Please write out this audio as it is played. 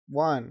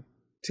1,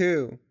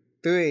 2,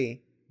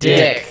 3.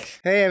 Dick.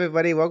 Hey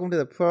everybody, welcome to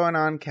the Pro and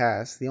On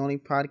Cast, the only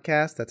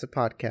podcast that's a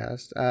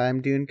podcast.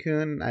 I'm Dune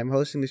Kuhn. I'm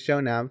hosting the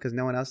show now because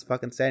no one else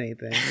fucking said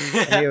anything.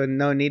 I'm here with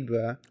No Need,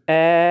 bro.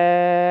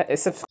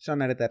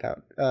 Sean, edit that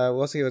out. We're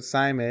also here with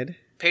Simon.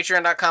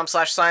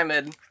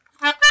 Patreon.com/Simon.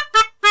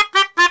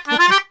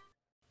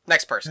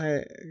 Next person.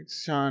 Hey,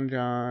 Sean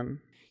John.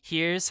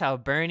 Here's how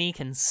Bernie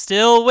can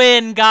still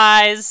win,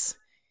 guys.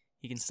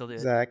 He can still do it.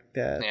 Zach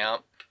Death. Yeah.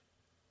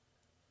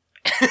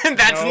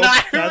 That's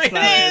not who that's it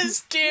not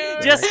is,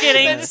 dude. Just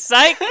kidding.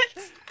 Psych.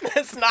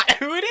 That's not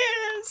who it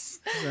is.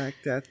 Zach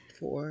Death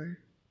 4.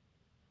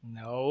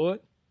 No.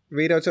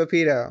 Rito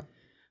Torpedo.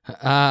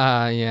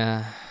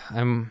 Yeah.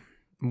 I'm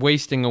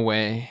wasting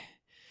away.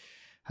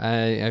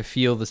 I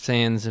feel the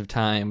sands of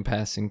time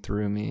passing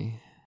through me.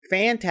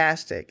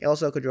 Fantastic.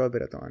 Also could draw a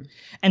bit of thorn.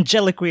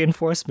 Angelic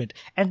reinforcement.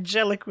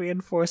 Angelic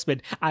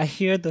reinforcement. I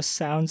hear the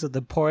sounds of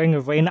the pouring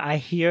of rain. I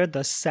hear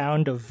the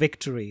sound of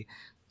victory.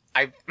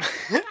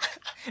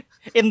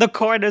 In the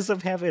corners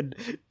of heaven.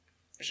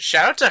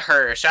 Shout out to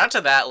her. Shout out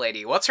to that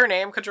lady. What's her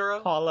name,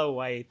 Kajuro? Paula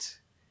White.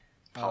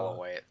 Paula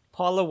White.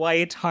 Paula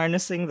White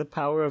harnessing the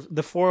power of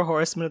the four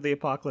horsemen of the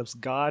apocalypse.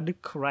 God,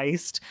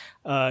 Christ,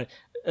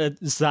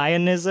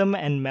 Zionism,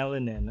 and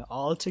melanin.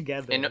 All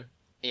together.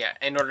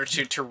 In order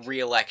to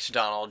re-elect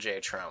Donald J.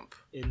 Trump.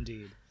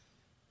 Indeed.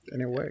 And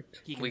it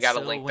worked. We gotta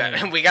link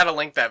that. We gotta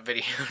link that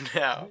video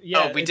now.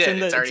 Yeah, oh, we did.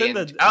 It's already in.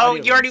 the Oh,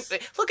 audio you already.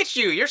 links. Look at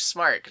you. You're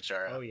smart,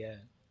 Kajuro. Oh, yeah.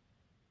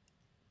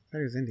 I thought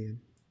he was Indian.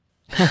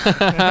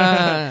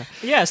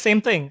 Yeah,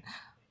 same thing.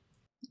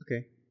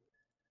 Okay.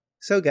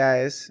 So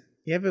guys,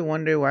 you ever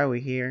wonder why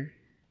we're here?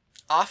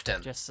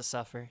 Often. Just to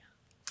suffer.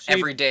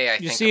 Every day I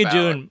You think see, about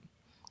Dune,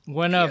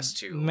 when a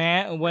PS2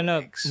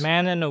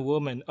 man and a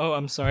woman, oh,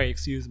 I'm sorry,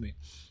 excuse me.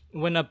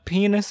 When a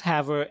penis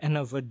haver and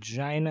a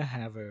vagina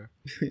haver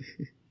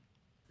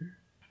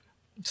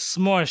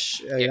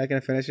smush. You're not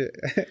gonna finish it.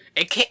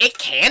 It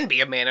can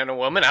be a man and a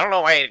woman. I don't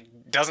know why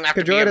it doesn't have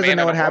to be a Kajora man doesn't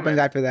know and what a happens woman.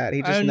 after that.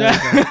 He just No,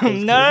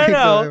 knows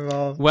that.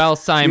 no. Well,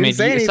 Simon, You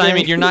didn't say Simon,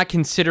 anything. you're not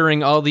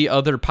considering all the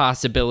other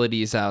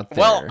possibilities out there.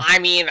 Well, I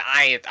mean,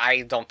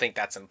 I don't think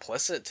that's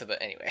implicit to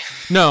the anyway.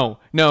 no,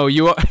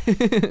 you are.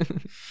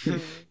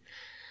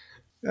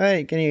 All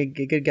right,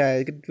 good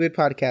guys, good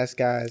podcast,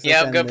 guys.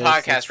 Yeah, Let's good end this.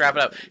 podcast. Wrap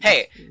it up.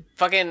 Hey,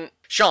 fucking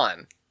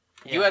Sean,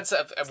 you had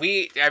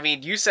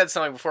you said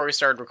something before we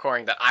started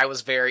recording that I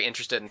was very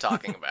interested in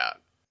talking about,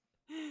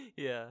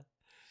 Yeah.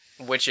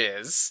 which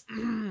is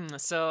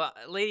So,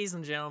 ladies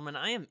and gentlemen,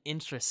 I am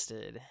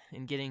interested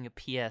in getting a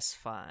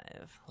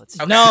PS5. Let's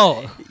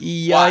No.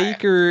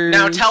 Yikers.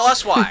 now tell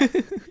us why.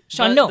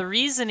 Sean, But no. The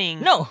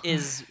reasoning No.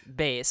 is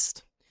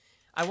based.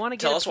 I want to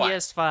Tell get us a why.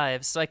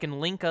 PS5 so I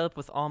can link up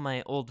with all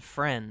my old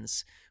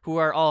friends who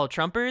are all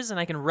Trumpers, and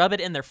I can rub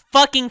it in their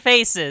fucking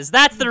faces.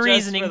 That's the Just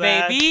reasoning, for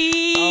that.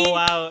 baby. Oh,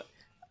 wow.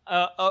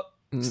 Oh,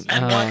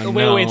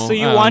 Wait. So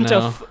you Oh, want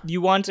no.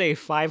 you want a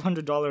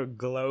 $500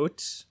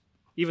 gloat?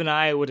 Even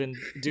I wouldn't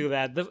do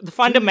that. The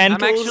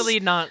fundamentals. I'm actually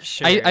not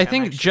sure. I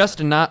think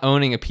just not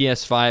owning a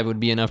PS5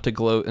 would be enough to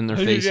gloat in their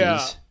faces.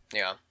 Yeah.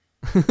 Yeah,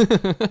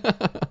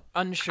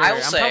 unsure. I will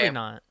I'm say- probably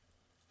not.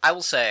 I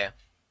will say,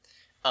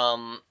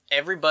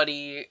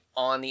 everybody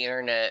on the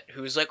internet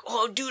who's like,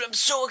 "Oh, dude, I'm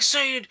so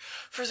excited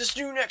for this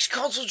new next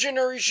console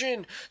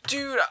generation,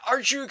 dude.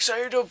 Aren't you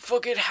excited to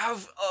fucking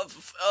have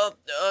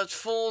a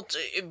full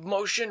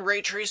motion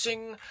ray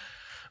tracing?"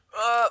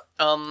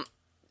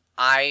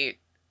 I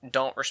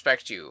don't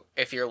respect you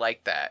if you're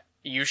like that.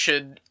 You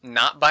should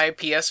not buy a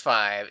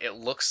PS5. It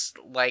looks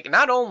like,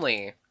 not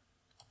only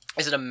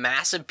is it a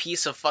massive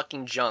piece of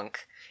fucking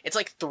junk, it's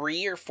like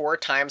 3 or 4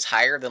 times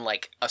higher than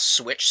like a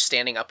Switch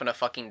standing up in a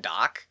fucking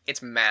dock.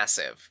 It's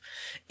massive.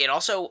 It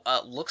also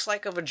looks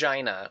like a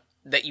vagina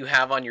that you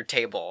have on your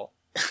table.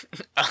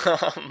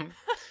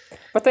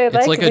 But they It's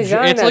like like a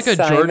vaginas, Georgia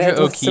Simon. What's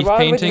O'Keeffe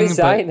wrong with painting,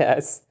 but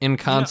vaginas? in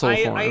console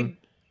form.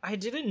 I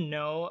didn't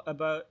know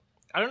about.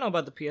 I don't know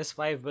about the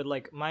PS5, but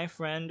like my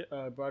friend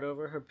brought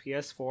over her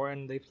PS4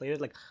 and they played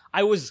it. Like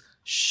I was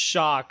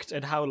shocked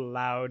at how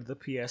loud the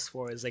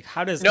PS4 is. Like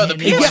how does No, the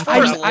anyone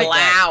PS4 is talk like that?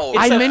 loud. It's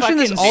I a mention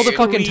this fucking all the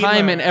fucking time,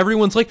 screamer. and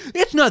everyone's like,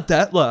 "It's not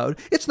that loud.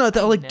 It's not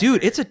that." Like,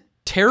 dude, it's a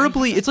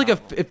terribly. It's like a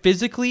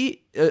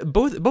physically.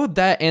 Both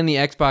that and the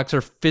Xbox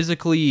are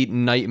physically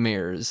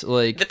nightmares.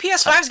 Like The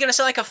PS5 is gonna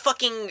sound like a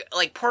fucking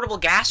like portable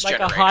gas Like a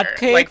generator. hot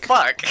cake? Like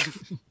fuck.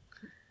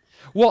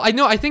 Well, I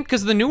know. I think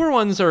because the newer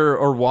ones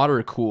are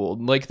water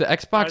cooled, like the Are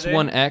Xbox they?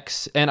 One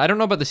X, and I don't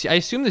know about I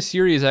assume the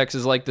Series X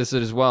is like this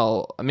as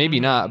well.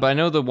 Maybe not, but I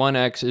know the One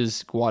X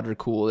is water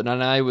cooled,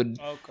 and I would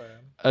Okay.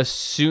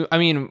 assume. I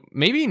mean,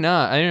 maybe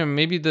not. I don't know.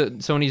 Maybe the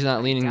Sony's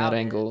not leaning that doubt it.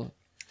 angle.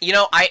 You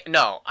know,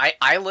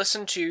 I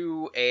listen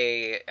to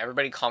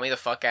everybody call me the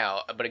fuck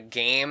out, but a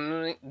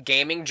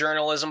gaming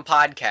journalism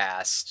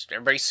podcast.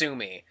 Everybody sue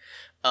me.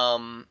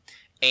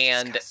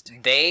 And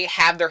they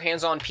have their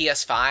hands on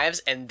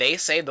PS5s, and they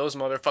say those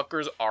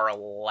motherfuckers are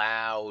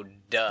loud.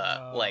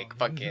 Like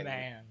fucking.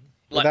 Man.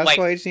 Well, that's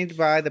why you just need to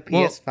buy the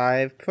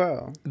PS5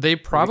 Pro. They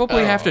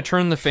probably have to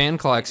turn the fan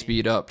clock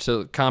speed up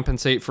to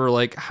compensate for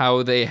like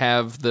how they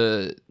have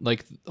the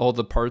like all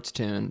the parts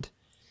tuned.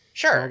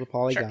 Sure. All the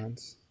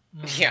polygons.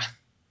 Sure. Yeah.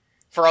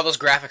 For all those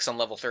graphics on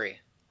level 3.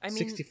 I mean,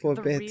 64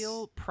 the bits.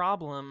 real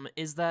problem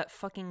is that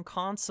fucking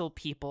console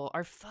people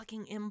are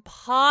fucking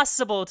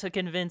impossible to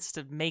convince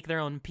to make their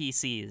own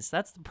PCs.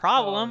 That's the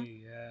problem.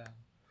 Oh, yeah.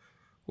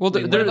 Well,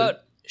 What about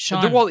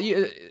Sean?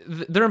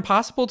 They're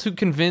impossible to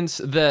convince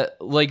that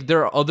like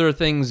there are other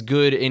things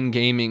good in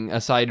gaming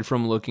aside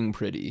from looking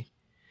pretty.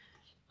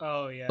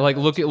 Oh yeah. Like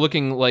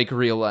looking like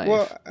real life.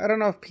 Well, I don't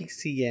know if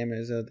PC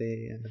gamers are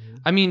the.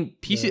 I mean,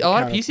 a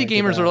lot of PC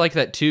gamers are like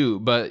that too,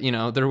 but you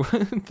know they're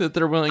willing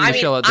to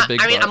shell out the big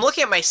bucks. I mean, I'm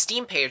looking at my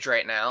Steam page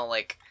right now.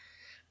 Like,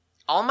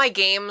 all my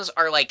games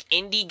are like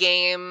indie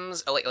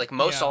games. Like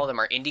most all of them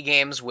are indie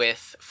games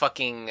with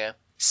fucking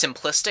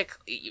simplistic,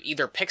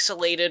 either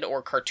pixelated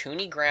or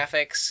cartoony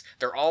graphics.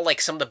 They're all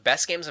like some of the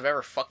best games I've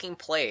ever fucking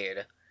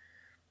played.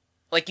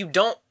 Like, you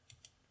don't.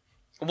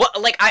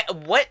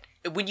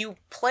 When you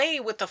play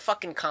with the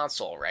fucking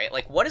console, right?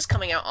 Like, what is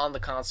coming out on the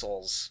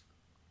consoles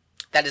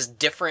that is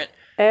different?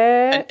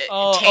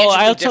 I'll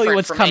tell you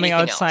what's coming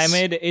out, else?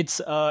 Simon.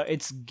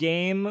 It's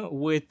game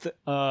with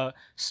a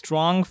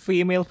strong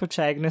female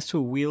protagonist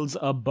who wields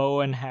a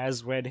bow and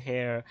has red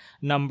hair.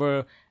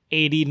 Number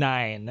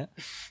 89.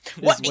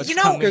 What that's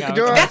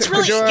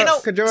really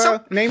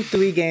Kajora, name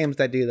 3 games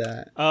that do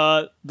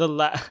that.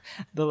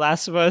 The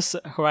Last of Us,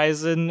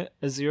 Horizon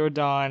Zero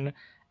Dawn,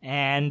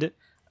 and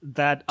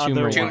that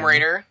other one. Tomb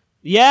Raider.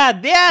 Yeah,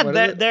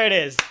 there it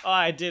is. Oh,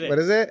 I did it. What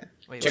is it?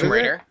 Wait, Tomb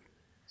Raider.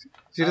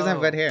 She doesn't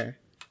have red hair.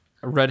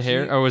 Red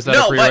hair? Oh, is that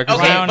a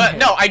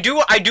prerequisite?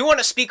 I do want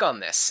to speak on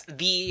this.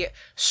 The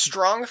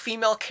strong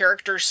female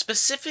character,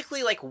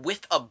 specifically like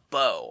with a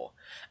bow.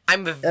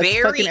 I'm That's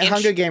very fucking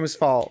Hunger Games'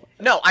 fault.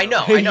 No, I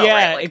know. Yeah,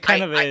 right? Like, it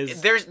kind of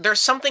is.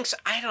 There's something.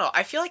 I don't know.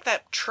 I feel like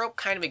that trope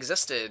kind of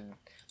existed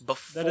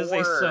before that is a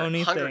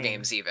Sony Hunger thing.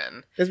 Games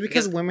even. It's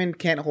because women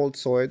can't hold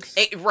swords.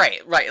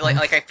 Right.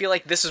 Like I feel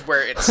like this is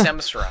where it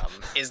stems from.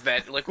 Is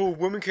that like, oh,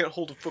 women can't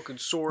hold a fucking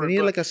sword? They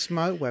need like a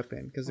smart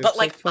weapon because they're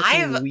like, so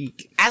fucking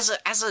weak. As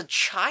a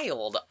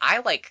child, I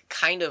like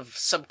kind of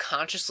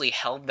subconsciously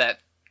held that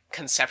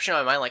conception in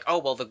my mind, like, oh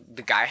well,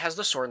 the guy has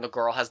the sword and the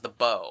girl has the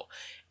bow.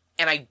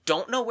 And I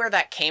don't know where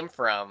that came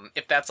from,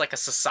 if that's like a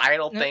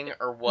societal thing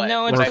or what.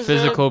 No, or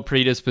physical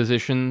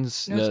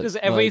predispositions. No, it's because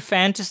every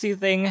fantasy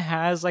thing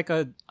has like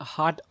a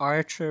hot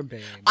archer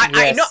babe.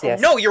 I know. Yes.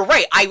 No, you're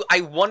right.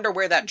 I wonder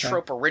where that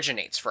trope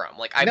originates from.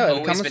 Like, I've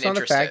always been interested. It comes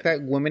from the fact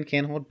that women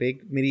can't hold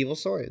big medieval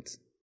swords.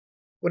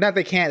 Well, not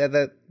they can't.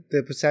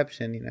 The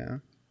perception, you know.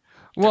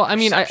 Well, I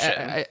mean,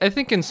 I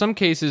think in some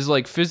cases,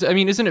 like,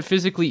 isn't it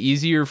physically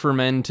easier for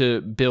men to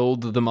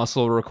build the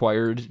muscle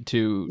required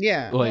to?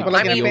 Yeah, but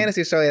like in a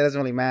fantasy story, it doesn't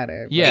really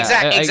matter. Yeah,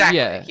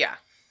 exactly. Yeah.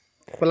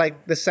 But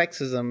like the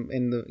sexism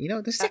in the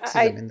in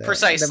the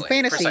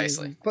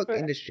fantasy book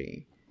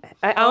industry.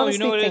 I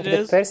honestly think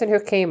the person who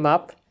came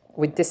up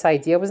with this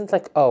idea wasn't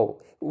like, oh,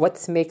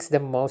 what makes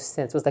the most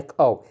sense? It was like,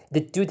 oh,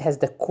 the dude has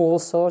the cool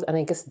sword, and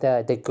I guess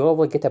the girl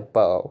will get a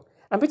bow.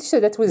 I'm pretty sure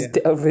that was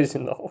the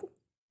original.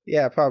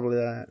 Yeah, probably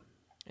that.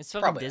 It's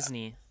fucking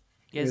Disney.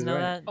 You guys know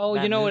that? Oh,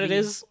 that you know movie? what it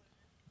is?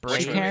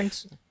 Brave.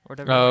 Can't.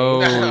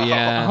 Oh,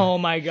 yeah. Oh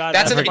my god.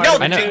 That's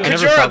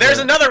Kajora, there's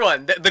another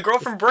one. The girl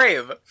from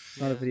Brave.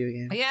 Not a video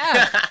game.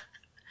 Yeah.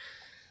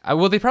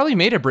 Well, they probably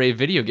made a Brave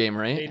video game,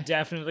 right? They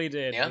definitely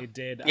did. Yeah. They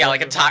did. Yeah,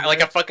 like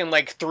a fucking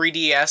like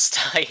 3DS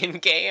tie-in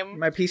game.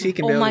 My PC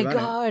can barely run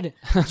god.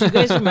 Do you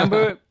guys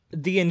remember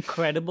the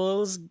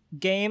Incredibles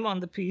game on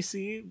the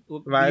PC?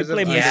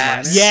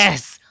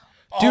 Yes.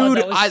 Dude,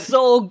 that was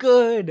so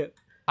good.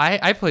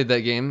 I played that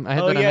game. I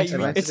had that on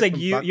Xbox. It's like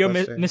you're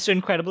Mr.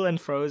 Incredible and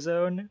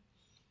Frozone.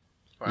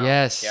 Wow.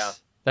 Yes. Yeah.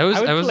 That was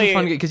a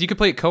fun game because you could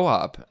play it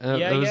co-op.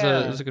 Yeah,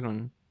 it was a good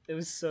one. It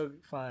was so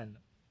fun.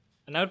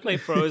 And I would play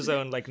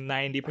Frozone like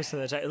 90% of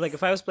the time. Like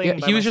if I was playing,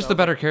 he was just the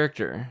better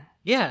character.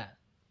 Yeah.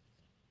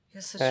 He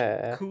has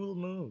such cool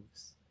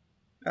moves.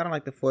 I don't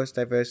like the forced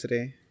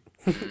diversity.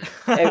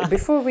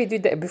 Before we do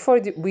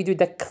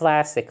the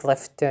classic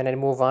left turn and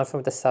move on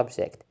from the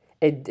subject.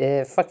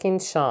 Fucking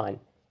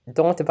Sean,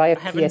 don't buy a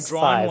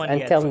PS5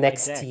 until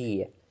next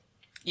year.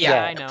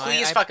 Yeah, I know.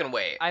 Please fucking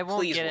wait. I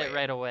won't get it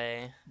right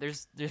away.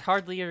 There's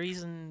hardly a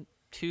reason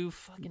to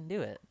fucking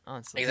do it,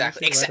 honestly.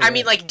 Exactly. I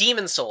mean, like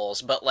Demon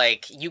Souls, but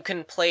like you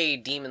can play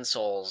Demon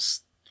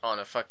Souls on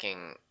a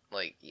fucking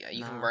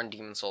you can run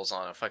Demon Souls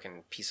on a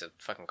fucking piece of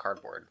fucking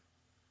cardboard.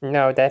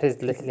 No, that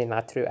is literally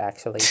not true,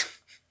 actually.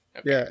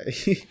 Okay.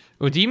 Yeah.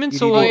 Well, Demon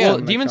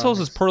Souls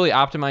is poorly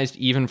optimized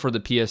even for the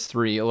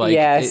PS3. Like,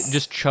 it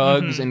just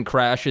chugs and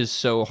crashes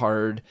so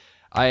hard.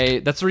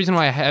 That's the reason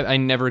why I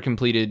never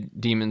completed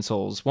Demon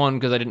Souls. One,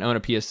 because I didn't own a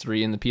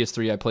PS3, and the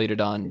PS3 I played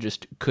it on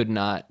just could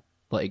not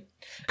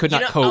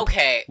cope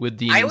with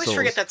Demon Souls. I always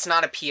forget that's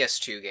not a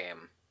PS2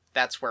 game.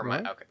 That's where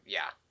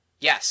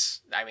Yes.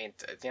 I mean,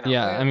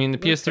 Yeah, I mean, the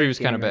PS3 was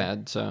kind of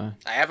bad, so.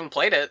 I haven't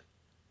played it.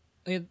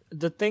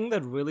 The thing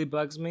that really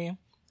bugs me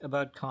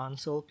about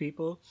console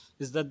people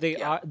is that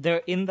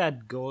they're in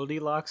that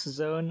Goldilocks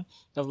zone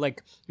of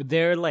like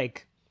they're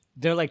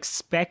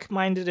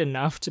spec-minded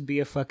enough to be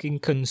a fucking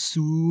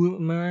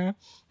consumer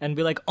and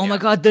be like, oh my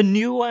god, the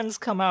new ones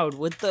come out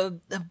with the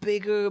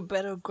bigger,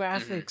 better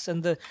graphics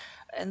and the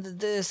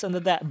this and the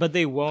that, but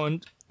they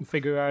won't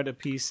figure out a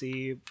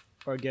PC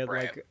or get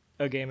like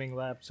a gaming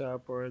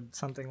laptop or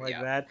something like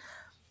that.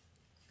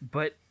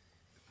 But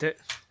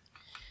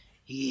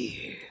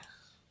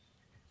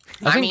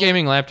I think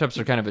gaming laptops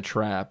are kind of a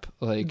trap.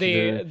 Like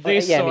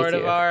they sort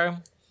of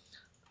are.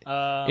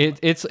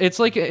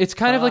 It's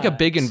kind of like a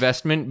big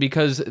investment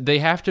because they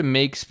have to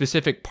make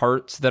specific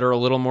parts that are a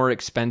little more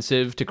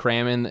expensive to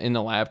cram in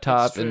the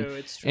laptop,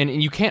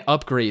 and you can't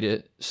upgrade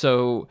it.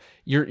 So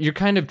you're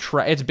kind of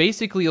it's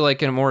basically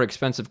like a more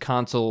expensive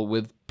console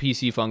with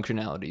PC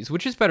functionalities,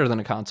 which is better than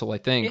a console, I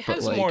think. It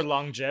has more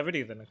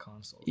longevity than a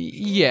console.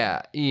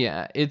 Yeah.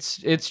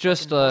 It's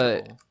just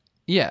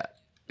yeah.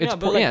 It's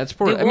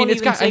portable. I mean,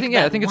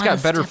 I think it's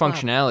got better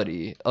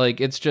functionality. Like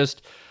it's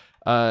just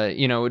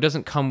it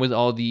doesn't come with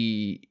all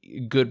the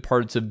good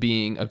parts of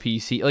being a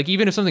PC. Like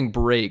even if something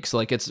breaks,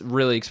 like it's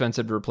really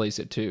expensive to replace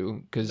it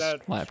too because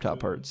laptop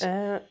parts.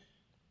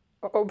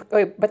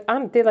 But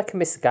aren't they like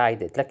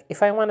misguided? Like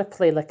if I want to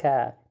play like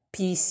a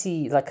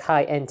PC, like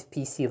high-end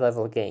PC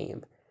level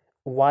game,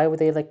 why would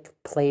they like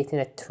play it in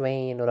a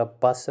train or a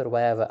bus or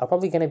whatever? I'm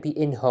probably gonna be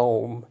in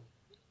home.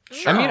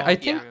 Sure. I mean, I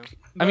think.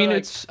 I mean,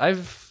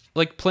 I've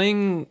like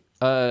playing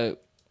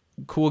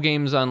cool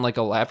games on like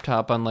a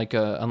laptop on like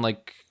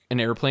an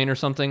airplane or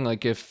something.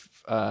 Like if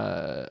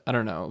I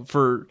don't know,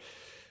 for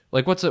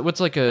like what's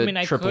like a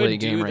AAA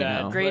game right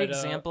now? Great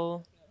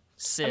example.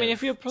 Civ. I mean,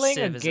 if you're playing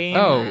a game,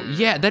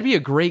 that'd be a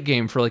great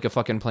game for like a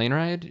fucking plane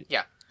ride.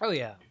 Yeah. Oh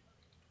yeah.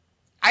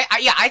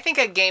 I think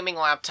a gaming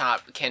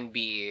laptop can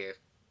be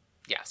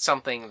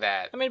something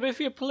that. I mean, but if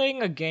you're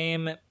playing a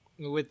game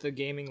with the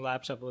gaming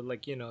laptop with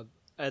like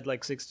at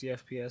like 60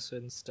 FPS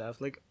and stuff,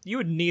 like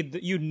you need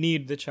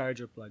the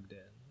charger plugged in.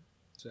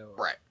 So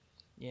right.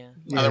 Yeah.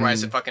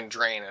 Otherwise, it fucking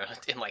drain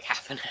in like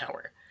half an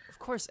hour. Of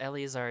course,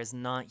 Eleazar is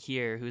not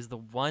here, who's the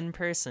one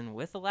person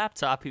with a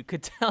laptop who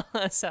could tell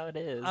us how it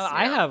is.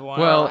 I have one.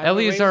 Well,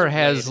 Eleazar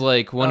has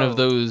like one of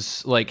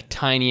those like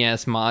tiny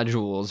ass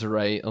modules,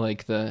 right?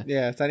 Like the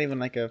it's not even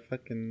like a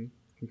fucking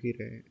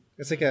computer.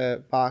 It's like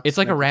a box. It's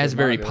like a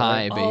Raspberry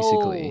Pi,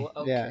 basically.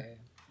 Oh, okay. Yeah.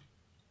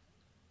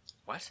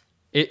 What?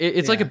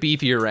 It's like a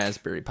beefier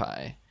Raspberry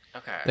Pi.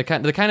 Okay. The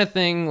kind of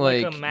thing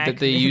like that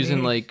they use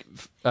in like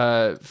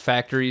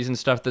factories and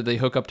stuff that they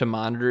hook up to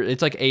monitor.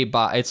 It's like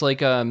it's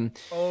like Oh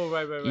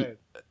right.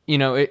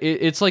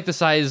 It's like the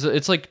size.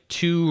 It's like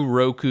 2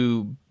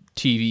 Roku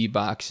TV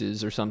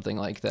boxes or something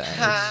like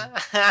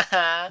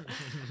that.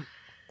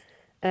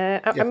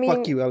 I mean,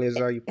 fuck you,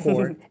 Eleazar, you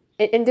poor.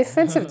 In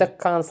defense of the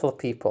console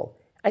people,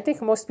 I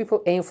think most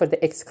people aim for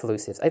the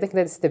exclusives. I think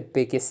that's the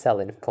biggest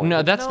selling point.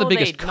 No, that's the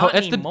biggest.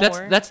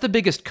 That's the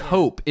biggest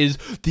cope is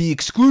the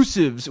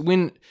exclusives.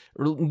 When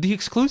the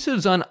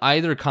exclusives on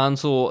either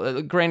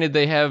console, granted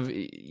they have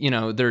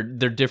their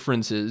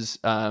differences.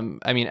 I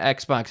mean,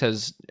 Xbox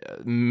has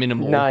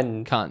minimal.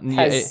 None.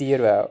 Has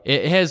zero.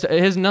 It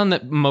has none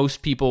that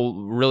most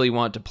people really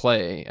want to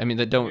play. I mean,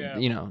 that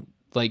don't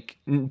like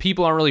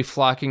people aren't really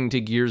flocking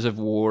to Gears of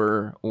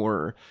War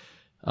or.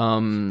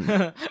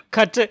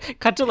 cut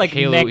to like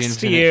Halo next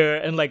Infinite. year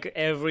and like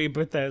every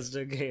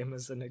Bethesda game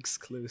is an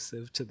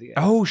exclusive to the Xbox.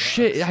 Oh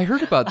shit! I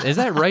heard about that. Is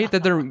that right?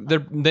 That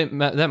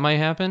that might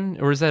happen,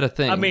 or is that a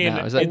thing? I mean,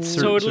 now? Is that it's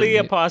totally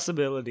a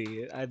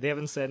possibility. They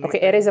haven't said anything.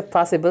 Okay, it is a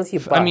possibility,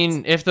 but I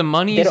mean, if the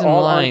money's in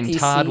all on line, PC.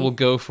 Todd will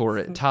go for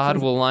it. Todd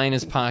will line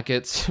his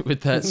pockets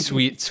with that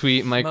sweet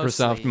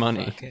Microsoft Mostly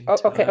money. Fucking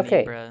okay,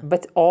 Tony. bruh.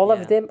 but all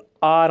of them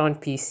are on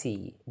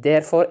PC.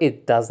 Therefore,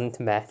 it doesn't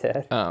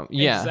matter.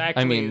 Yeah,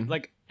 Exactly. I mean,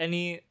 like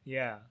any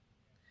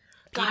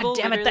God People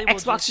damn it, the literally will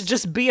Xbox just- should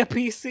just be a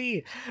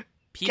PC.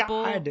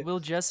 People God. will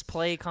just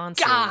play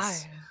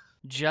consoles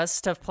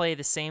just to play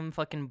the same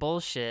fucking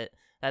bullshit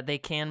that they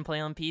can play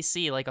on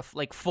PC, like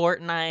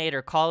Fortnite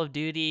or Call of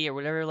Duty or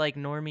whatever like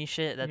normie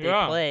shit that they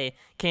play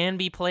can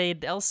be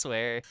played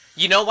elsewhere.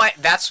 You know why?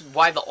 That's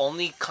why the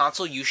only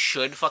console you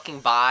should fucking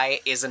buy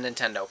is a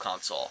Nintendo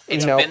console.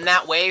 It's been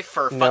that way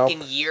for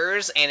fucking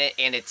years, and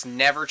it's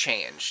never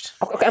changed.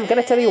 Okay, I'm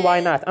gonna tell you why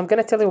not.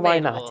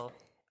 Debatable.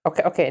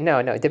 Okay,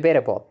 no,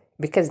 debatable.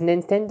 Because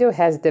Nintendo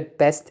has the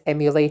best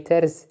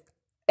emulators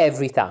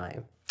every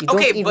time. You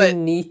don't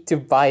even need to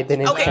buy the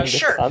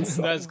Nintendo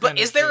console. But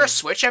is there a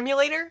Switch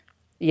emulator?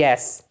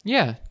 Yes.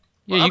 yeah.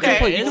 You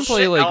can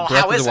play like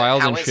Breath of the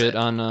Wild and shit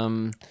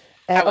on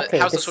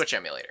How's the Switch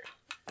emulator?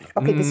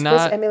 Okay, the Switch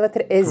Not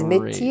emulator is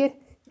great. mid-tier,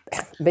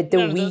 but the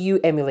Wii U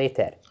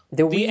emulator.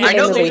 The Wii U I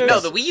know emulator.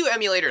 the Wii U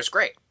emulator is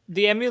great.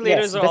 The emulators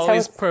Yes, are that's how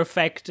always it's-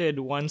 perfected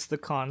once the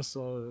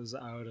console is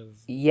out of.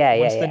 Yeah.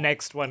 Once the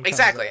next one. Comes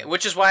Exactly, out.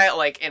 which is why,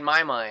 like in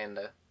my mind,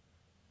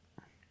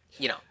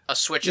 a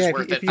Switch is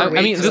worth it. you For wait me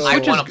I mean, because till- I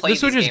the want to play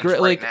Switch these is games great.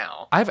 right Like,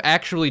 now. I've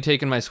actually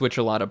taken my Switch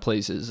a lot of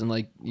places and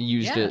like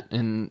used it,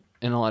 and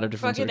in a lot of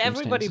different Fucking circumstances.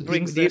 everybody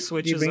brings their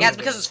Switches. Yeah, it's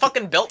because it's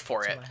fucking built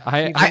for it.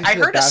 I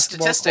heard a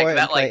statistic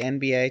that like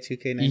NBA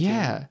 2K19.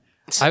 Yeah.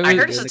 I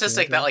heard a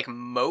statistic that like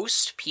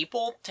most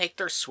people take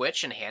their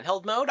Switch in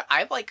handheld mode.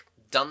 I've like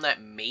done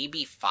that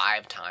maybe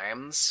 5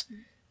 times.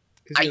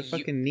 Because you're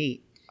fucking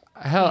neat.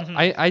 Hell,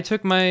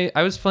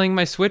 I was playing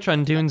my Switch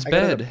on Dune's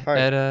bed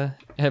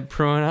at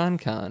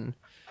ProAnonCon.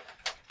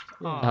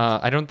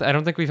 I don't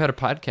think we've had a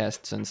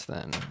podcast since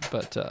then,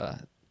 but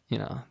you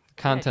know,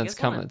 content's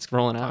coming, it's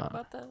rolling out.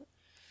 About that?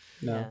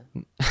 No.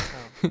 Yeah.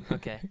 Oh,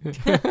 okay.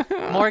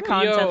 More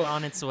content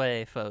on its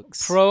way,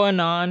 folks.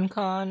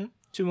 ProAnonCon,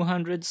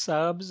 200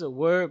 subs.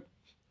 We're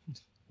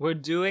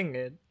doing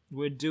it.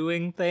 We're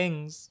doing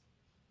things.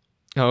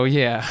 Oh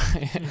yeah.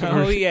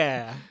 Oh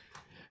yeah.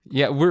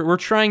 Yeah, we're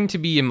trying to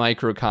be a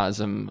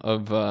microcosm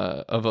of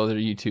other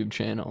YouTube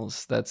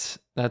channels. That's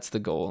the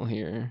goal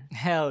here.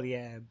 Hell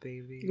yeah,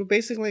 baby. We're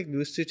basically like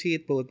Rooster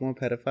Teeth, but with more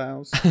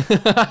pedophiles. How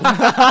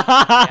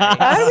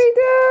do we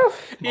do?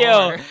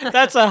 Yo,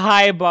 that's a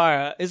high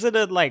bar. Isn't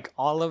it like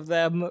all of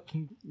them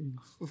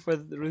for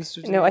the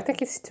Rooster Teeth? No, I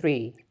think it's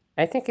 3.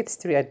 I think it's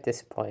 3 at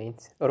this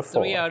point, or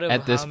 4. 3 out of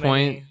At this how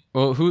point, many?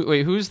 well,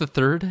 who's the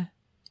third?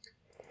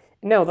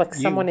 No, like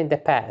someone in the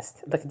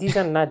past. Like these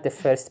are not the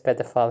first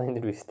pedophile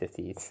in Rooster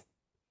Teeth.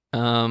 I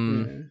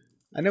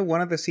know one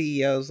of the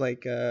CEOs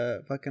like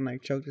fucking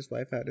like choked his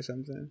wife out or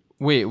something.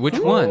 Wait, which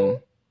one?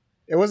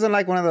 It wasn't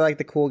like one of the like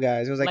the cool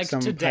guys. It was like, Like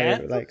some to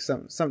death? like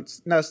some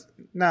no.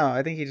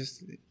 I think he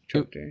just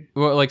choked her.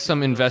 Well, like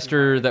some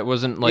investor that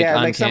wasn't like yeah,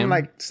 on like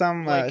cam.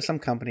 some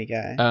company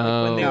guy.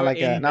 Oh, they not were like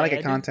in a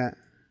bed? content.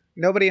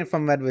 Nobody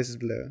from Red vs.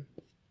 Blue.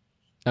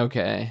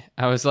 okay.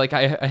 I was like,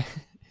 I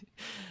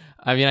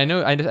mean, I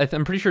know.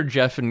 I'm pretty sure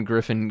Jeff and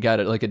Griffin got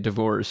it like a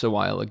divorce a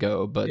while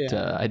ago, but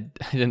Yeah. I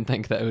didn't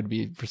think that would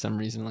be for some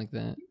reason like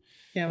that.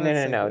 Yeah,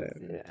 No.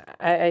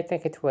 I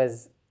think it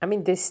was. I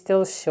mean, they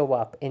still show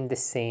up in the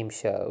same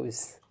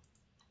shows.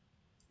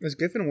 Was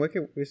Griffin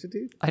working with Rooster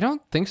Teeth? I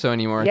don't think so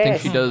anymore. I Yes.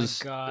 think she Oh does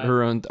God.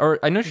 her own. Or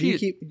I know Do you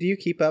she.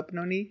 keep up,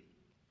 Noni?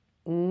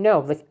 No,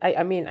 like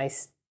I mean,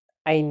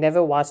 I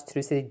never watched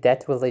Rooster Teeth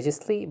that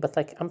religiously, but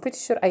like I'm pretty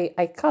sure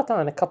I caught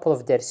on a couple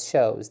of their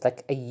shows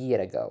like a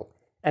year ago,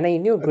 and I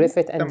knew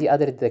Griffith and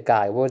the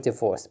guy were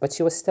divorced, but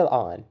she was still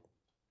on.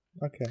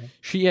 Okay.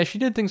 She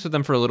did things with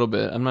them for a little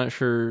bit. I'm not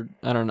sure.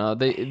 I don't know.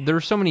 There are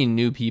so many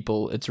new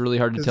people. It's really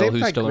hard to His tell name's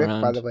who's not still Griff,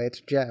 around. by the way.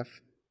 It's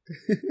Jeff.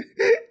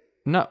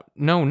 No,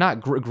 not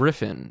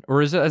Griffin.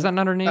 Or is that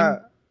not her name? No,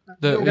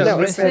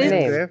 it's her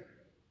name. Griff.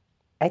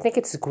 I think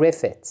it's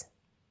Griffith.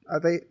 Are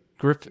they?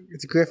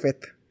 It's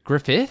Griffith.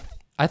 Griffith?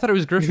 I thought it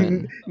was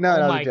Griffin. No, Oh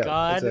that was my a joke.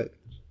 God. It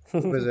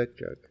was a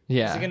joke.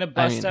 Yeah. Is he gonna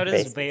bust out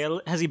his basically.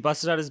 bail? Has he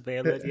busted out his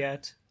bailiff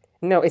yet?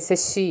 No, it's a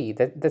she.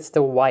 That's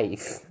the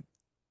wife.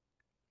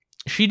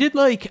 She did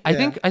like I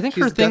think her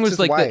She's thing was Dutch's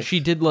like that wife. she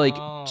did like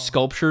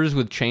sculptures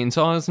with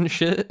chainsaws and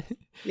shit.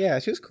 Yeah,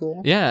 she was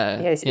cool.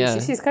 Yeah. Yeah,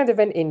 she's kind of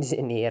an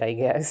engineer, I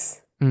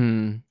guess.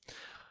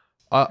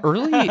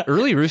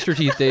 Early Rooster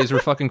Teeth days were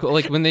fucking cool.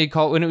 Like when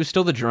it was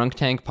still the Drunk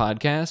Tank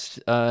podcast.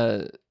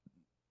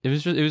 It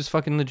was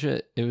fucking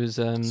legit. It was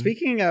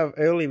Speaking of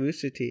early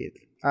Rooster Teeth,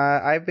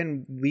 I've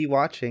been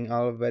rewatching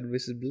all of Red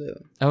vs. Blue.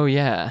 Oh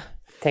yeah.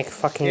 Thank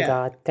fucking Yeah.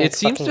 God. Thank It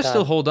seems to fucking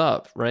still God. hold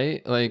up,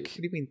 right? Like What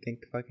do you mean,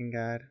 thank fucking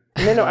God?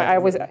 No, I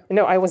was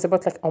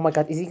about like, oh my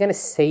God, is he gonna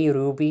say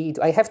Rwby?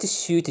 Do I have to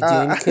shoot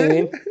Dune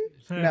Coon?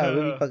 No,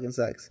 Ruby fucking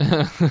sucks.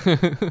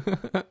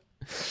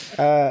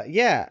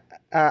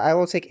 I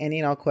will take any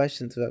and all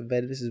questions about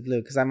Red vs.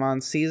 Blue because I'm on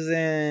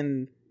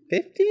season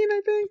 15,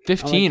 I think.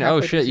 15. I'm like Oh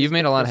halfway through shit, you've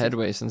made a lot of season 15.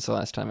 headway since the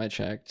last time I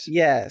checked.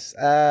 Yes.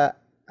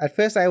 At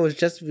first, I was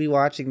just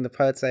rewatching the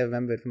parts I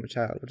remembered from a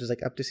child, which is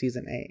like up to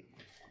season 8.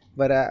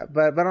 But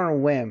on a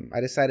whim, I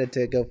decided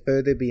to go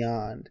further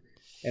beyond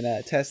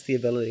and test the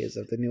abilities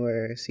of the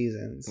newer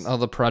seasons. All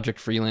the Project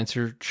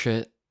Freelancer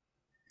shit.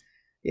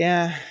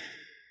 Yeah.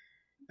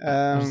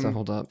 How does that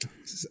hold up?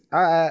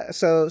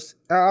 So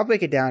I'll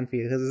break it down for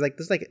you because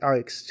there's like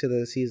arcs to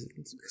the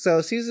seasons.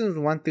 So seasons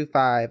 1 through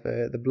 5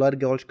 are the Blood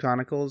Gulch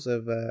Chronicles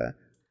of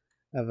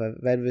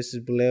Red vs.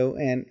 Blue,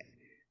 and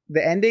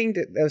the ending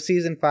of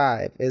season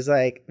 5 is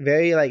like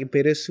very like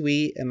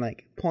bittersweet and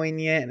like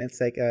poignant, and it's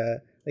like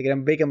a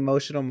big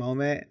emotional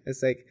moment.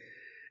 It's like,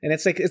 and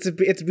it's like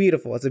it's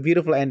beautiful. It's a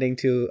beautiful ending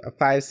to a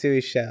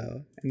 5-series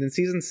show, and then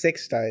season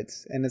 6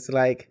 starts, and it's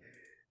like.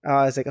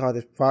 This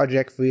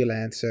Project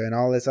Freelancer and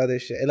all this other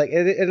shit.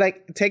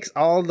 It takes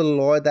all the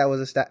lore that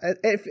was established.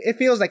 It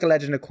feels like a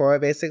Legend of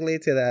Korra basically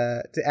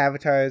to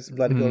Avatar's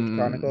Blood Gulch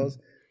Chronicles.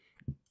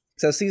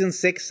 So season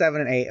 6, 7,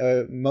 and 8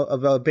 are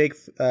about big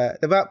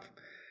about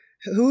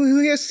who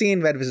here's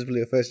seen Red vs.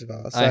 Blue first of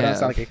all. So I don't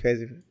sound like a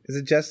crazy. Is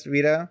it just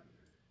Rito?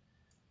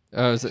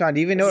 Oh, is it? Sean, do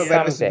you even know what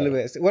Red vs. Blue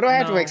is? What do I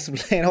have to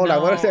explain? Hold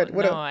on. What is that?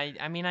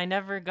 I mean, I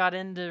never got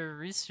into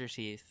Rooster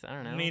Teeth. I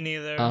don't know. Me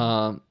neither.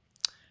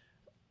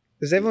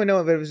 Does everyone know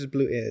what Red vs.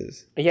 Blue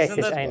is? Yes,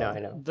 Isn't that I know.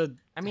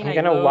 I mean, I'm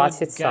gonna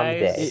watch it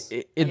someday.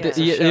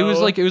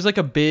 It was like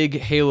a big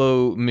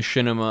Halo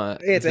machinima.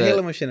 Yeah, it's a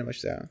Halo Machinima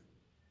show.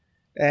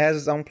 It has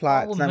its own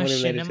plot. It's not really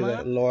related to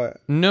the lore.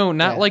 No,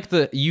 not like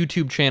the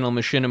YouTube channel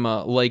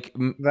Machinima. Like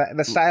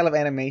the style of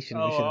animation.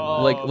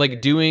 Machinima.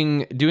 Like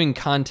doing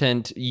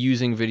content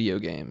using video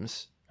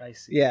games. I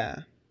see.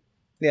 Yeah,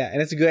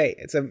 and it's great.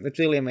 It's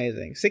really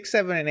amazing. 6,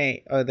 7, and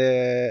 8 are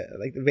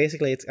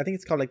basically I think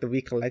it's called like the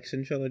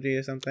Recollection trilogy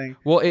or something.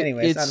 Well,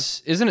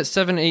 isn't it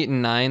 7, 8,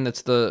 and 9?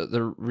 That's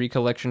the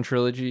Recollection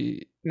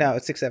trilogy. No,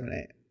 it's 6, 7,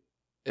 8.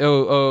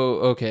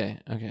 Okay.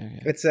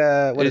 It's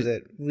what is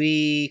it?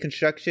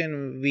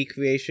 Reconstruction,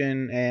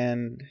 recreation,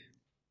 and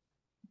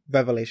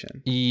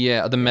revelation.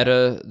 Yeah, the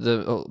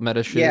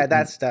meta shit. Yeah,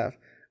 that stuff.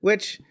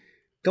 Which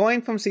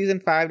going from season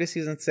 5 to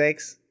season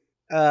 6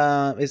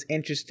 is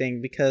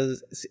interesting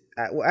because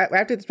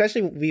after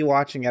especially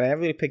rewatching it, I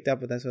never really picked up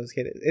with this when I was a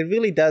kid. It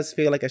really does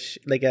feel like there's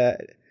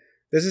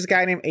this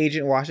guy named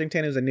Agent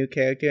Washington who's a new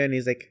character and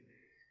he's like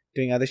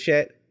doing other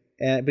shit.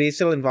 But he's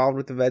still involved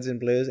with the Reds and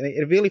Blues, and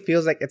it really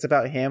feels like it's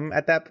about him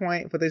at that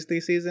point for these 3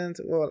 seasons.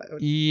 Well,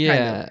 yeah,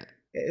 kind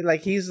of.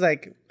 Like he's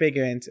like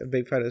bigger into a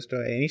big part of the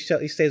story, and he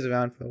stays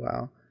around for a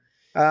while.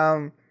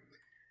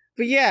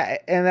 But yeah,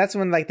 and that's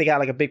when like they got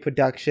like a big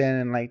production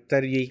and like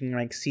started using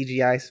like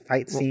CGI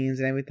fight scenes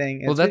and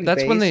everything. And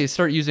that's when they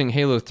start using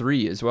Halo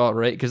 3 as well,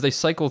 right? Because they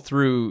cycle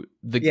through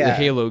the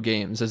Halo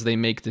games as they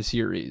make the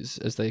series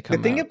as they come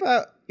out. The thing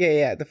about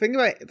the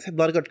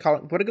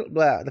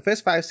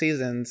first 5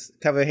 seasons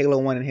cover Halo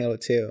 1 and Halo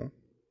 2.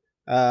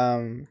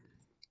 And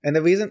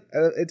the reason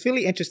it's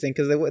really interesting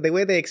because the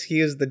way they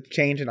excuse the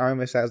change in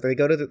armor styles, they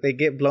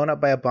get blown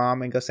up by a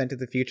bomb and go sent to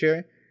the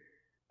future.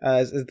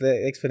 Is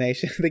the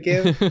explanation they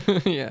give.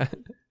 Yeah.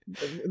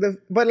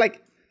 But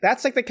like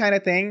that's like the kind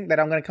of thing that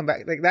I'm gonna come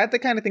back. Like that's the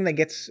kind of thing that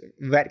gets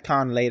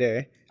retconned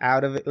later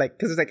out of it. Like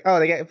because it's like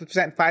they get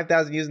sent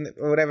 5,000 years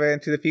or whatever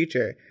into the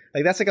future.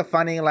 Like that's like a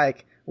funny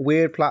like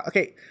weird plot.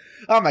 Okay.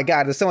 Oh my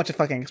god, there's so much to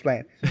fucking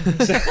explain.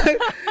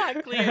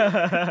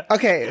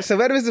 Okay, so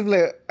Red vs.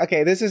 Blue.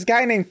 Okay, there's this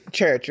guy named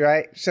Church,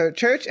 right? So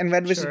Church and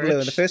Red vs. Blue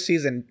in the first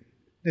season.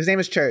 His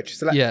name is Church.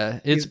 So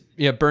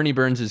Bernie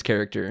Burns'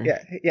 character.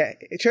 Yeah.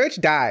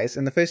 Church dies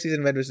in the first season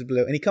of Red vs.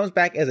 Blue, and he comes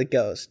back as a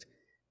ghost.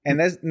 And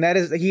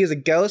he is a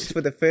ghost for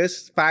the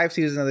first 5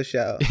 seasons of the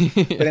show.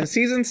 But in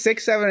season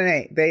 6, 7, and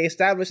 8, they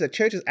established that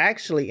Church is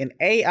actually an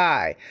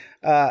AI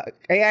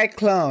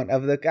clone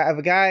of a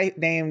guy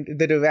named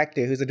the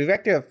Director, who's the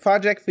director of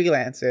Project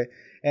Freelancer.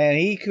 And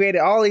he created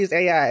all these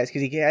AIs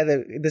because he had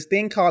this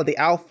thing called the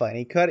Alpha, and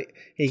he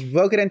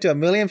broke it into 1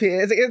 million people.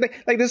 It's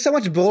like there's so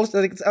much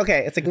bullshit.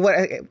 It's like what?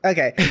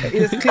 Okay,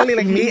 it's clearly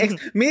like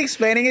me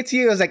explaining it to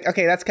you. I was like,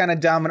 okay, that's kind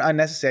of dumb and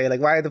unnecessary. Like,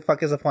 why the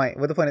fuck is the point?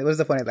 What is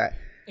the point of that?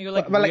 You're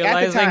like realizing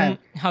at the time,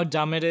 how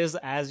dumb it is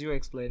as you're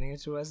explaining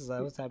it to us. Is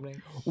that what's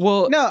happening?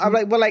 Well, no, I'm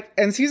like,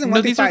 in season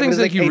 1 through 5, these are things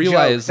that you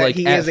realize like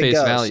at face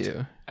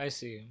value. I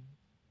see.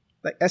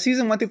 Like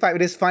season 1 through 5,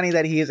 it is funny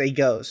that he is a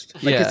ghost.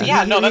 Like,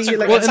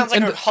 that sounds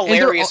like a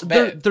hilarious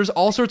bit. There's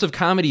all sorts of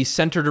comedy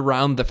centered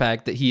around the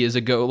fact that he is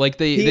a ghost. Like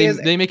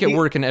they make it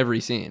work in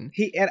every scene.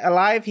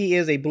 Alive, he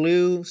is a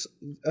blue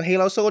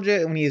Halo soldier,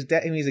 and when he's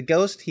dead, when he's a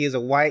ghost, he is a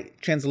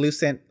white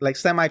translucent, like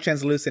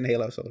semi-translucent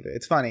Halo soldier.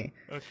 It's funny.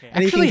 Okay.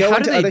 And actually, he can go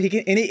into other.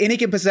 He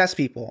can possess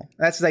people.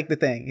 That's like the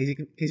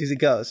thing. He's a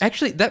ghost.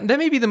 Actually, that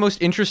may be the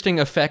most interesting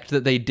effect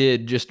that they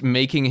did, just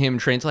making him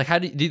trans. Like, how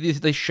did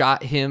they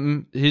shot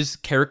his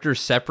character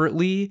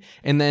separately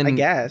and then I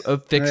guess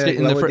fixed it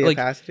in the like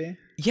opacity?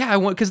 Yeah, I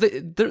want because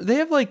they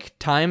have like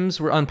times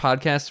where on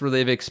podcasts where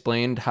they've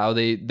explained how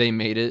they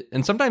made it,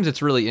 and sometimes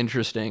it's really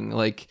interesting.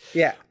 Like,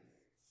 yeah,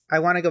 I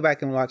want to go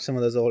back and watch some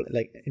of those old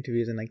like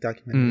interviews and like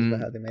documentaries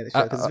about how they made the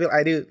show because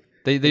I do.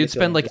 They'd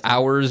spend like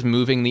hours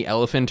moving the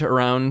elephant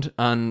around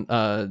on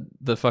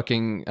the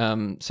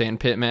fucking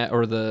sandpit mat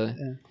or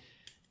and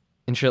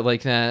shit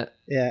like that.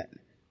 Yeah.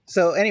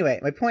 So anyway,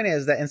 my point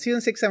is that in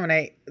season 6, 7,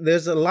 8,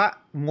 there's a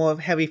lot more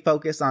heavy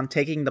focus on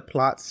taking the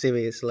plot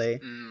seriously.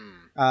 Which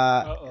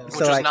was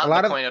like,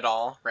 not the point at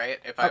all, right?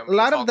 If I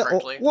recall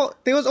correctly. Well,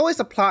 there was always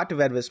a plot to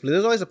Red vs. Blue. There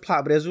was always a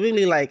plot, but it was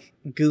really like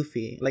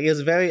goofy. Like it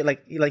was very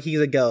like he's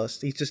a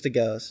ghost. He's just a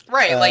ghost.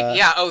 Right?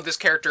 This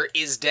character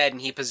is dead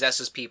and he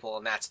possesses people,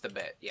 and that's the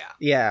bit. Yeah.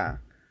 Yeah.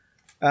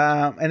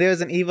 And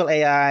there's an evil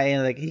AI,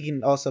 and like he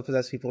can also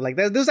possess people. Like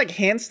there's like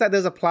hints that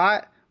there's a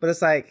plot, but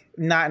it's like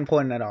not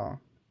important at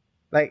all.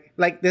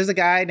 Like there's a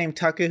guy named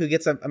Tucker who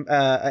gets an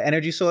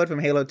energy sword from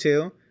Halo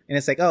 2, and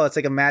it's like, oh, it's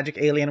like a magic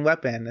alien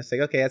weapon. It's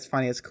like, okay, that's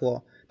funny, it's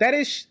cool. That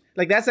is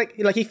that's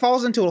like he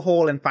falls into a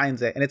hole and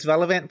finds it, and it's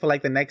relevant for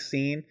like the next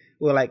scene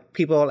where like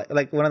people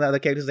like one of the other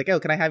characters is like, oh,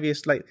 can I have you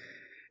like?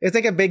 It's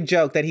like a big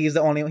joke that he's a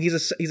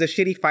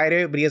shitty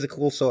fighter, but he has a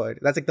cool sword.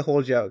 That's like the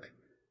whole joke.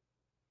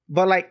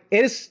 But like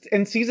it is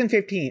in season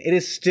 15, it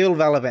is still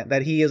relevant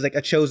that he is like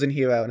a chosen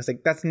hero, and it's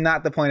like that's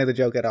not the point of the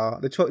joke at all.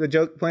 The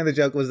point of the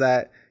joke was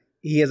that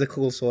he has a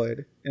cool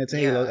sword, and it's a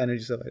Halo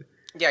energy sword.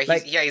 Yeah,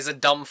 he's a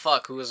dumb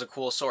fuck who has a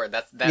cool sword.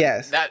 That's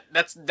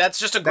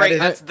just a great.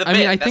 That's the bit. I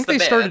mean, I think they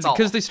started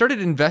because they started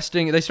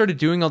investing. They started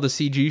doing all the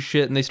CG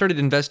shit, and they started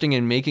investing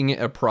in making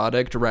it a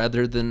product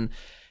rather than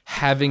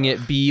having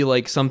it be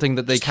like something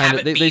that they kind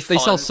of they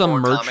sell some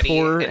merch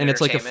for, and it's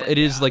like it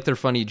is like their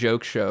funny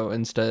joke show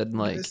instead.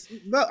 Like,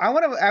 no,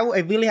 I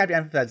really have to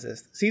emphasize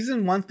this: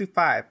 season 1 through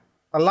 5,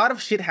 a lot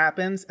of shit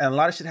happens, and a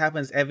lot of shit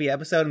happens every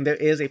episode, and there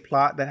is a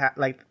plot that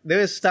there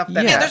is stuff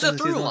that happens there's a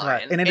through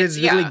line, and it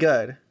is really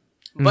good.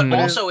 But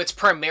also, it's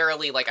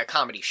primarily like a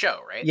comedy show,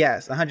 right?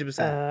 Yes,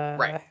 100%.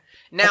 Right.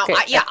 Now,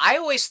 I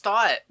always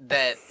thought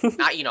that,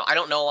 I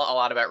don't know a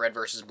lot about Red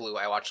versus Blue.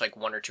 I watched like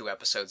 1 or 2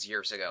 episodes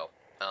years ago.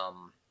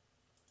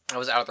 I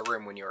was out of the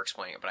room when you were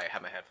explaining it, but I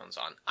had my headphones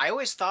on. I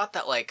always thought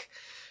that like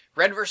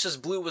Red versus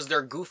Blue was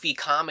their goofy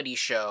comedy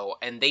show,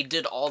 and they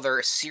did all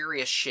their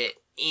serious shit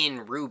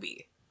in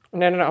Rwby.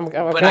 No,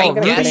 but I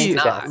guess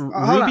not.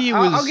 Rwby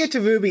was. I'll get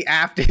to Rwby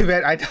after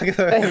I talk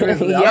about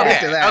Rwby. Yeah. I'll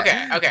get to that.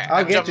 Okay.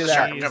 I'll get to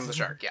that. I'm jumping the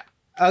shark. Yeah.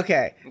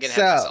 Okay.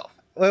 So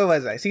where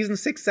was I? Season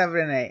 6, 7,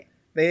 and 8.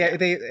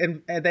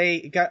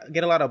 They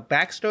get a lot of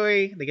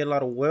backstory. They get a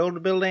lot of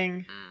world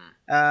building.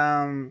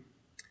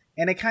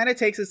 And it kind of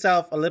takes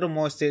itself a little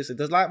more seriously.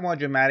 There's a lot more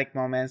dramatic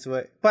moments,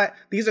 but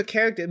these are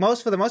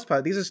characters. For the most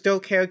part, these are still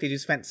characters you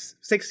spent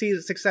 6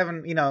 seasons, 6,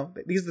 7.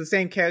 These are the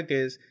same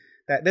characters.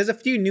 There's a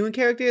few new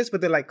characters,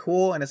 but they're like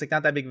cool, and it's like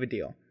not that big of a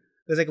deal.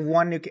 There's like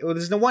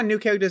there's the one new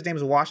character. His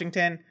name's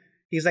Washington.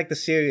 He's like the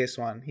serious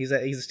one. He's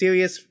a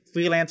serious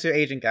freelancer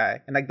agent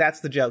guy, and like that's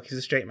the joke. He's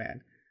a straight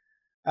man.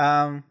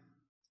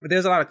 But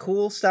there's a lot of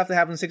cool stuff that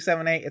happens in 6,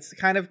 7, 8. It's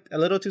kind of a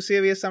little too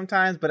serious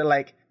sometimes, but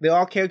they're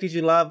all characters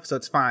you love, so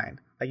it's fine.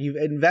 Like you've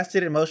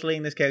invested emotionally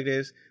in these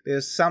characters.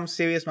 There's some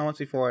serious moments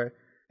before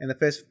in the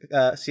first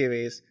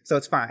series, so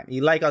it's fine.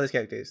 You like all these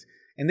characters.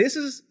 And this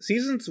is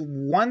seasons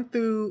 1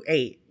 through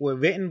 8 were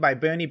written by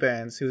Bernie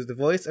Burns, who's the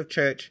voice of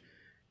Church.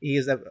 He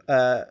is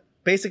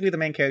basically the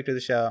main character of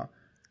the show.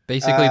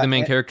 Basically the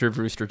main character of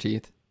Rooster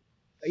Teeth.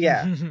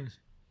 Yeah.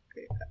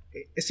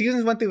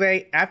 Seasons 1 through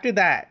 8. After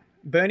that,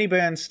 Bernie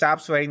Burns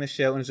stops writing the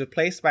show and is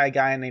replaced by a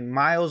guy named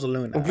Miles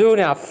Luna.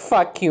 Luna,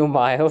 fuck you,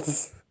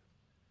 Miles.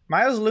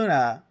 Miles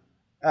Luna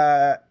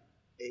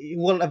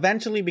will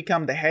eventually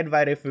become the head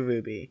writer for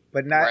Rwby,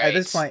 but not at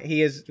this point.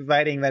 He is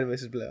writing Red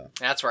vs. Blue.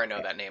 That's where I know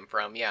that name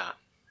from. Yeah.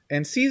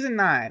 And season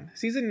 9.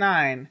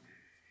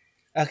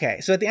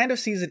 Okay, so at the end of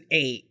season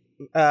 8,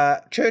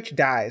 Church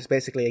dies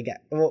basically again.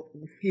 Well,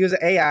 he was an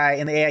AI,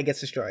 and the AI gets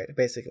destroyed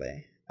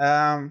basically.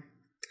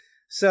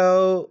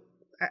 So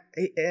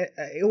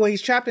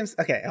he's trapped in.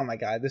 Okay, oh my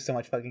god, there's so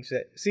much fucking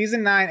shit.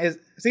 Season 9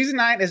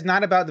 is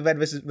not about the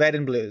Red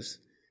and Blues.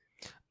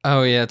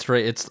 Oh yeah, that's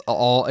right.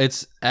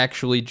 It's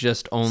actually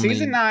just only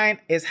season 9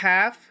 is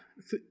half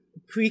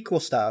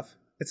prequel stuff.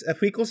 It's a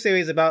prequel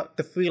series about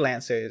the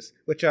Freelancers,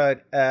 which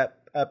are a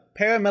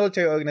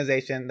paramilitary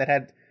organization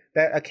that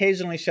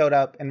occasionally showed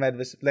up in Red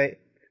vs. Like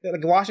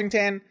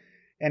Washington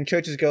and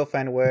Church's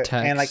girlfriend were,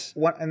 and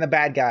the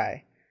bad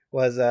guy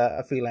was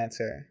a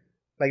freelancer.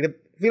 Like the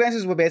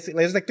freelancers were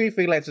basically there's like 3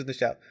 freelancers in the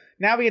show.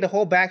 Now we get a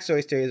whole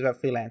backstory series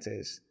about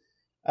freelancers.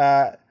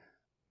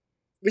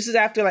 This is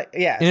after and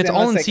it's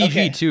all in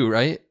CG too,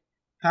 right?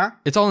 Huh?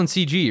 It's all in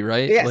CG,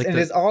 right? Yes, and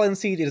it's all in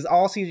CG. It's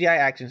all CGI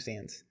action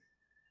scenes.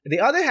 The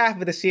other half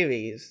of the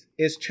series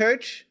is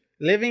Church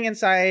living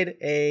inside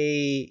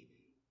a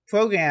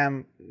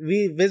program,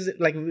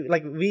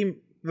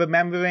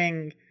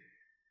 remembering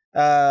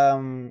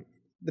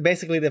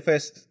basically the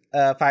first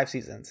 5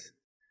 seasons,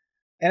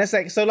 and it's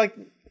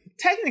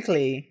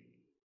technically,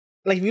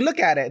 if you look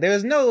at it, there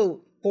is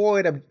no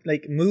forward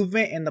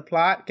movement in the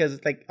plot because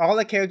all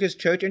the characters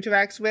Church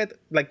interacts with,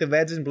 like the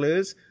Reds and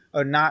Blues,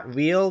 are not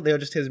real. They're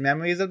just his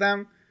memories of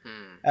them.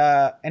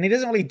 And he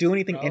doesn't really do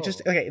anything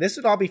interesting. Okay, this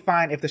would all be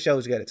fine if the show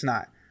is good. It's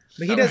not,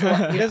 but he does.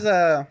 He does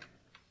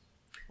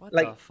what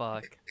the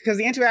fuck? Because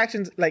the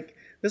interactions,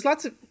 there's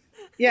lots of,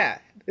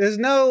 there's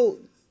no,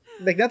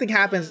 nothing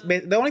happens.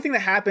 The only thing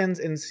that happens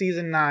in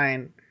season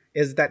 9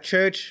 is that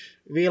Church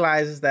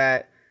realizes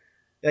that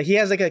he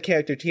has a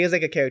character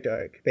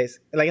arc,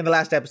 basically. In the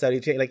last episode, he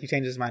changes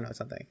his mind on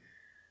something,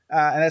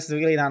 and that's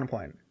really not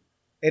important.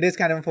 It is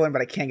kind of important,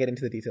 but I can't get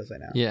into the details right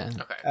now. Yeah.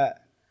 Okay.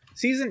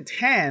 Season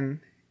 10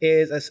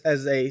 is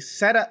as a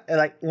setup.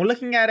 We're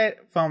looking at it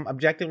from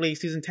objectively.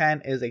 Season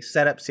 10 is a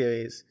setup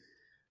series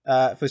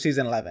for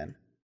season 11,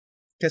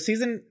 because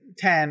season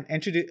 10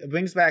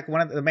 brings back one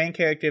of the main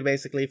character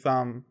basically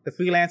from the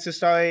Freelancer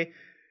story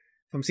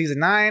from season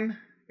 9,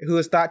 who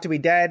is thought to be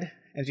dead.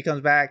 And she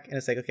comes back, and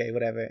it's okay,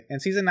 whatever.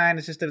 And season 9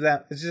 is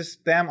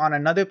just them on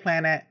another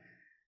planet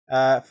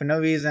for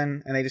no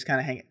reason, and they just kind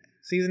of hang.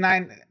 Season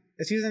 10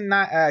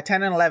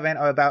 and 11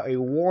 are about a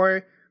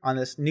war on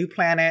this new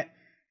planet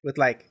with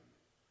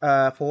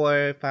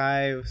 4,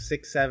 5,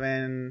 6,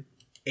 7,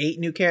 8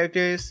 new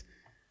characters.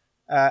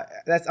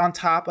 That's on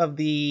top of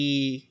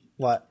the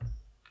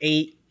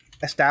 8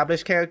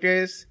 established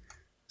characters.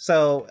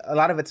 So a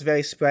lot of it's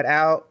very spread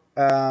out.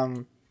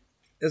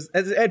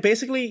 It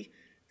basically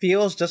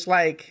feels just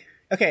like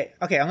okay.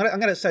 I'm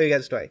gonna tell you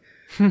guys a story.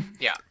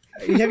 Yeah.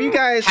 Have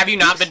you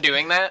not been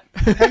doing that?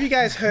 Have you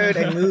guys heard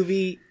a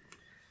movie?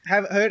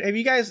 Have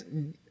you guys?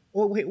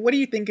 What do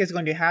you think is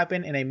going to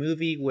happen in a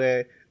movie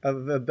where a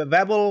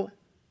rebel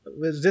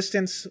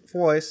resistance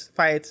force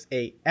fights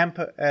a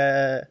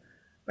emperor.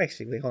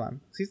 Actually, wait, hold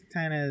on. Season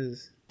 10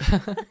 is.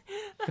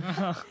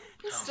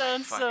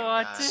 Sounds so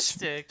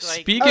autistic.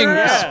 Like, speaking.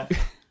 No.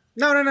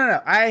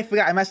 I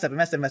forgot. I messed up.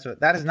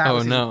 That is not.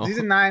 Oh, no.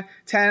 Season 9,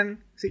 10.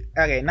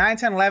 Okay, 9,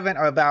 10, 11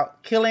 are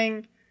about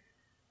killing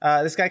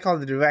this guy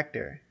called the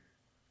Director.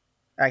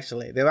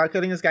 Actually, they're about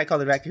killing this guy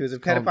called the Director, who's a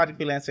pedophile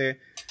freelancer.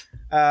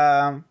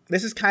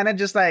 This is kind of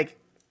just like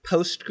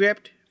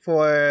postscript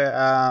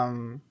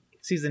for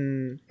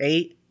season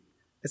 8.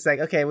 It's like,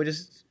 okay, we're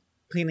just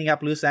cleaning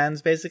up loose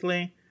ends,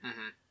 basically.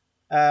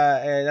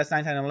 That's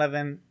 9, 10,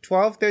 11.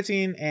 12,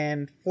 13,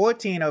 and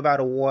 14 are about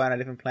a war on a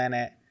different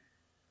planet.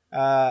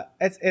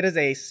 It is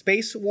a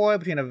space war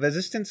between a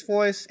resistance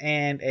force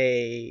and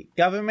a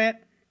government.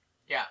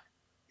 Yeah.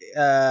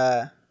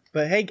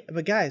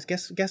 But guys,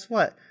 guess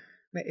what?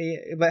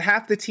 But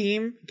half the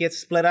team gets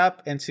split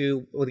up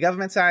into the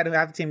government side, and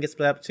half the team gets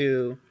split up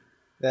to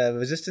the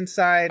resistance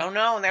side. Oh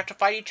no, and they have to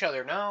fight each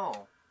other.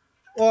 No.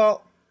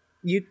 Well,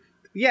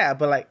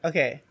 but like,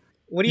 okay,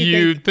 what do you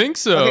think? You'd think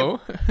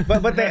so.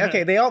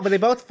 Okay, but they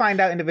both find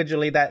out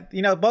individually that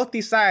both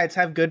these sides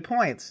have good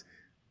points.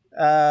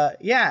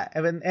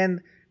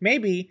 And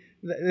maybe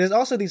there's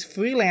also these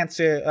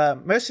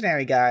freelancer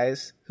mercenary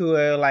guys who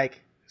are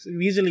like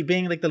usually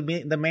being like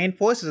the main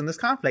forces in this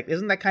conflict.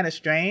 Isn't that kind of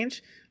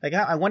strange? Like,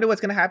 I wonder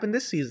what's going to happen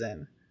this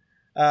season.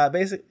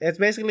 It's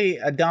basically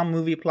a dumb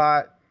movie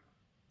plot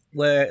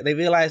where they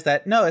realize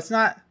that no, it's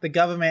not the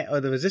government or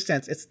the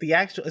resistance. It's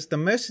the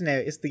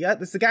mercenary. It's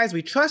the guys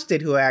we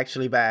trusted who are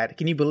actually bad.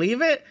 Can you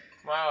believe it?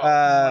 Wow.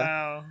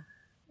 Wow.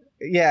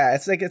 Yeah,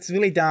 it's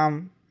really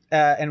dumb.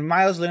 And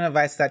Miles Luna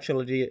writes that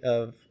trilogy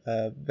of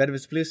Red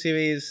vs. Blue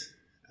series.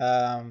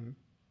 They're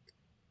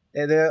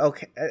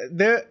okay.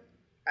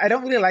 I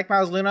don't really like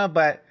Miles Luna,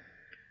 but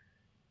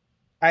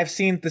I've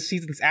seen the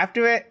seasons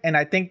after it, and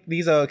I think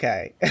these are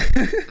okay.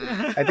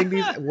 I think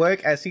these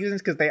work as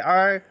seasons because they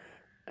are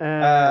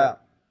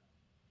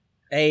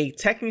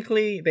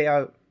technically they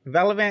are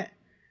relevant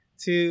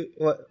to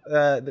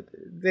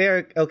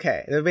they're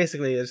okay. They're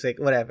basically just like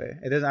whatever.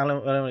 I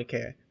don't really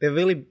care. They're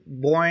really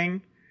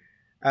boring.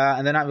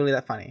 And they're not really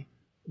that funny.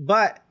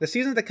 But the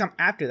seasons that come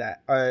after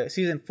that are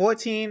season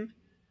 14.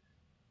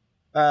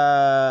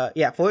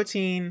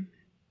 14.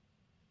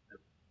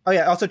 Oh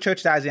yeah, also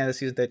Church dies at the end of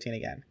season 13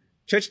 again.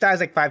 Church dies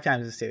like 5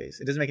 times in the series.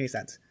 It doesn't make any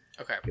sense.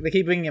 Okay. They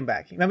keep bringing him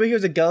back. Remember he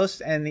was a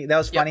ghost and that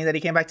was funny that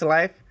he came back to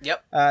life?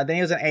 Yep. Then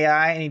he was an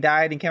AI and he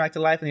died and came back to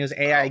life and he was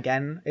AI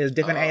again. It was a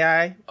different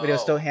AI, but it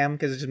was still him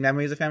because it's just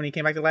memories of him and he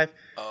came back to life.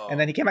 And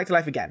then he came back to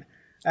life again.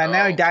 And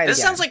now he died This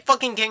again. sounds like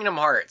fucking Kingdom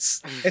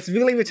Hearts. It's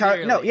really retarded.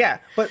 Really? No, yeah,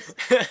 but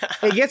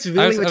it gets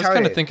really retarded. I was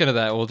kind of thinking of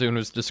that while Dune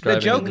was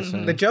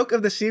describing the joke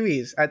of the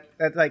series at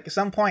like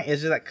some point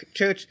is just like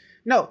Church.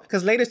 No,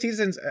 because later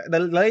seasons,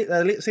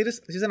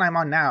 the season I'm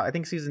on now, I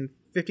think season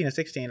 15 or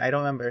 16, I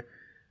don't remember,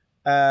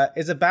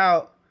 is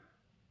about.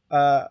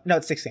 No,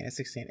 it's 16. It's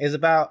 16. Is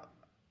about.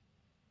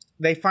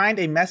 They find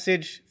a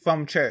message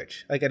from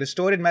Church, like a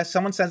distorted message.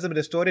 Someone sends them a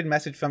distorted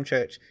message from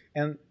Church,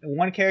 and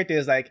one character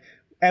is like,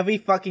 every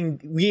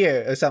fucking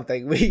year or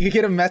something, you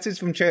get a message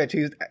from Church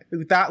who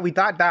we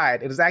thought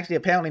died. It was actually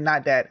apparently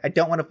not dead. I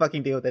don't want to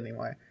fucking deal with it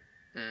anymore.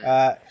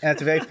 And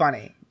it's very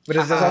funny. But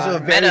there's also a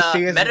very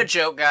serious meta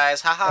joke,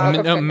 guys. Haha.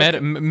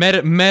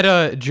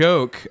 Meta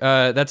joke.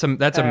 That's a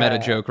meta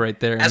joke right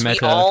there. As we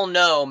all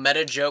know,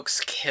 meta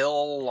jokes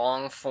kill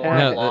long form,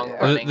 long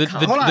running. The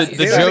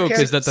joke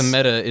is that the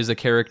meta is a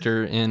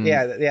character in.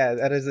 Yeah.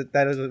 That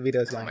is what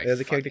Vito's saying. There's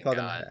a character called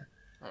the meta.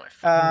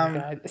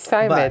 God.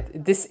 Simon,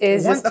 this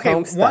is just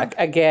Homestuck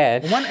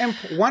again.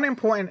 One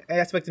important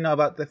aspect to know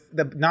about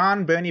the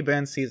non-Bernie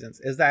Burns seasons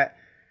is that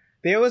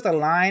there was a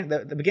line.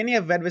 The beginning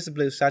of Red vs.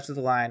 Blue starts with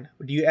the line,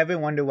 "Do you ever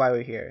wonder why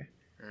we're here?"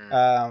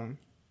 And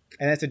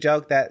it's a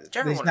joke that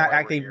he's not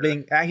actually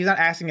he's not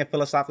asking a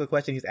philosophical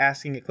question. He's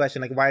asking a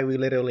question like, "Why are we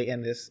literally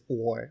in this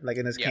war, like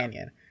in this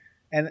canyon?"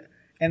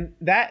 And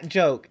that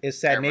joke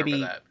is said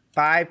maybe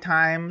 5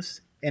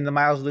 times in the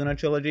Miles Luna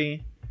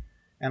trilogy,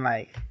 and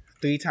like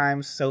 3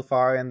 times so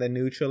far in the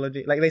new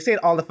trilogy. Like, they say it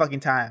all the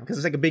fucking time because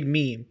it's like a big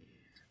meme.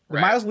 The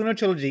Miles Luna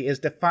trilogy is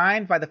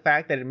defined by the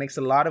fact that it makes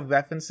a lot of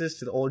references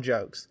to the old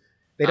jokes.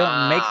 They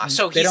don't make...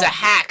 So he's a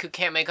hack who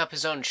can't make up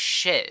his own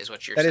shit, is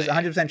what you're saying.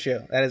 That is 100% true.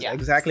 That is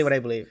exactly what I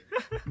believe.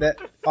 That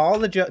all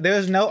the jokes... There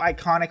is no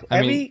iconic...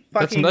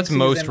 That's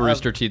most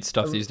Rooster Teeth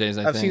stuff these days,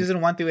 I think. Of season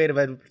 1 through 8 of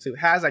Red Pursuit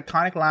has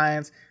iconic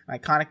lines,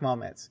 iconic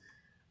moments.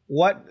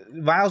 What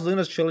Miles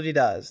Luna's trilogy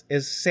does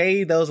is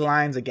say those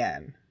lines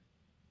again.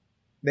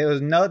 There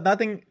was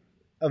nothing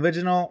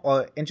original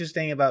or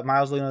interesting about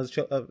Miles Luna's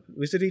Red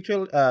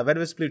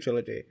vs. Blue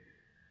trilogy.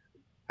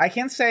 I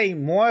can't say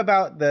more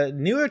about the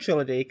newer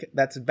trilogy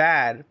that's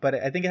bad, but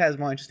I think it has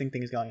more interesting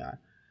things going on.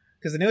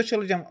 Because the newer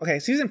trilogy... Okay,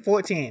 season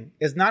 14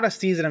 is not a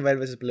season of Red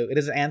vs. Blue. It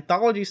is an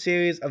anthology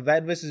series of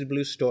Red vs.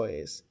 Blue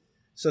stories.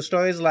 So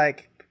stories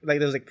like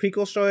there's like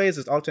prequel stories,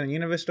 there's alternate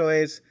universe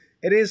stories.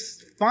 It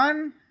is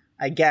fun,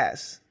 I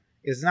guess.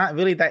 It's not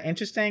really that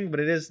interesting, but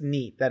it is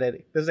neat that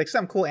there's like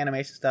some cool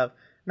animation stuff.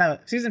 Now,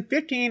 season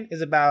 15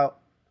 is about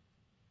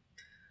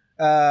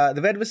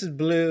the red versus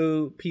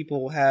blue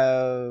people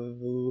have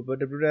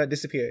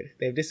disappeared.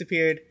 They've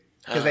disappeared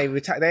because they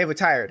retired.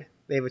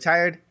 They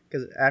retired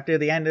because after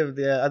the end of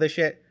the other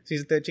shit,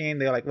 season 13,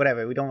 they're like,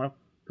 whatever. We don't want.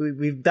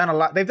 We've done a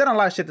lot. They've done a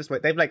lot of shit this way.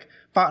 They've like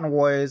fought in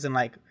wars and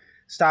like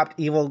stopped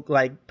evil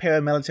like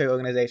paramilitary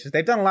organizations.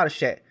 They've done a lot of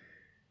shit.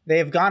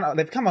 They've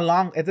come a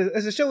long. As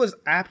the show is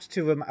apt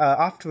to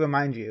oft to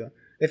remind you,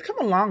 they've come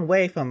a long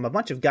way from a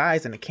bunch of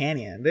guys in a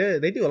canyon.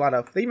 They do a lot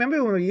of. You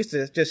remember when we used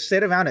to just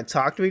sit around and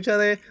talk to each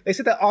other? They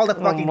sit there all the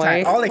fucking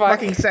time. All they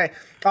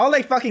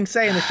fucking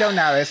say in the show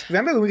now is,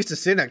 remember when we used to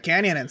sit in a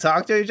canyon and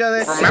talk to each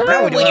other?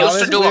 Remember we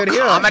used to do a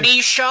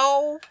comedy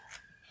show?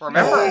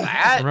 Remember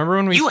that? Remember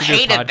when we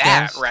hated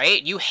that,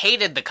 right? You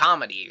hated the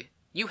comedy.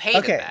 You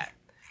hated that.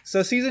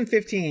 So season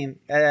 15,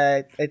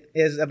 it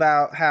is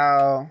about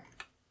how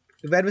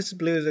the Red vs.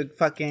 Blues are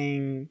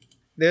fucking.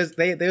 There's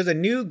a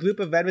new group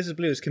of Red vs.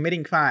 Blues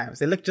committing crimes.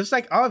 They look just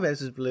like our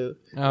Reds and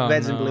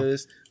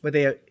Blues, but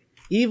they are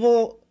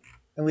evil,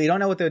 and we don't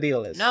know what their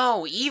deal is.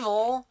 No,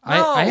 evil.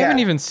 No. I haven't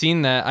even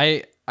seen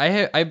that.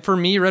 For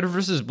me, Red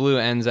vs. Blue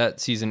ends at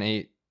season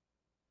 8.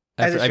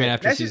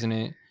 After season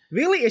 8.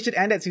 Really, it should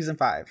end at season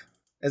 5.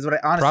 Is what I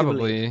honestly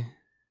believe.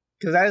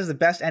 Because that is the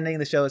best ending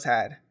the show has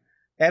had.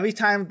 Every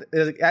time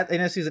at the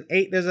end of season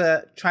 8,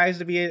 tries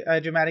to be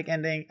a dramatic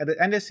ending. At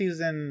the end of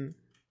season,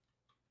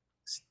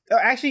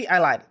 actually, I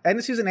lied. End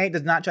of season 8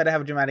 does not try to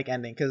have a dramatic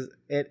ending because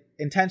it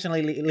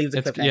intentionally leaves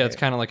a cliffhanger. Yeah, it's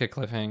kind of like a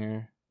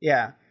cliffhanger.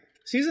 Yeah,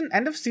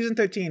 end of season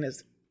 13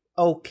 is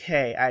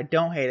okay. I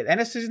don't hate it. End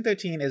of season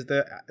 13 is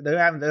they're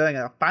doing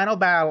a final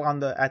battle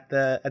at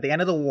the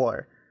end of the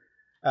war.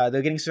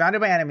 They're getting surrounded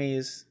by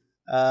enemies,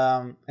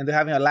 and they're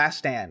having a last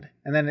stand.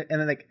 And then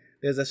like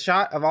there's a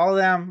shot of all of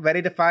them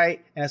ready to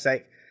fight, and it's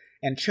like,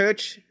 and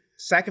Church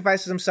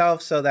sacrifices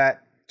himself so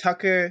that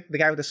Tucker, the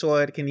guy with the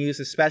sword, can use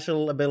his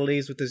special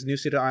abilities with his new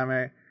suit of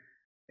armor.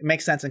 It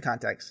makes sense in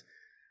context.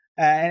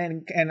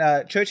 And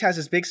Church has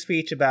this big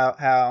speech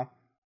about how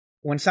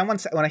when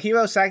a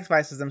hero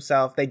sacrifices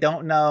himself, they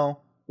don't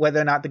know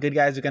whether or not the good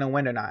guys are going to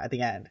win or not at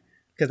the end.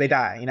 Because they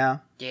die, you know?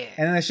 Yeah.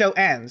 And then the show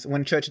ends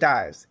when Church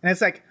dies. And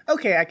it's like,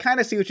 okay, I kind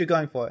of see what you're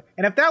going for.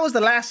 And if that was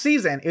the last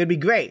season, it would be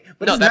great.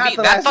 But no,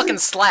 that'd fucking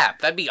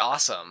slap. That'd be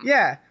awesome.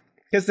 Yeah.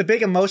 Because the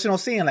big emotional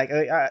scene, like,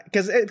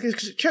 because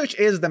Church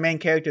is the main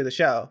character of the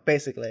show,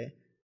 basically.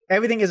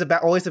 Everything is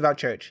always about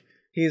Church.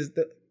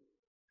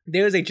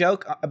 There's a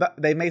joke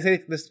they may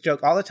say this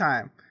joke all the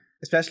time,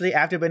 especially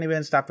after Benny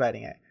Binn stopped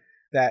writing it,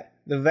 that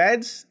the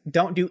Reds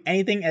don't do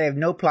anything and they have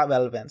no plot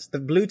relevance. The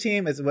blue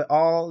team is where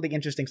all the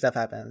interesting stuff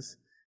happens.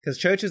 Because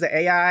Church is the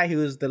AI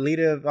who's the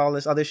leader of all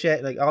this other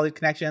shit, like all these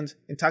connections.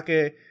 And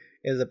Tucker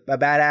is a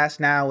badass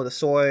now with a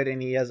sword,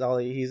 and he's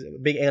a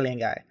big alien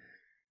guy.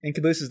 And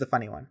Caboose is the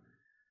funny one.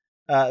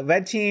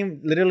 Red team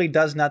literally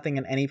does nothing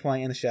at any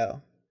point in the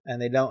show, and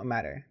they don't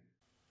matter.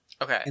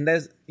 Okay. And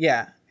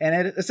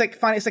it's like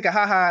funny. It's like a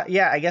haha.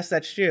 Yeah, I guess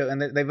that's true.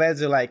 And the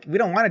Reds are like, we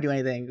don't want to do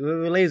anything.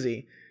 We're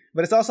lazy.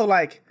 But it's also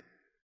like,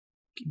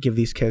 give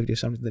these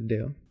characters something to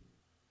do.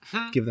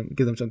 Give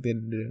them something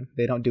to do.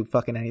 They don't do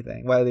fucking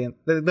anything. Why they're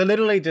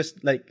literally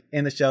just like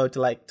in the show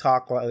to like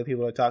talk while other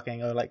people are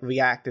talking or like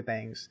react to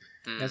things.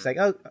 And it's like,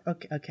 oh,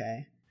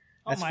 okay.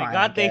 That's fine,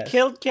 God, they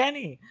killed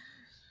Kenny.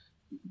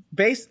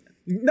 Kajora.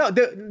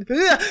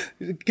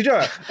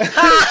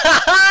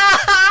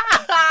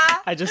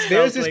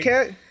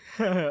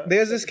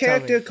 There's this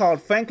character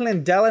called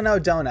Franklin Delano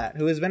Donut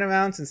who has been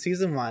around since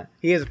season 1.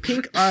 He has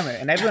pink armor,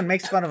 and everyone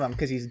makes fun of him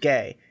because he's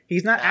gay.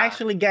 He's not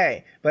actually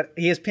gay, but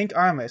he has pink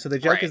armor. So the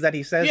joke is that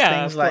he says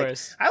things like,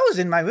 "I was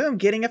in my room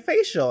getting a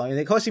facial." And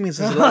of course, he means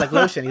it's like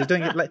lotion. He was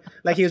doing it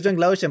like he was doing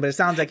lotion, but it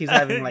sounds like he's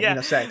having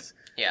sex.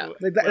 Yeah,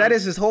 that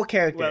is his whole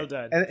character. Well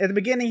done. And at the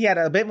beginning, he had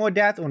a bit more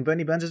depth when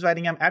Bernie Burns was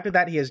writing him. After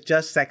that, he has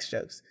just sex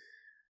jokes.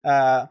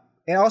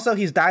 And also,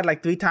 he's died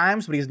like 3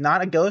 times, but he's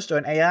not a ghost or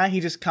an AI.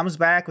 He just comes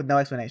back with no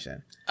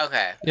explanation.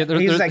 Okay. Yeah,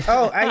 he's like,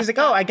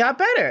 I got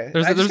better.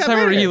 There's a time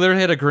where he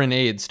literally had a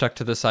grenade stuck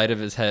to the side of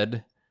his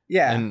head.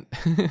 Yeah. And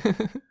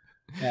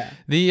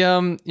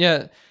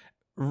yeah.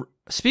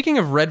 Speaking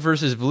of Red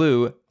versus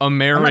Blue,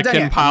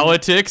 American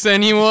politics,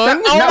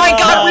 anyone? Oh my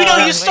God,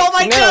 Rito, you stole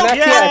my joke!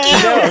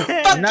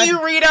 Fuck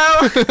you, Rito!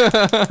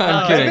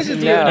 I'm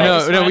kidding.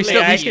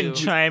 No, I can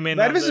chime in.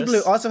 Red vs.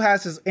 Blue also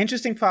has this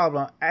interesting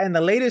problem in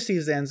the later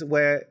seasons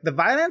where the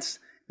violence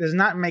does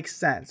not make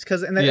sense.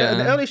 Because in the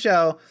early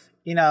show,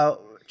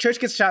 Church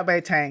gets shot by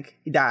a tank,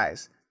 he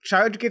dies.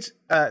 Sarge gets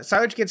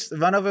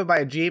run over by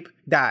a jeep,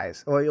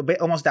 dies, or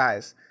almost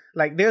dies.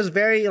 Like there's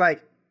very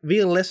like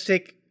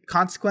realistic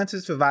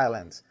consequences for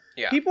violence.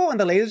 Yeah. People in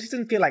the later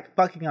season get like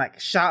fucking like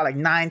shot like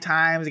 9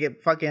 times, they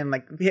get fucking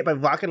like hit by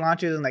rocket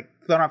launchers and like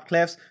thrown off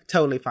cliffs.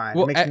 Totally fine.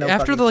 Well,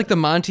 after the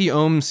Monty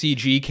Ohm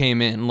CG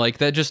came in, like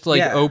that just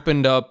like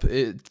opened up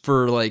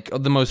for like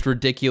the most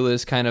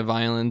ridiculous kind of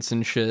violence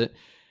and shit.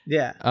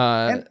 Yeah.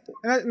 And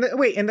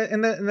wait,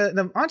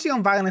 the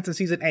anti-home violence in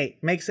season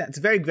 8 makes sense. It's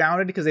very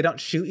grounded because they don't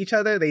shoot each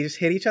other; they just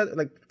hit each other.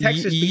 Like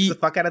Tex just beats the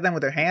fuck out of them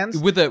with their hands,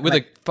 with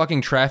a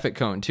fucking traffic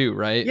cone too,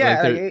 right?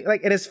 Yeah,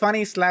 like it is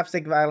funny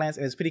slapstick violence.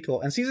 And it's pretty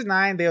cool. In season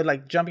 9, they were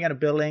like jumping out of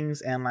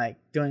buildings and like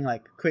doing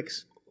like quick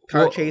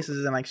car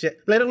chases and like shit.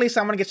 Literally,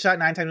 someone gets shot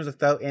 9 times in the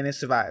throat and it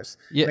survives.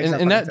 Yeah,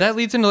 and that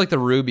leads into like the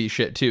Rwby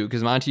shit too,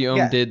 because Monty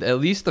Ohm did at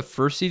least the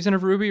first season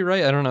of Rwby,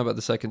 right? I don't know about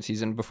the second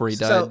season before he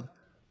died.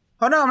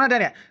 Oh no, I'm not done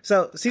yet.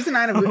 So season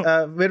 9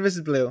 of Red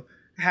vs. Blue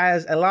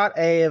has a lot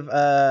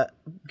of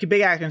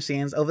big action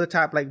scenes, over the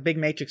top, like big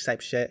Matrix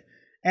type shit,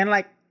 and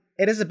like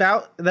it is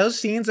about those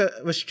scenes are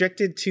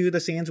restricted to the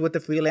scenes with the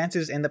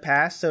freelancers in the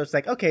past. So it's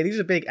like, okay, these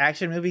are big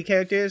action movie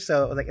characters,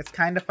 so like it's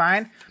kind of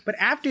fine. But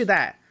after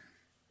that,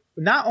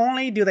 not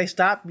only do they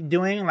stop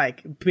doing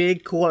like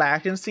big cool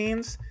action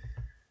scenes,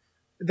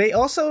 they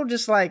also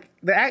just like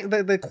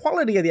the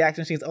quality of the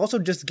action scenes also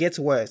just gets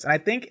worse. And I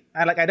think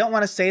I don't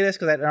want to say this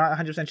because I'm not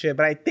 100% sure,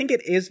 but I think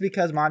it is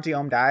because Monty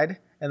Ohm died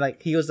and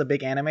like he was the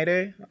big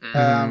animator.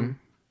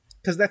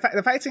 Because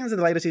the fight scenes in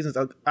the later seasons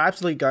are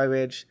absolute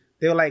garbage.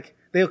 They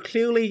were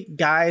clearly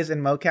guys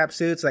in mocap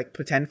suits like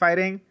pretend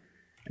fighting,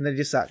 and they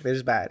just suck. They're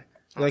just bad.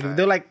 Okay.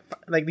 They're like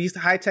these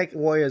high tech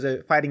warriors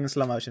are fighting in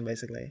slow motion.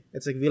 Basically,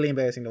 it's like really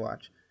embarrassing to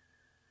watch.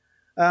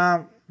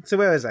 So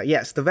where was I?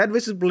 Yes, the Red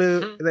vs.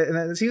 Blue.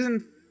 In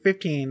season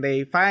 15,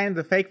 they find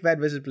the fake Red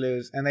vs.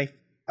 Blues, and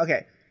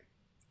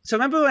So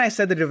remember when I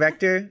said the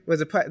director was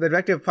the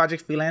director of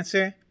Project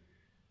Freelancer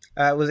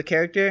was a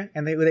character,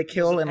 and they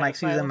kill in like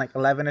season like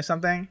 11 or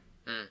something.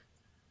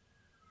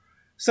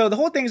 So the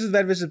whole thing is with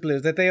Red vs.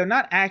 Blues that they are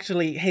not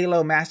actually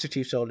Halo Master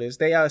Chief soldiers.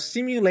 They are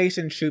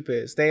simulation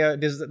troopers. They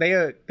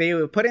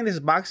were put in this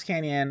box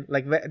canyon,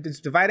 like it's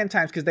divided in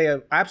times because they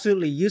are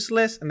absolutely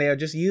useless and they are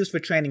just used for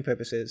training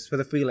purposes for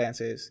the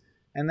freelancers.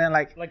 And then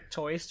like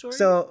Toy Story.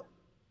 So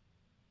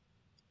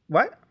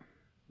what?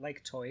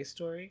 Like Toy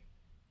Story?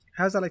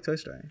 How's that like Toy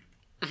Story?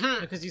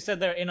 Because you said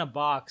they're in a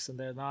box and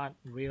they're not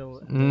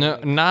real. No,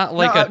 not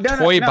like a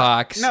toy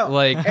box. No,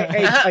 like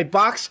a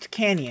boxed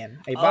canyon.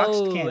 A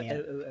boxed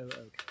canyon.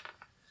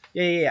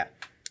 Okay. Yeah.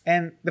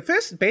 And the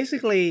first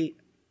basically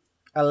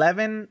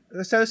 11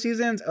 or so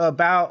seasons are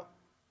about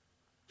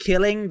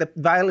killing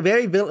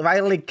very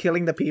violently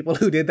killing the people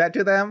who did that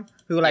to them,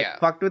 who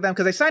fucked with them,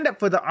 because they signed up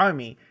for the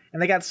army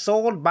and they got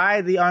sold by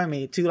the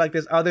army to like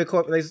this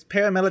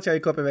paramilitary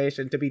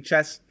corporation to be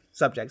chess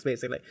subjects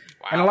basically.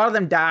 Wow. And a lot of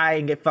them die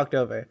and get fucked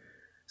over.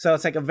 So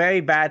it's like a very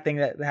bad thing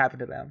that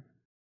happened to them.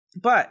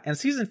 But in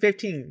season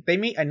 15, they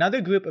meet another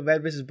group of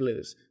Red vs.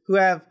 Blues who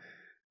have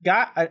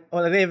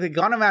they've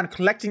gone around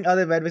collecting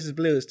other Red vs.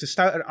 Blues to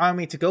start an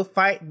army to go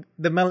fight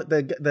the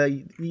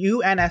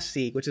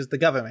UNSC, which is the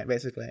government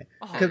basically,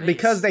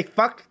 because they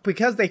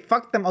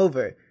fucked them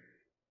over.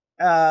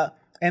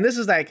 And this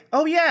is like,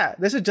 oh yeah,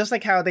 this is just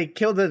like how they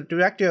killed the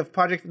director of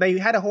Project. They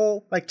had a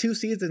whole like 2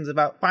 seasons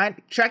about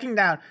tracking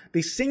down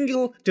the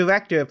single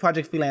director of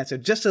Project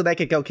Freelancer just so they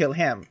could go kill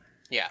him.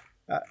 Yeah.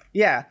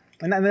 Yeah.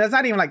 And that's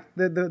not even like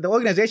the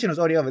organization was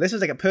already over. This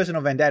is like a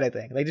personal vendetta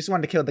thing. They just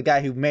wanted to kill the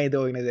guy who made the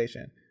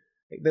organization.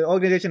 The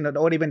organization had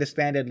already been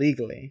disbanded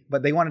legally,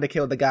 but they wanted to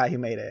kill the guy who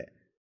made it.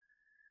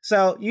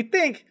 So you'd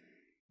think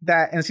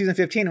that in season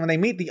 15, when they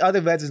meet the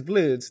other Reds and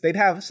Blues, they'd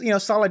have,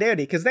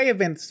 solidarity, because they have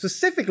been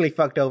specifically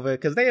fucked over,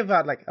 because they have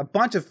had like a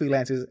bunch of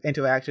freelancers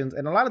interactions,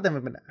 and a lot of them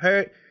have been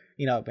hurt,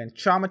 been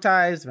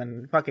traumatized,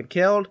 been fucking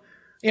killed,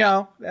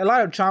 a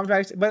lot of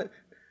traumatized. But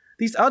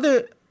these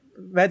other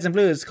Reds and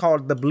Blues,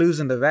 called the Blues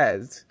and the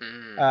Reds,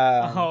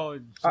 are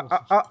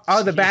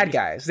the bad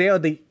guys. They are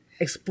the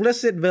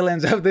explicit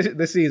villains of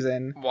the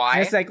season. Why?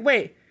 And it's like,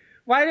 wait,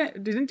 why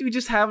didn't we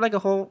just have like a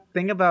whole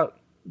thing about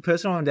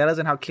personal vendettas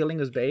and how killing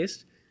was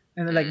based?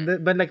 And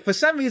then, but for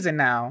some reason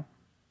now,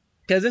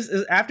 because this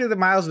is after the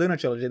Miles Lunar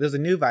trilogy, there's a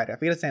new writer. I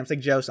forget his name. It's like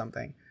Joe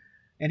something,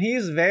 and he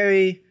is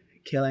very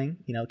killing.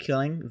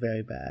 Killing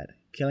very bad.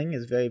 Killing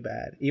is very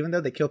bad. Even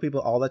though they kill people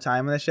all the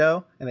time in the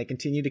show, and they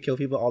continue to kill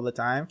people all the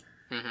time,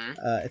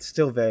 it's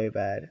still very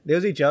bad. There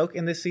was a joke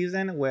in this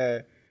season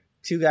where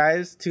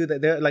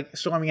they're like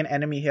storming an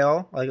enemy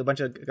hill, like a bunch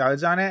of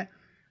guards on it,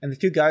 and the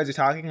 2 guards are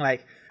talking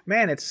like,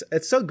 man, it's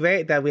so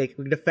great that we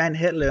defend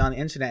Hitler on the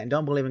internet and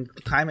don't believe in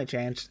climate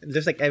change,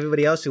 just like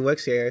everybody else who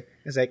works here.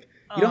 It's like,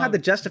 you don't have to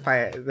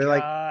justify it. They're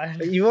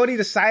like, you've already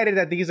decided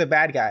that these are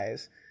bad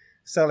guys.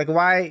 So like,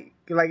 why?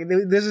 Like,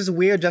 this is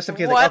weird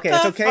justification. Like, okay,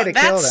 it's okay to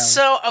kill them.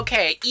 So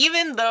okay.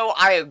 Even though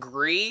I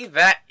agree,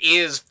 that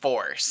is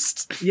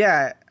forced.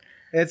 Yeah,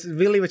 it's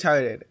really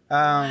retarded.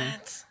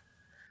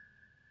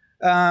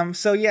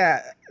 So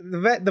yeah,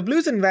 the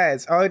Blues and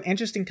Reds are an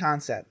interesting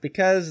concept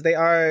because they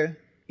are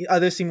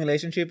other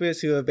simulation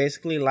troopers who are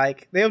basically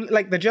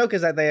the joke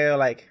is that they're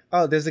like,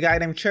 oh, there's a guy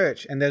named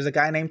Church and there's a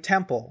guy named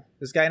Temple,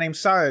 there's a guy named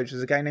Sarge,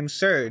 there's a guy named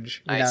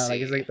Surge. It's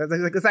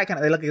that kind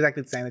of. They look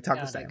exactly the same. They talk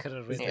the same. They could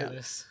have written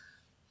this.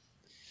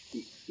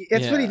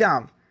 It's pretty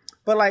dumb,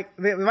 but like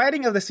the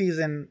writing of the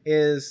season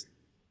is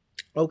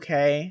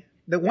okay.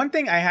 The one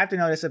thing I have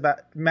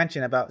to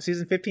mention about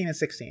season 15 and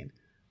 16,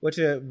 which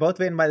are both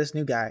written by this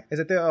new guy, is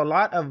that there are a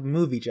lot of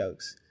movie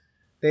jokes.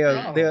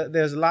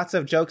 There's lots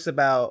of jokes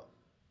about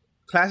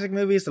classic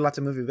movies, there's lots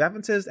of movie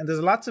references, and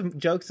there's lots of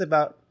jokes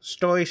about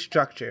story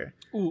structure.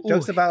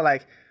 Jokes about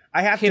like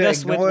I have Hit to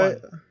us ignore.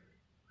 with one.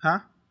 Huh?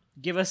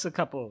 Give us a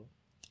couple.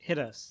 Hit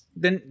us.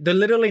 Then they're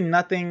literally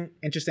nothing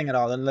interesting at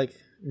all. They're like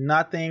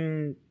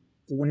nothing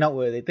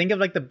noteworthy. Think of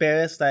like the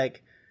barest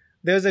like.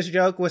 There's this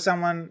joke where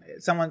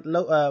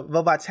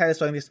robot's head is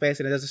floating through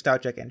space and there's a Star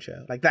Trek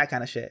intro, like that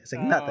kind of shit. It's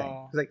like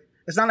nothing.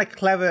 It's not like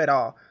clever at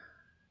all.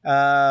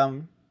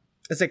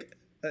 It's like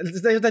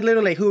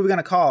literally who are we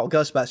gonna call?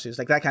 Ghostbusters,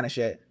 like that kind of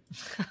shit.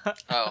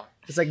 Oh,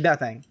 it's like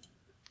nothing.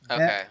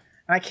 Okay.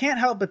 And I can't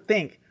help but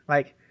think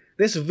like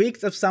this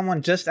reeks of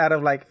someone just out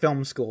of like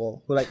film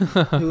school who like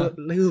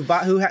who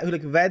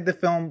like read the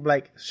film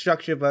like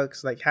structure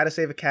books like How to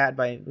Save a Cat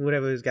by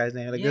whatever this guy's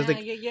name. Like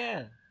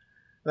yeah.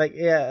 Like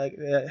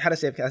How to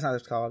Save a Cat. That's not what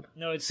it's called.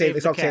 No, it's Save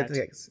the Cat.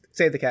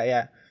 Save the Cat.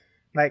 Yeah,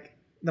 like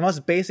the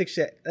most basic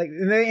shit. Like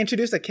and they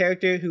introduced a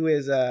character who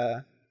is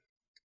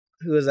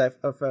there's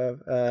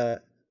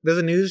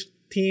a news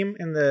team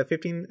in the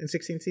 15 and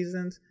 16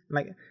 seasons.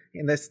 Like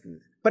in this,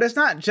 but it's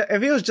not.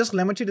 If it was just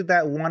limited to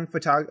that one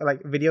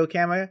video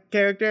camera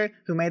character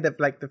who made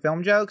the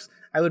film jokes,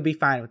 I would be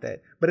fine with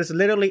it. But it's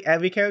literally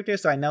every character,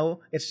 so I know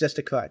it's just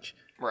a crutch.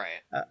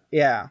 Right.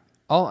 Yeah.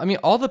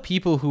 All the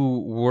people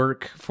who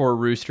work for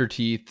Rooster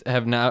Teeth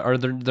they're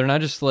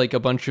not just like a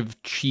bunch of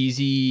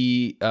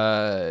cheesy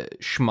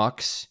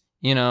schmucks,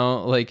 you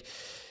know, like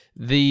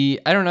I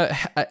don't know,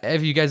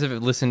 have you guys ever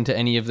listened to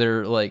any of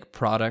their like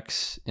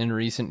products in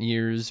recent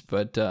years,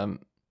 but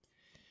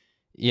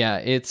yeah,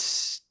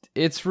 it's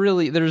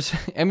really,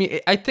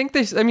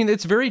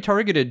 it's very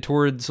targeted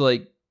towards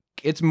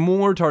it's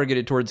more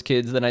targeted towards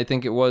kids than I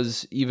think it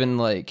was even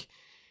like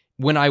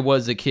when I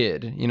was a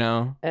kid, you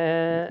know?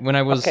 When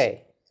I was...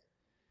 Okay.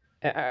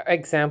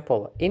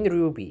 Example, in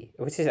Rwby,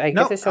 which is, I'm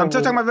still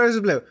talking about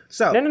Versus Blue.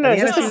 So... No,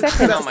 just a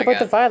second, just about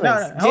the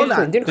violence. No, hold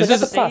on.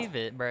 Save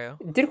it, bro.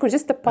 Dirko,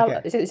 just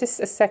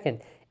a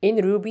second. In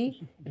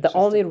Rwby, the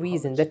only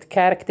reason that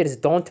characters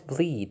don't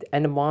bleed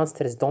and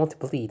monsters don't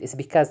bleed is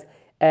because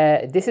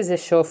this is a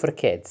show for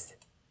kids.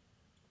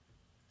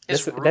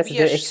 Is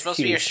Rwby supposed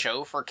to be a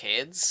show for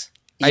kids?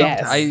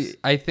 Yes.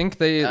 I think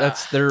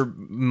that's their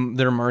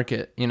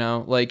market, you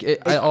know, like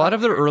a lot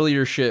of their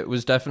earlier shit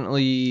was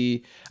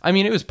definitely, I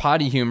mean, it was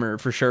potty humor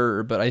for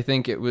sure, but I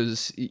think it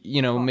was,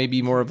 you know,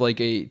 maybe more of like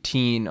a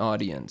teen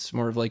audience,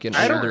 more of like an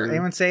older. I don't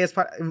even say it's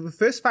the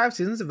first 5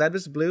 seasons of Red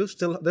vs. Blue.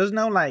 Still, there's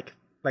no like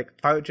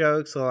fart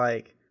jokes or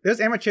like there's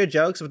immature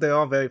jokes, but they're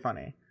all very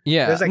funny.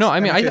 Yeah, no, I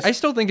mean, I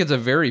still think it's a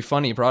very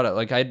funny product.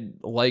 Like I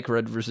like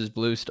Red vs.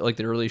 Blue, like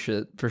the early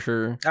shit for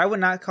sure. I would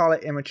not call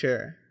it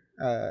immature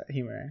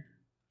humor.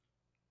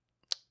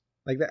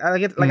 Like that,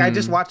 I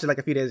just watched it like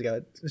a few days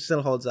ago. It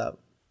still holds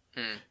up.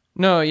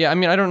 No, yeah, I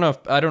mean, I don't know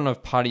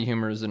if potty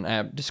humor is an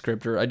apt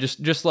descriptor. I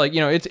just like,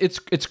 you know,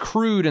 it's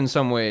crude in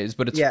some ways,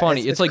 but it's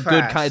funny. It's like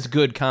crass. It's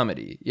good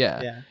comedy.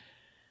 Yeah. Yeah.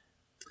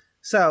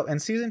 So in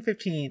season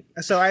 15,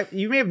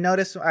 you may have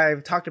noticed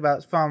I've talked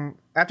about from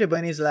after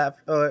Bunny's left,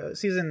 or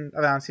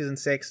around season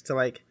 6 to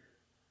like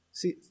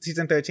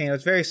season 13.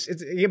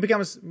 It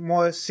becomes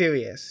more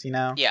serious, you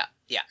know. Yeah.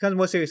 It becomes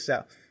more serious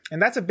stuff,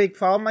 and that's a big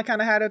problem I kind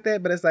of had with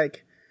it. But it's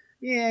like.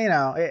 Yeah, you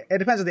know, it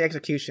depends on the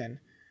execution.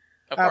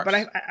 Of course. But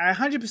I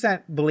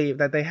 100% believe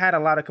that they had a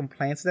lot of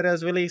complaints that it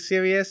was really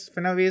serious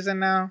for no reason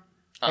now.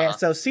 And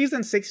so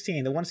season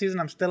 16, the one season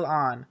I'm still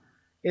on,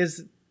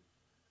 is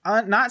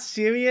not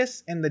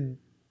serious in the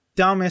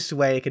dumbest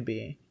way it could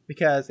be.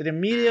 Because it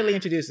immediately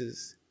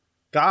introduces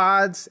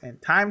gods and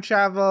time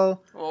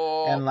travel.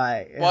 And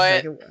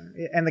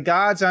and the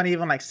gods aren't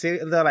even like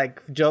serious. They're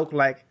like joke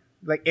like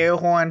air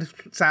horn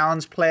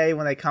sounds play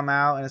when they come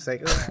out, and it's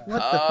like, what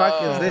the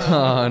fuck is this?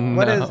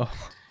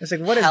 It's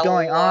like, what is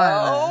going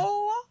on?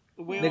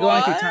 They're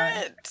going through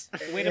time.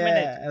 Wait a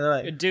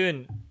minute,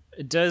 Dune.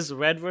 Does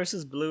Red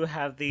versus Blue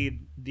have the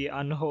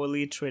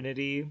unholy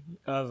trinity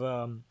of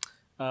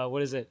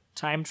what is it?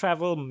 Time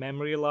travel,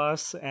 memory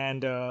loss,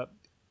 and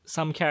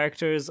some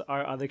characters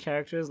are other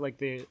characters,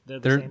 like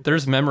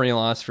there's memory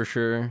loss for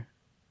sure.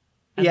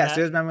 Yes,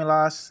 there's memory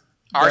loss.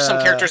 Are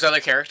some characters other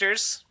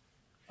characters?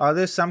 Are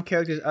there some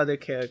characters other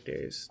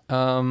characters?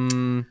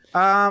 Okay.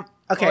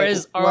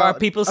 Or are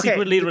people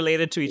secretly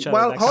related to each other?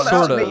 Well, hold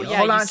on.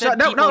 Hold on. You said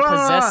people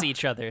possess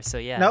each other, so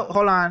yeah. No,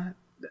 hold on.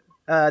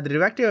 The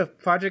director of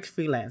Project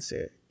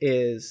Freelancer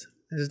his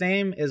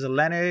name is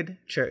Leonard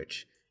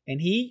Church, and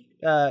he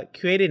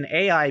created an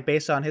AI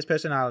based on his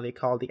personality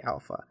called the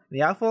Alpha.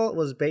 The Alpha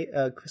was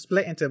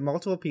split into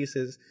multiple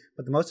pieces,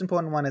 but the most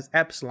important one is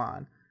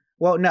Epsilon.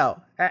 Well,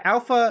 no.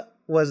 Alpha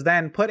was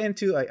then put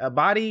into a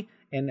body,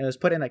 and it was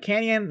put in a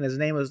canyon, and his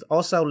name was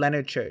also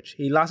Leonard Church.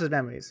 He lost his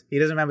memories. He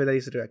doesn't remember that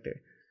he's the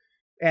director.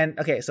 And,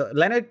 okay, so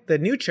Leonard, the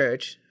new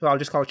Church, who I'll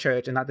just call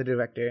Church and not the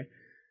director,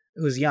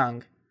 who's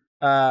young,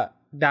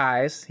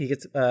 dies. He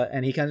gets,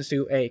 and he comes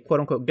to a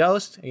quote-unquote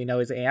ghost. You know,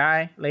 he's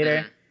AI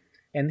later.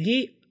 And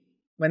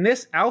when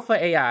this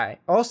alpha AI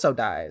also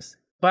dies,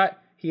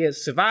 but he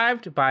is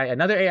survived by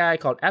another AI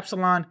called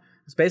Epsilon.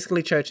 It's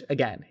basically Church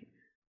again.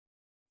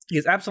 He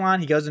is Epsilon.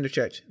 He goes into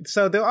Church.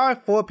 So there are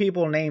 4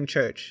 people named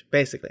Church.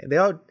 Basically, they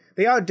are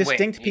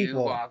distinct when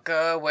people. You walk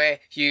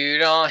away, you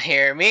don't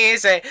hear me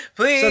say,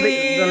 please. So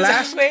the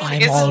last,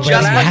 I'm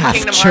already half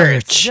Kingdom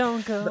Church.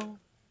 Don't go.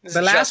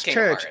 The last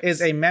Church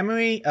is a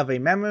memory of a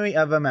memory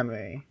of a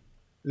memory.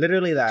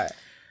 Literally that.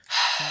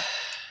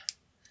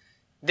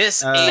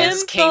 This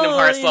is Kingdom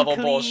Hearts level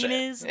bullshit.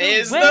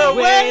 Is the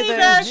way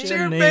that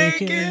you're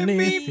making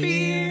me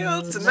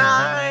feel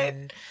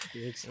tonight.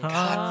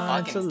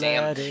 God fucking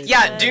damn.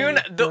 Yeah, Dune,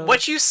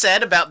 what you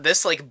said about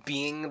this, like,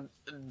 being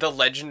the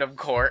Legend of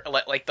Korra,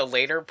 like, the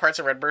later parts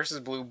of Red vs.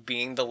 Blue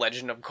being the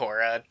Legend of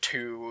Korra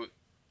to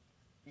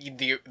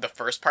the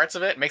first parts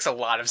of it makes a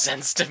lot of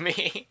sense to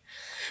me.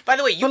 By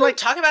the way, you were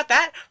talking about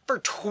that for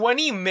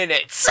 20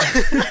 minutes.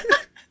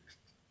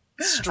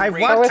 I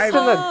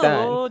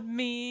told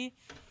me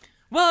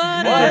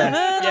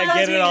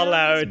get it all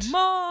out.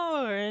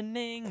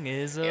 Morning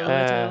is a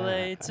little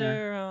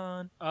later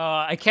on.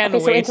 I can't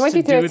wait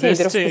to do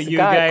this to you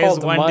guys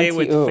one day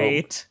with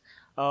Fate.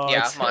 Oh,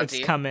 yeah, it's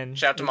coming.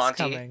 Shout out to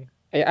Monty. Coming.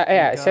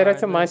 Yeah, shout out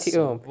to Monty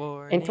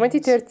In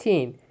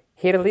 2013,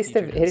 he released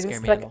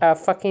like a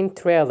fucking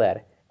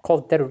trailer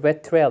called the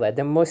Red Trailer,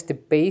 the most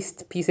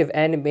based piece of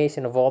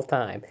animation of all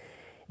time.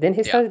 Then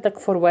he started, like,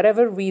 for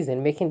whatever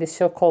reason, making this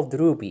show called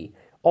Rwby.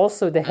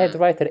 Also, the head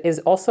writer is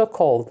also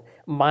called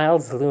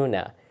Miles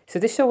Luna. So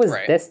this show was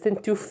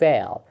destined to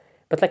fail.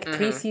 But, like,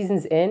 3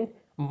 seasons in,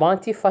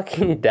 Monty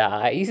fucking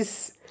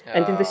dies.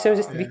 And then the show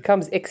just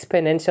becomes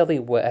exponentially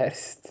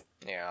worse.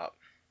 Yeah.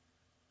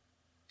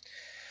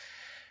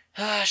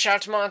 Shout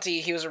out to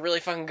Monty. He was a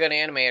really fucking good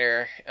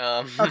animator.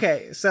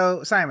 Okay,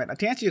 so Simon,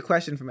 to answer your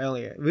question from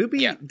earlier,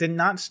 Rwby did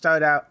not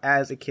start out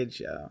as a kid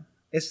show.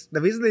 It's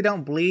the reason they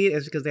don't bleed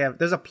is because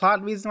there's a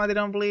plot reason why they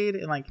don't bleed,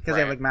 and like because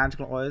they have like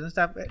magical oils and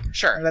stuff.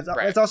 Sure,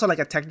 it's also like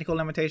a technical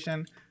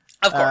limitation.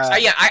 Of course,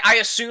 I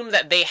assume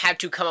that they had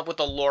to come up with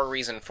a lore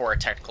reason for a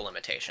technical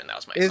limitation. That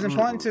was my. It's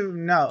important to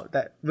note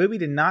that Rwby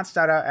did not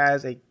start out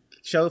as a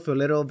show for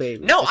little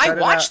babies. No, I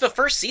watched the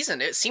first season.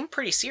 It seemed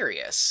pretty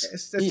serious.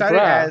 It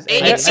started as...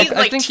 It seemed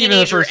like I think even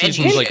the first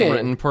season was like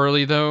written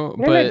poorly though.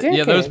 But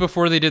yeah, that was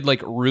before they did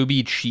like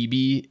Rwby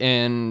Chibi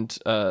and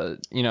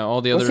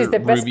all the other. Which is the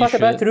best part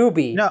about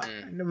Rwby. No,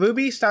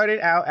 Rwby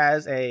started out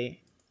as a...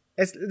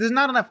 There's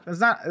not enough... It's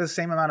not the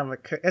same amount of...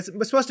 It's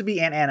supposed to be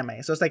an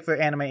anime. So it's like for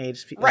anime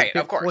age... Right,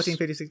 like of course. 14,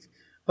 15, 16.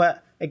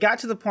 But it got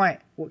to the point,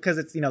 because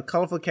it's,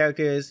 colorful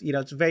characters,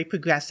 it's very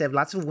progressive,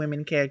 lots of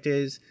women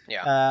characters.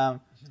 Yeah.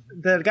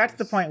 That got to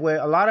the point where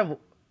a lot of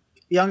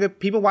younger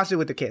people watched it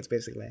with their kids,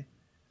 basically.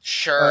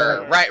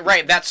 Sure.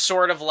 Right. That's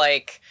sort of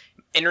like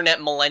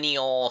internet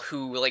millennial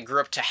who like grew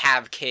up to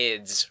have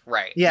kids.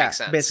 Right. Yeah, makes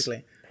sense.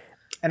 basically.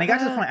 And it got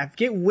to the point, I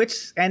forget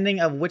which ending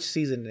of which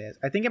season it is.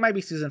 I think it might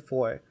be season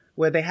 4,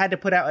 where they had to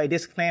put out a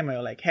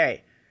disclaimer like,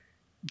 hey,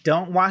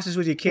 don't watch this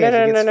with your kids.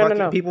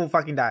 No. People will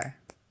fucking die.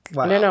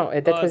 What? No,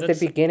 that was the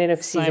beginning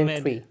of season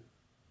 3.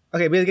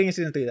 Okay, beginning of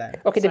season 3 then.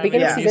 Okay, the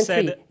beginning of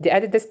season 3, they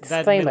added this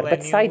disclaimer,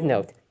 but side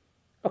note.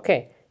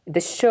 Okay, the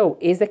show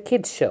is a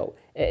kid's show.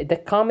 The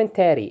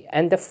commentary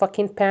and the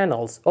fucking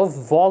panels of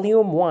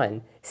Volume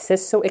 1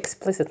 says so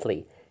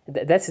explicitly.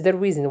 That's the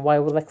reason why,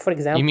 like, for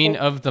example... You mean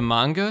of the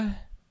manga?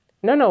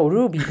 No,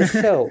 Rwby, the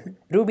show.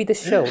 Rwby, the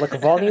show. Like,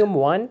 Volume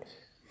 1,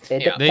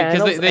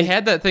 Because they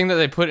had that thing that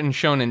they put in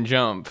Shonen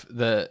Jump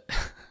that...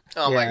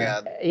 Oh my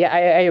god. Yeah,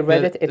 I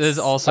read it. It's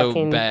also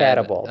fucking bad.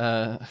 terrible.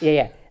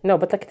 Yeah. No,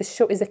 but like the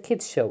show is a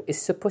kid's show.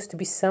 It's supposed to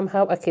be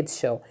somehow a kid's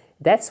show.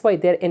 That's why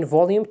they're in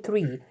Volume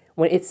 3,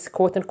 when it's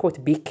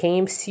quote-unquote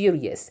became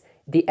serious,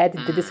 they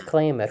added the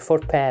disclaimer for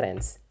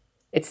parents.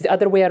 It's the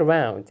other way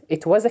around.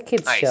 It was a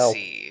kid's show.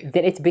 See.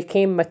 Then it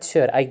became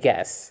mature, I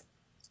guess.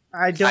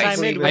 I don't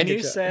believe when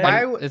you said...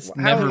 It's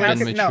never been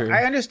mature. No,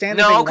 I understand.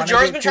 No,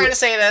 Kajora's been trying to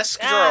say this.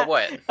 Kajora,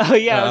 what? Oh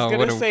yeah, I was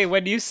gonna say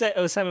when you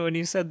said Simon, when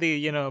you said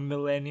the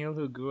millennial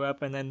who grew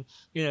up and then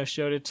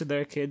showed it to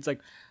their kids, like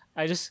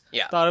I just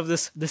thought of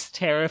this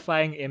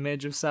terrifying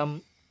image of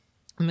some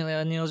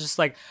millennials just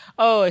like,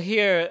 oh,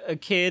 here a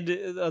kid,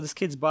 this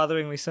kid's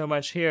bothering me so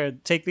much. Here,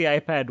 take the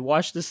iPad,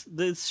 watch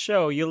this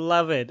show, you'll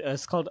love it.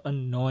 It's called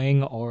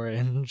Annoying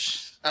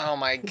Orange. Oh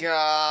my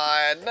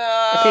god,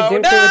 no,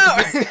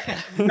 okay,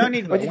 no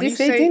need. What did you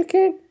say,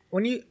 Dinkin?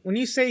 When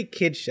you say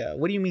kid show,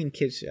 what do you mean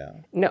kid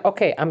show? No,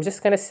 okay, I'm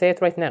just gonna say it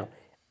right now.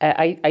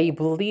 I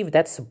believe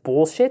that's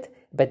bullshit,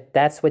 but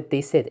that's what they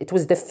said. It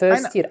was the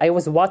first year I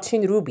was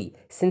watching Rwby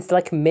since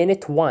like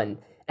minute 1,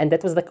 and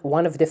that was like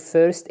one of the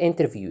first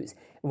interviews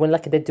when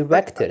like the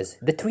directors,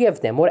 the 3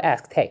 of them, were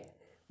asked, "Hey,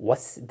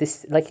 what's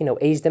this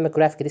age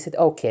demographic?" They said,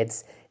 "Oh,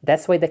 kids,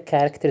 that's why the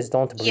characters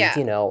don't bleed."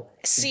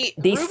 See,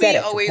 they Rwby said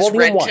it. always Volume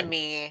read 1. to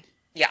me.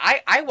 Yeah,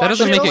 I watched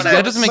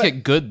that doesn't make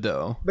it good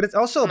though. But it's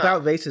also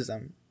about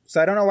racism.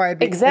 So I don't know why.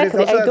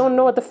 Exactly, I don't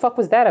know what the fuck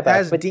was that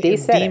about. But they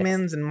said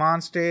demons and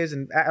monsters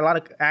and a lot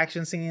of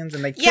action scenes,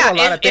 and they kill a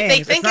lot of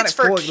things. If they think it's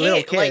for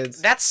little kids, like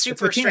that's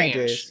super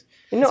strange.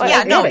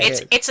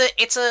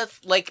 It's a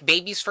like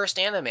baby's first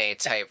anime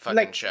type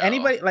fucking show.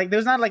 Anybody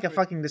there's not like a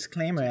fucking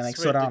disclaimer and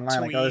sort of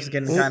online like it's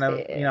getting kind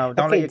of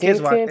don't let your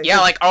kids watch it. Yeah,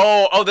 like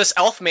oh this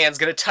elf man's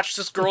gonna touch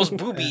this girl's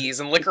boobies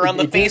and lick her on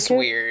the face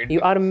weird.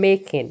 You are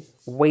making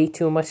way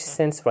too much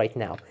sense right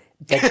now.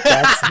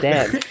 That's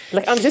them.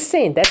 Like I'm just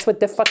saying, that's what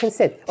they fucking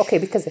said. Okay,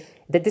 because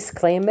the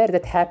disclaimer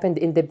that happened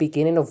in the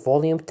beginning of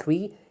Volume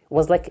 3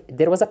 was like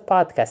there was a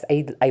podcast.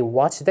 I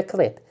watched the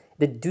clip.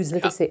 The dudes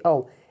literally say,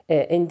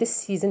 in this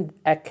season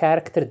a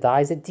character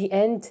dies at the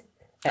end,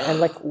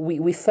 and like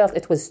we felt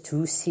it was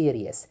too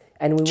serious,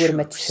 and we were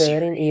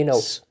maturing,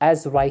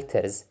 as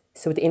writers.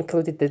 So they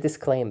included the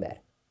disclaimer.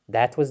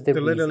 That was the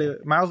reason.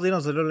 Miles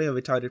Lino's literally a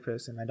retarded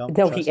person.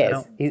 He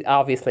is. He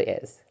obviously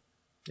is.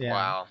 Yeah.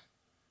 Wow,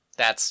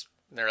 that's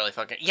really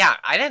fucking. Yeah,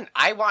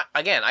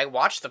 I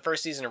watched the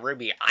first season of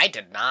Rwby. I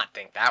did not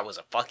think that was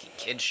a fucking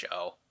kid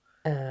show.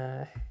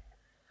 I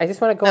just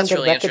want to go on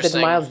the record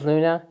that Miles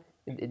Luna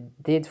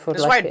did for.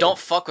 That's why I don't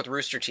fuck with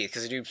Rooster Teeth,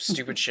 because they do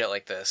stupid shit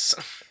like this.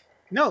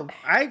 No,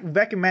 I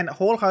recommend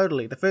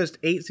wholeheartedly the first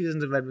 8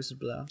 seasons of Red vs.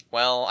 Blue.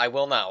 Well, I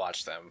will not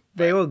watch them.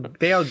 They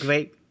are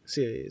great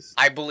series.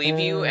 I believe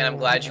you, and I'm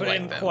glad you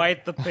like them.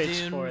 Quite the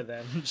pitch for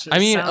them. I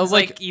mean, sounds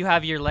like you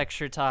have your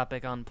lecture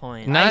topic on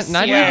point. Not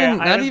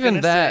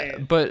even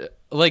that, but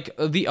like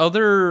the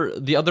other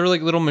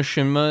like little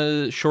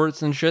Mishima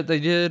shorts and shit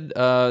they did.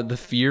 The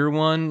Fear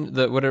one,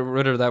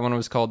 whatever that one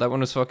was called. That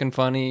one was fucking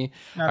funny.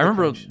 I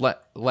remember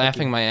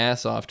laughing my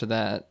ass off to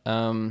that.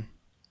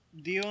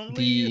 The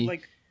only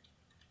like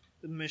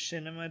the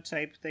machinima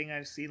type thing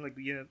I've seen, like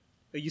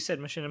you said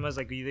machinima is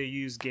like they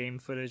use game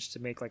footage to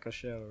make like a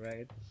show,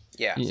 right?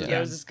 Yeah. So there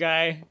was this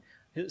guy,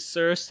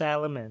 Sir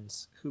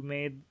Salamence, who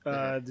made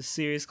the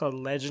series called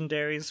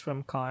Legendaries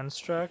from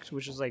Construct,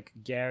 which is like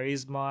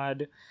Gary's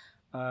mod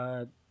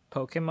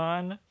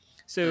Pokemon.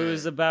 So it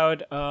was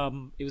about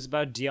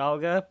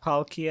Dialga,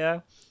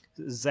 Palkia,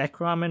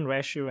 Zekrom, and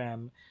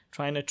Reshiram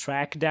trying to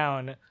track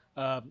down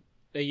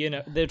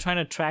they're trying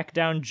to track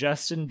down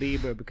Justin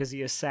Bieber because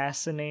he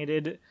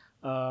assassinated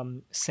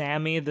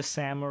Sammy the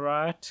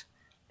Samurott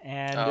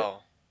and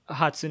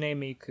Hatsune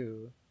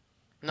Miku.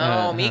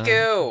 No,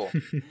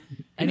 Miku!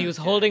 And he was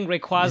holding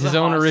Rayquaza his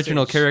own hostage.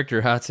 original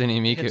character, Hatsune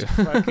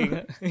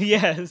Miku.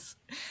 Yes.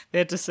 They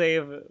had to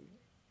save...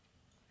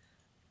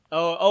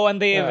 Oh, and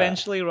they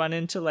eventually run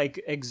into,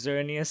 like,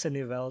 Xerneas and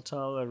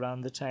Yveltal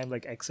around the time,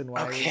 like, X and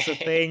Y is a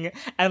thing.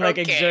 And, like,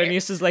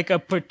 Xerneas is, like, a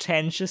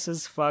pretentious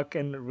as fuck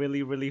and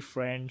really, really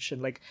French.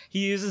 And, like, he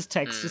uses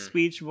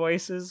text-to-speech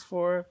voices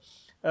for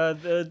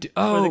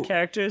the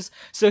characters.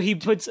 So he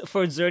puts,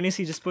 for Xerneas,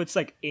 he just puts,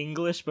 like,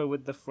 English, but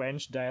with the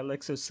French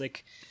dialect. So it's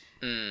like,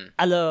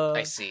 hello.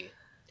 I see.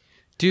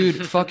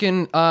 Dude,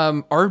 fucking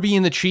Rwby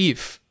and the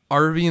Chief.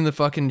 Rwby and the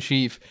fucking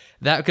Chief.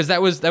 That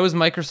was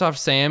Microsoft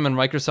Sam and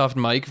Microsoft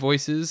Mike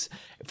voices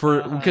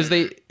because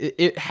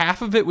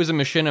half of it was a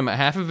machinima,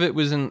 half of it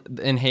was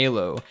in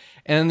Halo,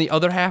 and then the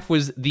other half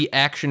was the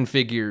action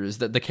figures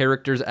that the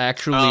characters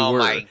actually were.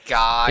 Oh my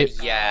god,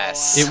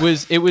 yes. It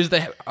was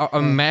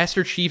a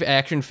Master Chief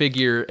action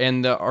figure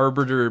and the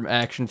Arbiter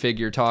action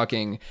figure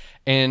talking.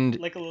 And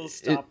like a little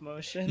stop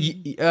motion.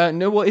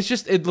 No, well, it's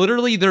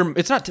literally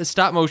it's not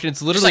stop motion.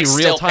 It's literally like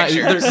real time.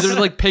 They're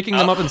like picking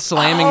them up and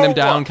slamming them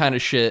down, kind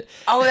of shit.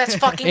 Oh, that's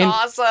fucking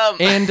awesome.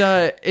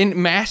 And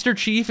Master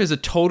Chief is a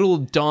total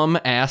dumb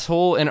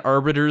asshole, and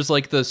Arbiter's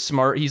like the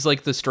smart. He's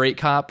like the straight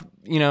cop,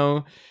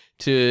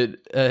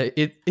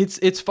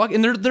 it's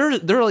fucking. And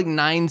there are like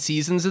 9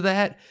 seasons of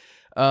that.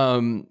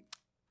 Well,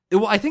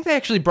 I think they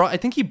actually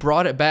he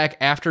brought it back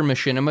after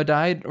Machinima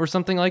died or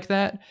something like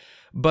that.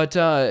 But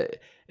I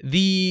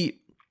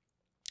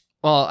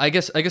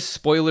guess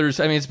spoilers.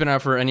 I mean, it's been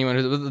out for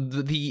anyone.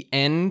 The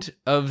end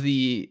of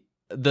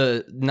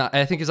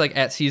I think it's like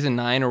at season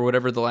 9 or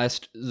whatever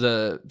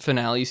the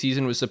finale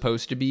season was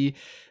supposed to be.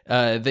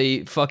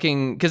 They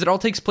fucking, because it all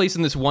takes place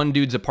in this one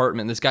dude's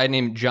apartment. This guy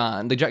named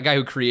John, the guy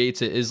who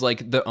creates it, is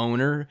like the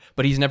owner,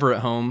 but he's never at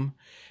home.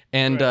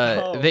 And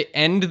they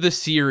end the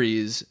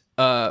series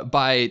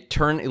by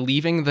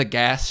leaving the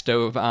gas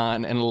stove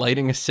on and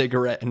lighting a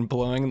cigarette and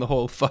blowing the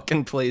whole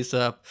fucking place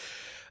up.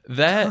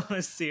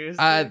 Seriously?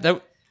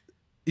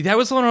 That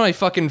was one of my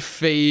fucking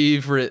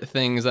favorite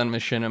things on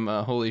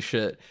Machinima. Holy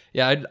shit.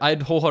 Yeah,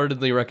 I'd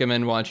wholeheartedly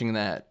recommend watching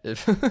that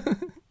if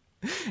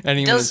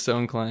anyone is so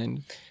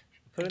inclined.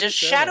 Does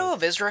Shadow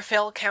of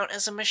Israfel count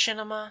as a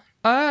Machinima?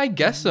 I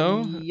guess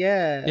so.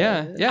 Yeah.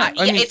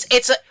 I mean, it's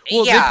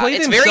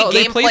very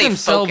gameplay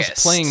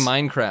focused. Playing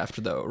Minecraft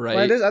though, right?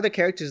 Well, there's other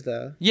characters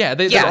though. Yeah,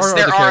 there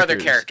are other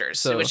characters,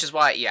 so. Which is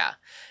why,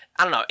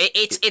 I don't know.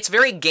 It's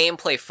very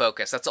gameplay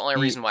focused. That's the only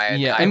reason why.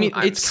 I'm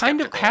it's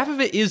kind of half of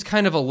it is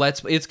kind of a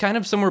let's. It's kind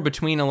of somewhere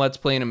between a let's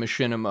play and a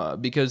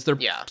machinima because they're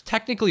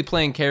technically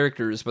playing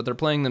characters, but they're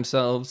playing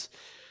themselves.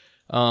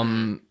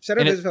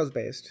 Shadow of Israfel is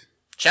based.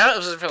 Shadow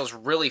of Israfel is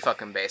really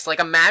fucking based. Like,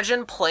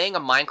 imagine playing a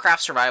Minecraft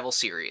survival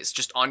series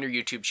just on your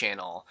YouTube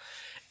channel,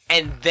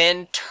 and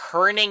then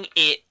turning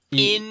it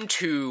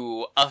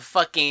into a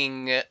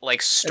fucking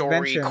like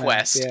story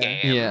quest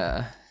game.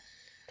 Yeah.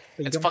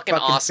 It's fucking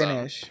awesome.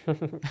 Finish.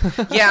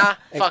 Yeah,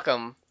 fuck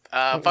them.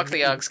 Fuck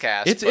the Uggs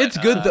cast. It's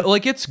good.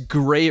 Like, it's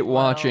great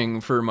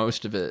watching for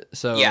most of it.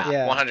 So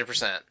yeah,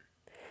 100%.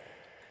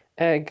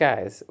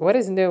 Guys, what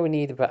is no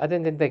need but other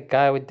than the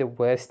guy with the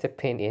worst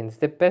opinions?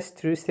 The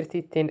best Rooster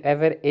Teeth tin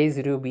ever is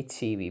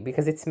Rwby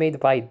because it's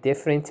made by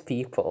different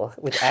people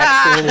with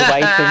actual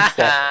writing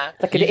stuff.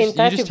 Like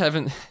you just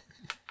haven't.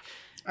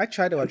 I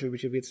tried to watch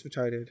Rwby. It's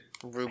retarded.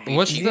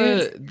 What's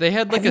they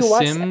had like a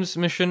Sims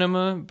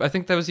machinima. I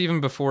think that was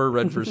even before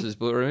Red vs.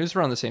 Blue. It was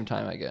around the same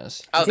time, I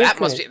guess. Oh, that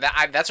must be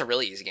that's a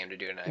really easy game to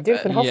do.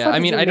 Yeah, I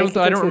mean, I don't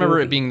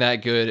remember it being that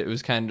good. It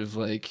was kind of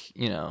like,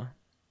 you know,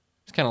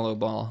 it's kind of low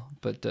ball,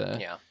 but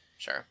yeah,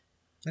 sure.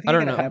 I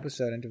don't know. An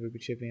episode into Rwby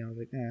Chipping, I was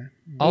like, No,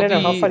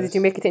 how far did you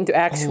make it into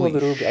actual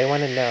Rwby? I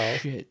want to know.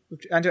 Shit.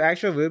 Into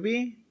actual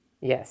Rwby?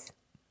 Yes.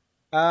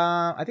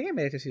 I think I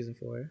made it to season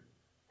 4.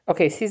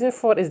 Okay, season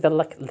 4 is the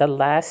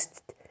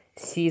last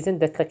season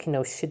that, like, you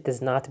know, shit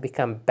does not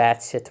become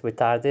batshit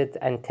retarded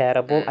and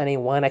terrible, and I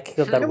want to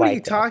kill the writer. What are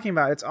you talking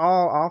about? It's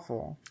all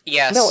awful.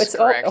 Yes, no, it's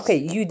correct. all okay.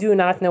 You do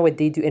not know what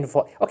they do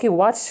involve. Okay,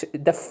 watch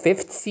the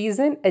 5th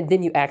season, and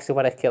then you actually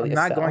want to kill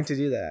yourself. I'm not going to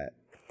do that.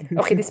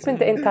 Okay, they spend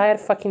the entire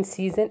fucking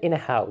season in a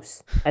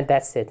house, and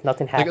that's it.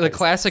 Nothing happens. The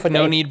classic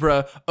no need,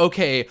 bruh.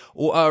 Okay,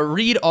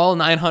 read all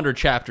 900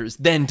 chapters,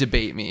 then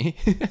debate me.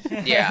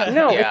 Yeah.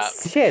 No,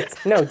 it's shit.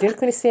 No, you're not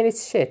going to say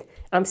it's shit.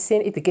 I'm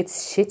saying it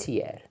gets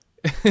shittier.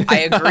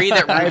 I agree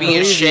that Rwby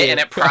is shit,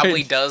 and it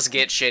probably does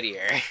get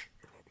shittier.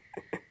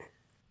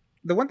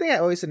 The one thing I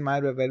always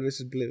admired about Red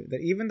vs. Blue,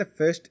 that even the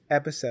first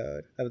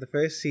episode of the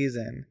first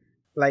season,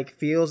 like,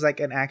 feels like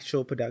an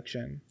actual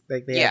production.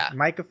 Like, they have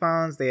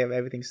microphones, they have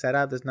everything set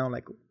up. There's no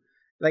like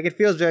it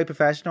feels very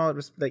professional. It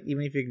was like,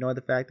 even if you ignore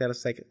the fact that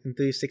it's like in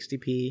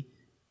 360p,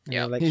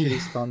 like shitty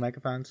phone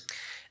microphones.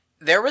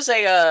 There was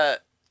a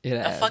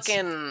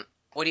fucking,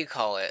 what do you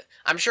call it?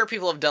 I'm sure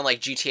people have done like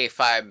GTA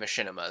 5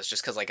 machinimas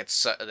just because like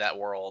it's that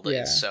world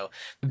is so.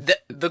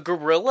 The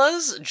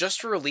Gorillas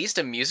just released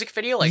a music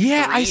video like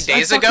 3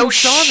 days ago,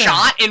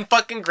 shot in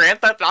fucking Grand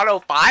Theft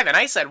Auto 5, and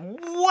I said,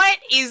 "What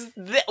is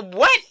that?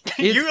 What?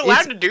 You're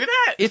allowed to do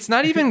that?" It's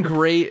not even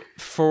great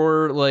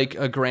for like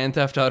a Grand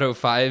Theft Auto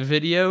 5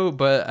 video,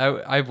 but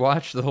I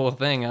watched the whole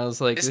thing. I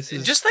was like, "This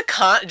is just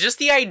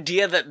the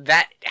idea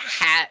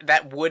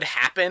that would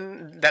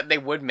happen, that they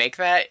would make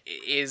that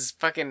is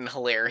fucking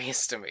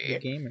hilarious to me." The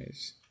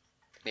gamers.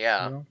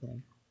 Yeah.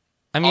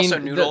 I mean, also,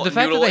 Noodle, the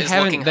fact Noodle that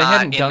they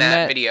hadn't done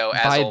that video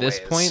by always,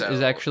 this point so,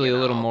 is actually a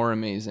little more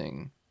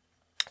amazing.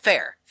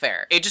 Fair.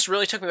 It just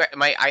really took me back.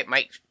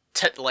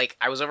 Like,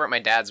 I was over at my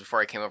dad's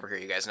before I came over here.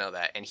 You guys know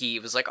that, and he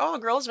was like, "Oh,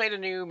 Girls made a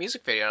new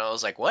music video," and I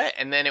was like, "What?"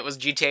 And then it was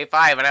GTA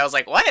 5, and I was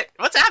like, "What?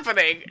 What's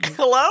happening?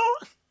 Hello?"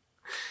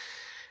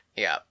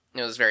 Yeah,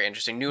 it was very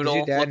interesting. Noodle.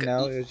 Did your dad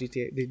know it was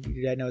GTA? Did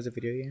your dad know it was a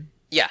video game?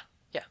 Yeah.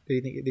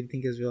 Did he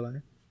think it was real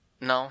life?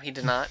 No, he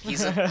did not.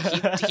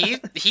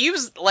 He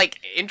was like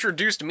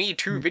introduced me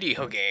to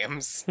video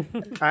games.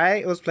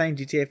 I was playing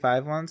GTA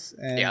 5 once,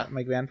 and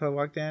my grandpa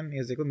walked in. He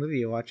was like, "What movie are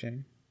you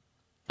watching?"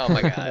 Oh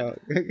my god!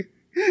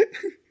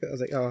 I was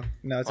like, "Oh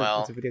no, it's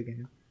a video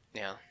game."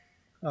 Yeah.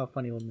 Oh,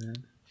 funny old man.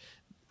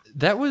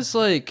 That was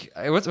like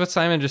what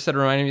Simon just said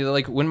reminded me that,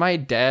 like, when my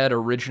dad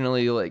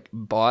originally like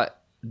bought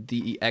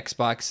the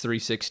Xbox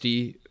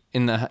 360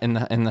 in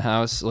the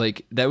house,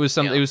 like, that was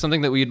something. It was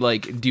something that we'd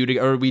like do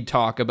or we'd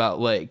talk about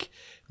like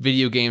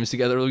video games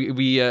together.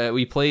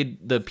 We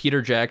played the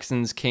Peter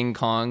Jackson's King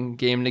Kong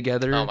game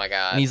together. Oh my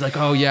god! And he's like,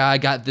 "Oh yeah, I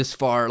got this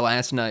far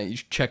last night. You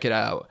should check it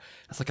out."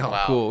 I was like,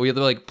 "Oh cool." We had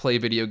to like play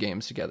video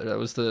games together. That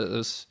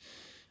was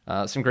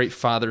some great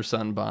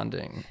father-son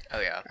bonding. Oh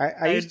yeah.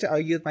 I used to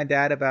argue with my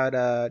dad about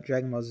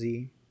Dragon Ball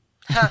Z.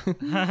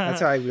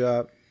 That's how I grew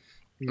up.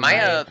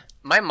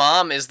 My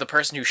mom is the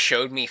person who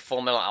showed me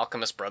Full Metal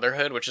Alchemist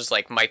Brotherhood, which is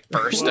like my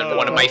first and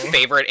one of my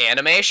favorite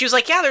anime. She was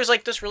like, "Yeah, there's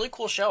like this really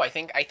cool show. I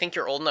think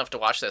you're old enough to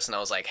watch this." And I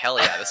was like, "Hell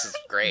yeah, this is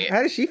great."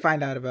 How did she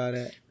find out about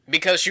it?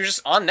 Because she was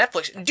just on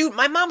Netflix. Dude,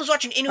 my mom was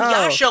watching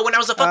Inuyasha when I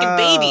was a fucking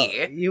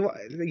baby.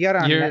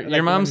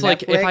 Your mom's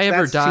like, "If I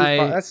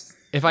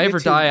ever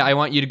die, I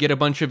want you to get a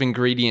bunch of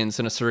ingredients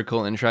in a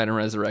circle and try to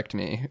resurrect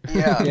me."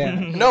 Yeah.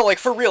 No, like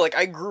for real. Like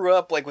I grew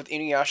up like with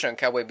Inuyasha and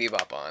Cowboy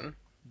Bebop on.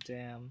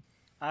 Damn.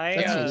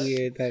 That's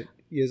weird that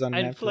he was on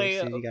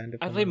Netflix.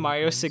 I played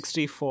Mario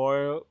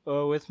 64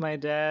 with my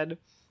dad,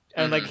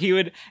 and like he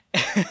would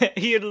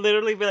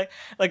literally be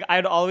like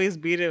I'd always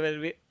beat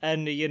him,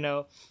 and you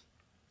know,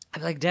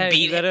 I'm like, "Dad,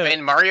 beat him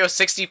in Mario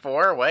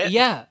 64? What?"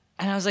 Yeah,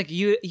 and I was like,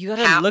 "You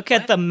gotta look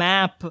at the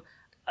map."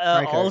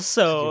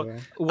 Also,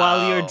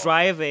 while you're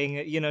driving,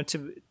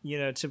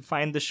 to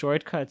find the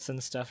shortcuts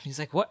and stuff. And he's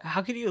like, "What?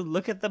 How can you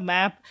look at the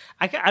map?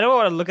 I don't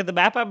want to look at the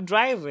map. I'm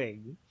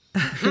driving."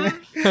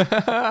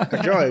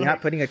 Control, you're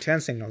not putting your turn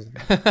signals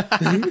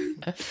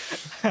in.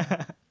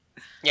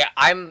 Yeah,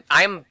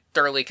 I'm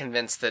thoroughly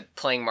convinced that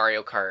playing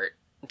Mario Kart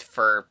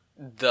for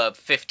the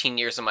 15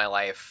 years of my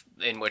life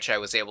in which I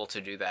was able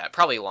to do that,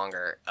 probably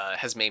longer,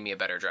 has made me a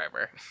better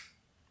driver.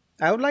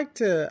 I would like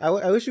to.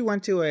 I wish we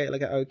went to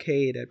an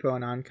arcade at Pro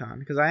and OnCon,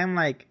 because I am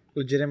like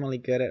legitimately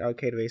good at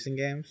arcade racing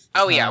games.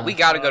 Oh yeah, we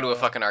gotta go to a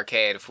fucking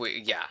arcade if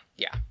we. Yeah.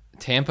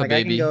 Tampa, like,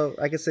 baby.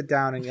 I can sit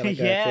down and get like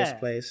a first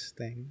place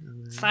thing.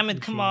 Simon,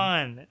 come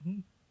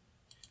on.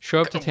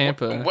 Show up to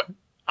Tampa. What?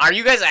 Are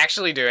you guys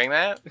actually doing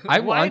that? I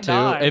want to.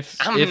 not?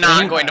 I'm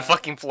not going to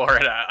fucking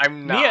Florida.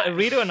 I'm not. Yeah,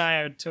 Rito and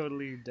I are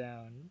totally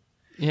down.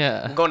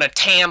 Yeah. I'm going to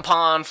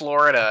Tampon,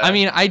 Florida. I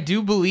mean, I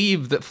do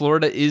believe that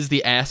Florida is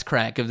the ass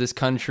crack of this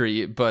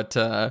country, but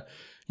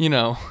you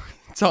know,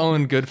 it's all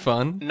in good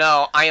fun.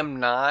 No, I am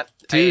not.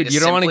 Dude,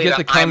 you don't want to get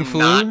the kung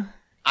flu?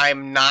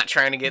 I'm not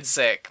trying to get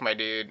sick, my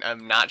dude.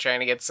 I'm not trying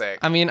to get sick.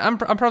 I mean, I'm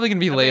probably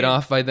gonna be laid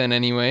off by then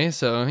anyway,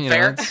 so you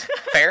know.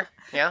 Fair,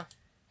 yeah,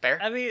 fair.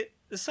 I mean,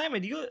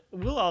 Simon,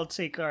 we'll all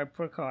take our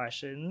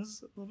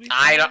precautions.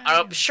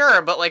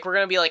 Sure, but like we're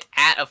gonna be like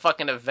at a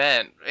fucking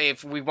event.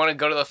 If we want to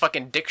go to the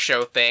fucking dick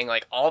show thing,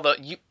 like all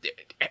those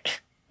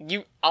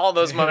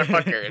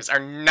motherfuckers are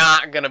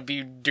not gonna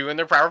be doing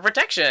their proper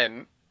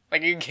protection.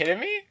 Like, are you kidding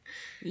me?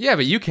 Yeah,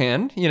 but you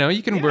can. You know,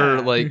 you can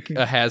wear like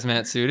a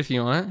hazmat suit if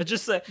you want. But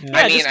just I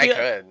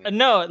could.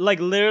 No,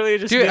 like literally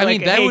just. Dude, be like, I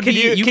mean that would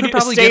be. You could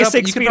probably stay get up.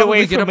 6 You could feet probably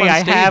away get from up me. on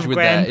I have stage with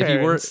that if you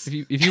wore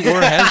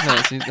a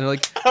hazmat suit. They're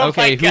like,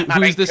 okay,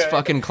 who's this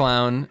fucking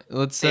clown?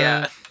 Let's.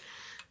 Yeah.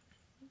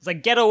 It's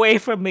like, get away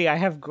from me. I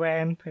have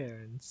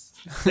grandparents.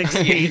 6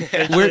 feet.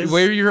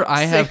 Wear your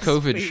I have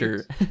COVID feet.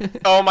 shirt.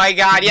 Oh my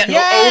god, yeah,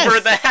 Yes! over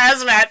the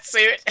hazmat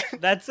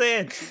suit. That's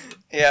it.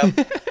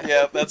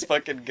 Yeah, that's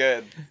fucking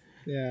good.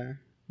 Yeah,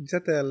 you just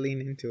have to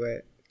lean into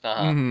it.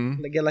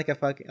 Mm-hmm. Like, get like a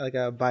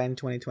Biden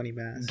 2020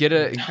 mask. Get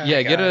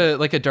a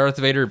like a Darth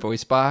Vader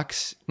voice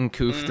box and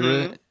coof through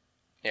it.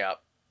 Yeah,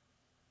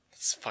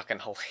 it's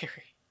fucking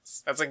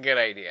hilarious. That's a good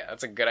idea.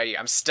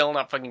 I'm still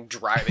not fucking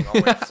driving all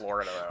the way to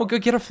Florida though. Well, go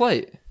get a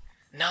flight.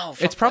 No,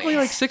 it's probably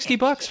like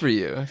 $60 for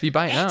you if you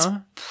buy it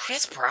now.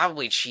 It's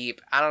probably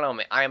cheap. I don't know,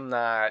 man.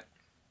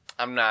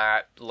 I'm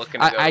not looking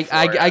to go to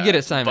Florida, I get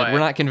it, Simon. We're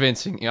not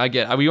convincing you. I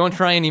get it. We won't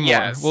try anymore.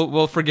 Yes,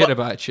 we'll forget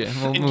about you.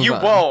 We'll move you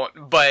on.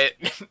 won't, but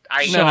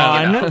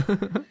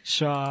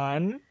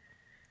Sean.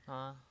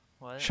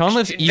 What? Sean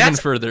lives even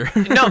further.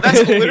 No,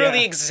 that's literally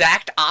the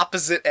exact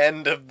opposite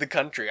end of the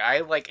country.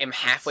 I like am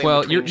halfway.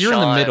 Well, between you're in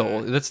Sean. the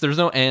middle. There's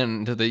no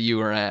end that you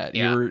were at.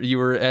 Yeah. You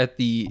were at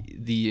the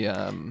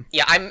Yeah,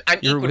 I'm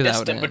you're without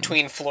equidistant end.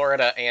 between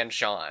Florida and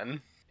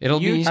Sean. It'll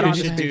be. I don't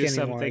should have to do speak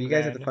anymore. something, You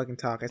guys man. have to fucking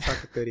talk. I talked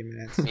for 30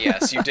 minutes.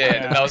 Yes, you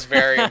did. That was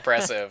very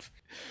impressive.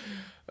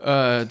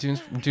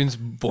 Dune's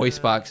voice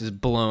box is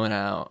blowing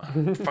out.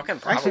 Fucking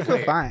I actually probably.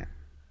 feel fine.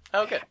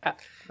 Okay.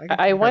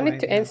 I wanted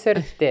to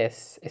insert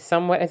this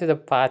somewhere into the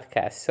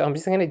podcast, so I'm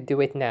just gonna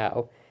do it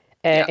now.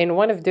 In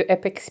one of the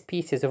epic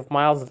speeches of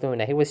Miles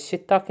Luna, he was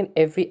shit talking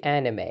every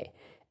anime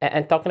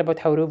and talking about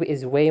how Rwby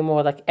is way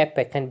more like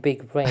epic and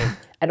big brain.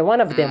 And one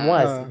of them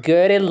was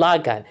Gurren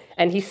Lagann,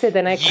 and he said,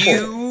 and I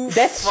quote,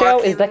 "That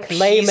show is like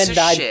lame and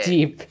not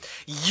deep."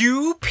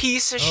 You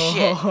piece of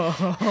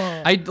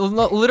shit.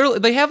 Literally,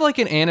 they have like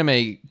an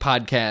anime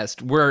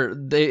podcast where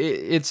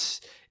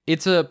it's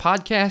a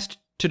podcast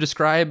to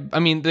describe. I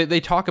mean, they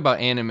talk about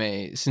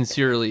anime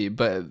sincerely,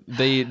 but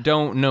they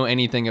don't know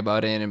anything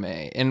about anime.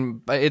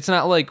 And it's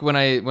not like when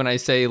I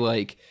say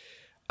like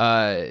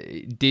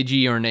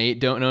Digi or Nate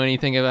don't know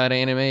anything about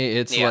anime.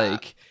 It's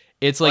like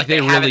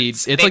they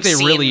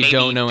really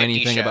don't know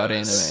anything about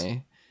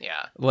anime.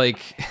 Yeah. Like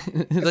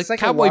Like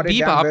Cowboy a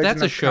watered-down Bebop, version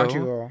that's a of show.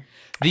 Crunchyroll.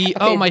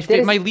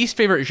 My least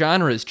favorite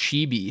genre is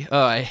chibi.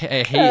 Oh, I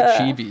hate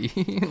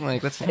chibi.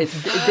 Like that's not a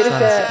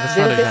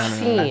genre.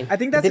 Scene. I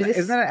think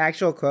isn't that an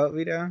actual quote,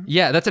 Vito?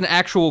 Yeah, that's an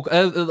actual.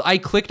 I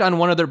clicked on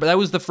one of their, but that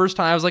was the first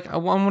time I was like, I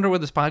wonder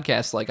what this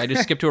podcast's like. I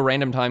just skipped to a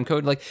random time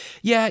code. Like,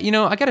 yeah,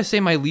 I gotta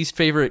say my least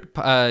favorite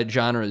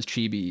genre is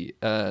chibi.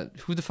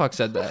 Who the fuck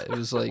said that? It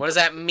was like, what does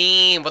that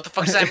mean? What the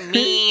fuck does that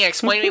mean?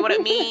 Explain to me what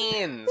it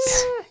means.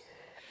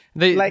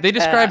 They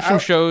described some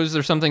shows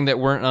or something that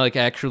weren't like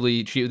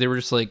actually cheap. They were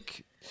just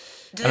like.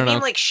 Do they mean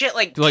like shit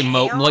like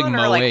moe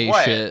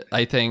what? shit?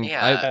 I think.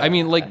 Yeah. I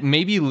mean, like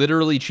maybe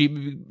literally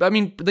cheap. I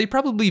mean, they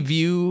probably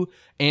view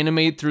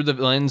anime through the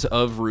lens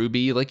of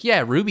Rwby. Like,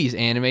 yeah, Rwby's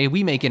anime.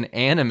 We make an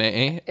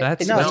anime.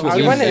 That's what I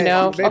we want to make.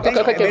 know.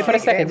 Okay, for a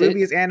second.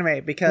 Rwby is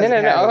anime because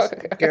it has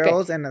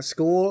girls in a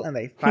school and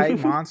they fight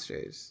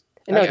monsters.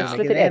 No, just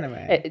look at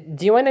anime.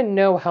 Do you want to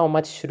know how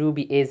much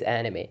Rwby is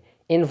anime?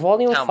 In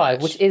volume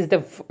 5, which is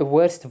the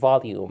worst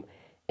volume,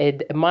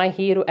 My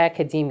Hero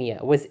Academia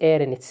was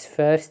aired in its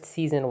first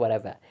season,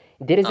 whatever.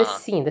 There is a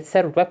scene that's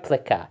a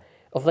replica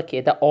of like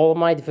the All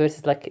Might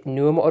versus like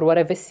Numa or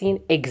whatever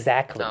scene.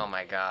 Exactly. Oh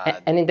my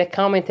god. And in the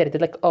commentary, they're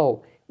like,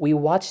 "Oh, we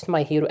watched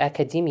My Hero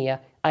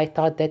Academia. I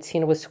thought that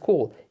scene was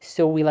cool,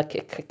 so we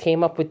like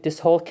came up with this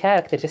whole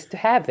character just to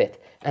have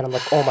it." And I'm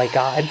like, "Oh my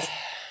god."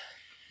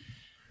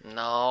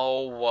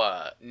 No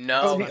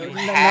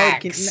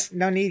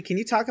need. Can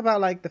you talk about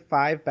like the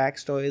 5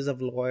 backstories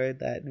of lore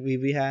that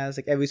Rwby has?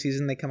 Like every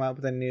season they come out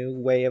with a new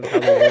way of how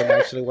the lore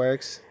actually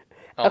works.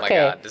 Oh my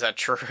god, is that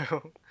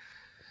true?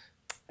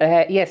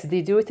 Yes,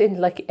 they do it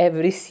in like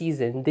every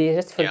season. They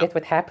just forget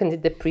what happened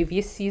in the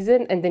previous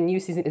season, and the new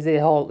season is a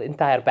whole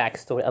entire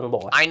backstory and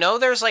lore. I know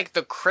there's like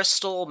the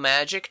crystal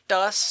magic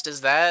dust.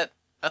 Is that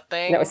a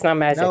thing? No, it's not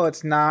magic. No,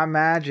 it's not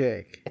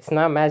magic. It's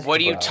not magic.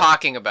 What are you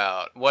talking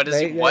about? What is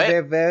it? What?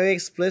 They're very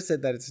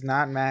explicit that it's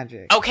not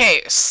magic.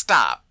 Okay,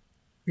 stop.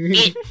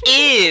 It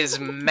is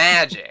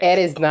magic. It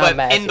is not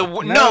magic. In the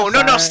no,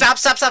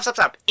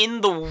 stop. In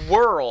the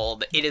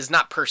world, it is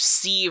not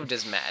perceived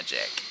as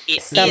magic. It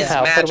is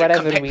magic. For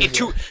whatever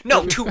reason.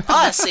 To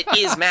us, it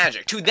is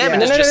magic. To them,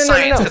 it is just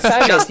science. Because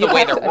it's just the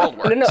way their world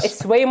works. No,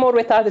 it's way more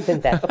retarded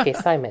than that. Okay,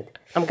 Simon,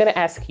 I'm gonna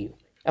ask you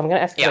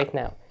right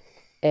now.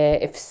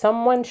 If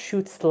someone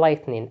shoots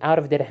lightning out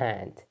of their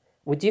hand,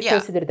 would you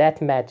consider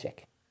that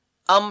magic?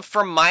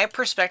 From my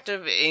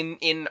perspective,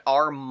 in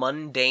our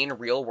mundane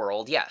real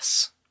world,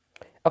 yes.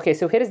 Okay,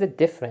 so here is the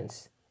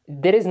difference.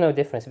 There is no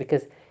difference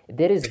because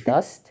there is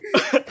dust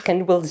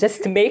and will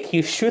just make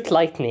you shoot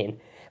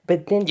lightning.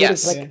 But then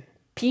there's like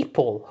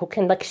people who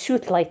can like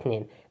shoot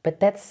lightning, but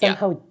that's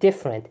somehow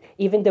different,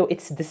 even though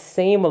it's the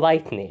same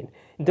lightning.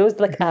 Those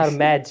like are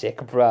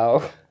magic,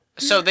 bro.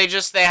 So they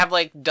have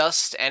like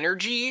dust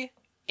energy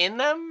in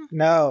them?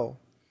 No.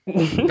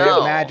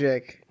 No.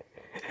 Magic.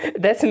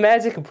 That's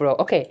magic, bro.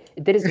 Okay,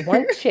 there is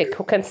one chick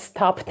who can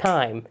stop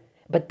time,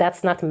 but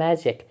that's not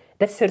magic.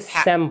 That's her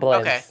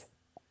semblance.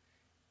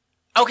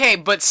 Okay,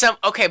 but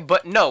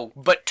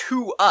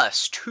to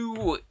us,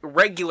 to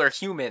regular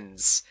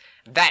humans,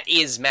 that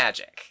is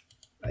magic.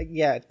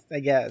 Yeah, I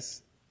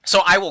guess.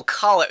 So I will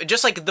call it,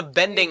 just like the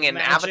bending in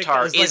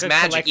Avatar is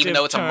magic, even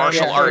though it's a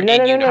martial art. No,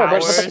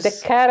 but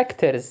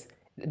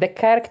the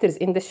characters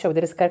in the show,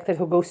 there is a character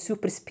who goes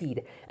super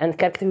speed, and a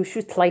character who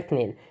shoots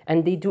lightning,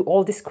 and they do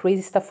all this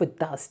crazy stuff with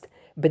dust.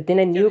 But then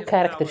a new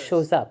character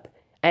shows up,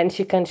 and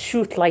she can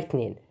shoot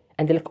lightning.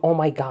 And they're like, oh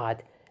my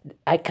god,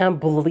 I can't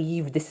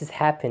believe this is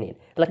happening.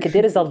 Like,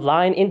 there is a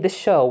line in the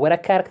show where a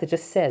character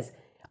just says,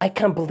 I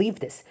can't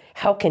believe this.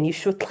 How can you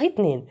shoot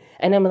lightning?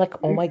 And I'm like,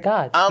 oh my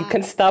god, you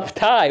can stop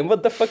time.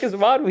 What the fuck is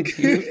wrong with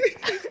you?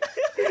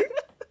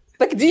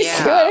 Like, do you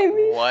see what I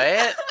mean?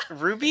 What?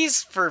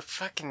 Rwby's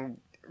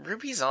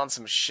on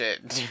some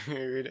shit,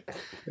 dude.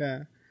 Yeah.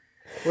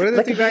 What are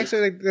the two guys?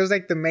 Like, there's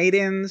like the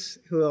maidens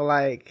who are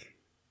like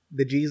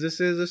the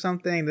Jesuses or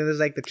something. Then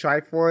there's like the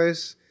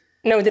Triforce.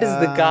 No, there is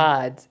the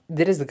gods.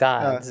 There is the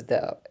gods,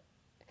 though.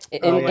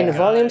 In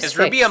Volume 6... Is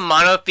Rwby a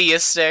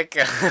monotheistic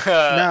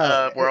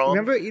world?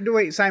 Remember,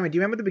 wait, Simon, do you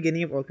remember the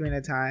beginning of Ocarina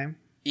of Time?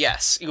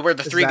 Yes, where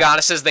the three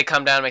goddesses, they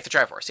come down and make the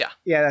Triforce, yeah.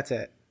 Yeah, that's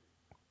it.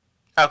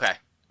 Okay.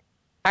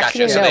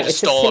 Actually, gotcha. So they just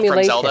stole it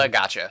from Zelda?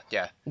 Gotcha,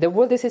 yeah. The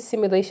world is a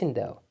simulation,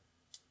 though.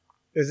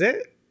 Is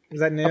it?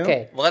 Is that new?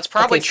 Okay. Well, that's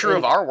probably true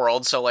of our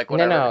world, so like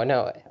whatever.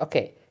 No.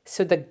 Okay.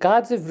 So the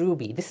gods of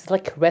Rwby, this is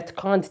like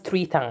retconned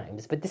 3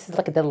 times, but this is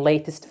like the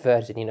latest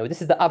version, you know?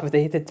 This is the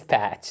updated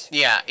patch.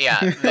 Yeah.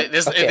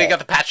 They got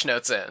the patch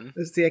notes in.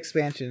 This is the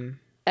expansion.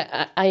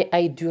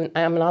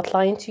 I'm not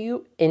lying to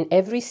you. In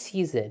every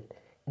season,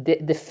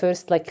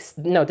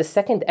 the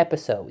second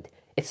episode,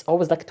 it's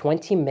always like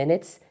 20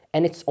 minutes,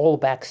 and it's all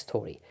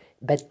backstory.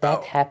 But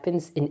that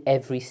happens in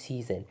every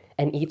season,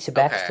 and each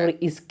backstory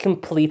is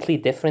completely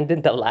different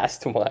than the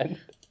last one.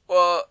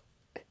 Well,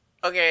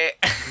 okay.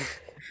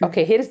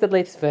 Okay, here's the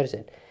latest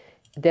version.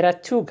 There are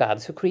 2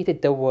 gods who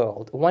created the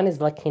world. One is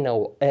like,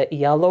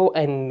 yellow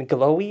and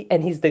glowy,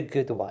 and he's the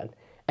good one.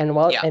 And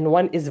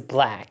one is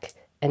black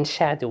and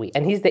shadowy,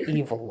 and he's the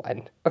evil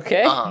one.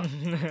 Okay?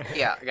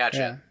 Yeah, gotcha.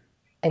 Yeah.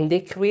 And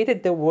they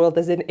created the world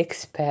as an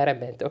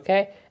experiment,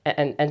 okay?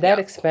 And that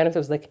experiment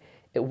was like,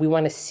 we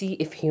want to see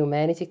if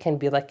humanity can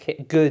be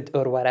like good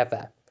or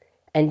whatever.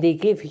 And they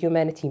gave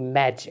humanity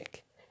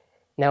magic.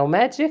 Now,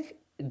 magic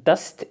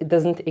dust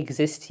doesn't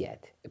exist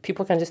yet.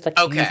 People can just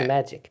use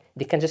magic.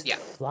 They can just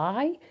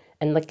fly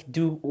and like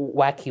do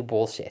wacky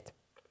bullshit.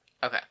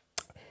 Okay.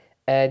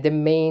 The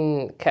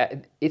main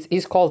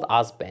he's called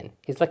Osben.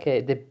 He's like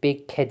the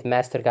big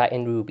headmaster guy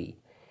in Rwby.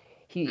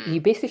 He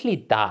basically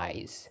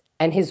dies,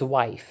 and his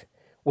wife,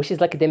 which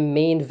is like the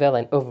main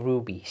villain of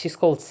Rwby, she's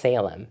called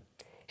Salem.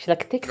 She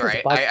like takes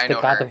his body to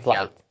the god of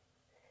light,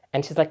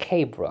 and she's like,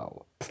 "Hey,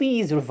 bro,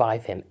 please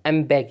revive him.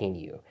 I'm begging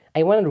you.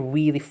 I want to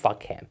really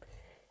fuck him."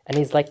 And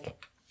he's like,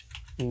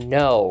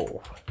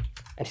 no.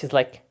 And she's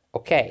like,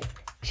 okay.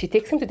 She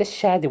takes him to the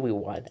shadowy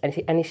one.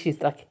 And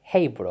she's like,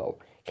 hey, bro,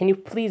 can you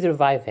please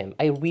revive him?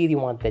 I really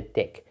want that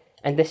dick.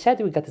 And the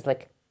shadowy god is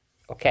like,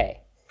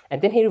 okay.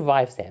 And then he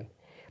revives him.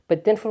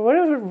 But then for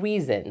whatever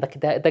reason, like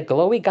the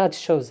glowy god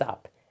shows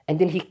up. And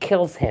then he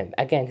kills him.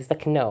 Again, he's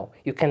like, no,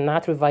 you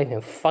cannot revive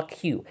him.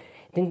 Fuck you.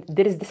 Then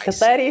there is this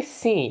hilarious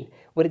scene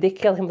where they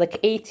kill him like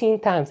 18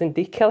 times. And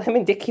they kill him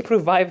and they keep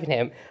reviving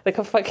him. Like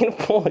a fucking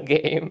pool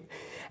game.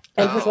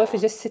 And his wife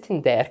is just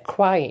sitting there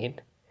crying.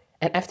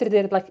 And after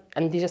they're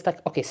just like,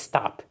 okay,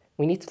 stop.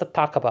 We need to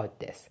talk about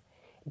this.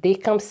 They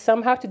come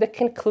somehow to the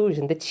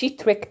conclusion that she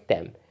tricked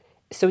them.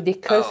 So they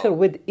curse her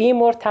with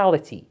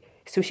immortality.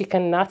 So she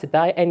cannot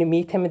die and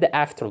meet him in the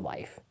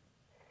afterlife.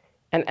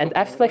 And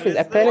afterlife is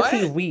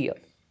apparently real.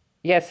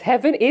 Yes,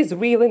 heaven is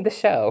real in the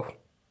show.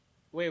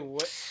 Wait,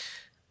 what?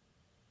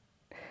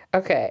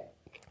 Okay,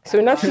 so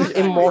now she's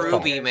immortal.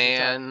 Rwby,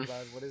 man.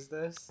 What is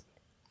this?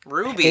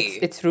 Rwby.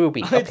 It's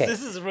Rwby. Oh, Okay.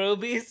 this is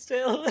Rwby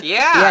still?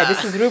 Yeah. Yeah,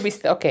 this is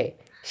Rwby. Okay.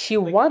 She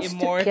wants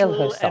to kill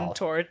herself.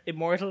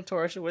 Immortal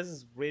Torture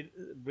was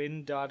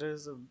Rin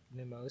Daughters of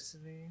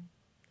Mnemosyne?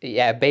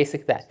 Yeah,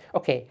 basic that.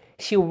 Okay,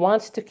 she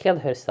wants to kill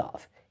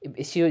herself.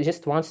 She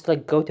just wants to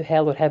like go to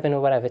hell or heaven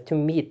or whatever to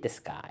meet this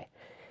guy.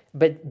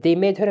 But they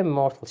made her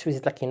immortal. She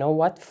was like, you know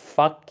what?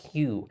 Fuck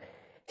you.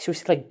 She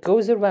was like,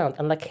 goes around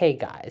and like, hey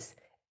guys,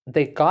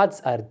 the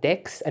gods are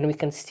dicks and we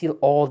can steal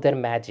all their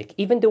magic.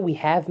 Even though we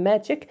have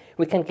magic,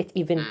 we can get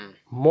even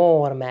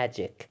more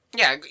magic.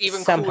 Yeah, even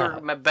somehow.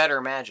 cooler,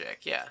 better magic.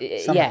 Yeah.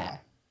 Yeah.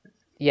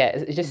 Yeah,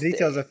 it's just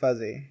Details are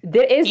fuzzy.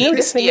 there is no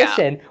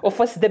definition of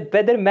what's the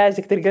better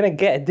magic they're gonna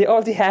get. They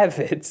already have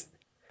it.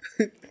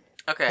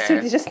 Okay. So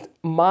they just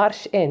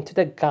march into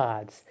the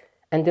gods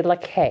and they're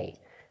like, hey,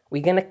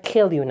 we're gonna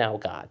kill you now,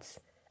 gods.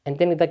 And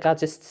then the god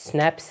just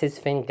snaps his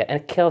finger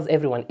and kills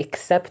everyone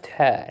except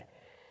her.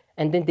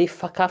 And then they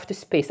fuck off to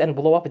space and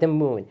blow up the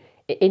moon.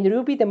 In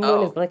Rwby, the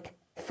moon is like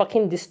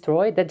fucking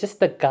destroyed. They're just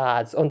the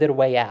gods on their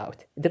way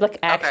out. They're like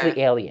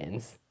actually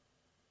aliens.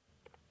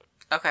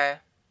 Okay.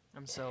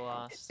 I'm so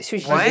lost. So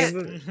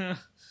What?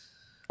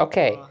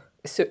 Okay,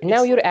 so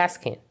now you're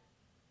asking.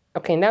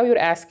 Okay, now you're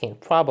asking,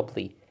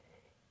 probably,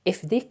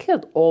 if they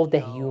killed all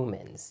the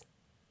humans.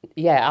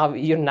 Yeah,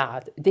 you're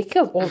not. They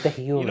killed all the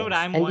humans. You know what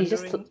I'm and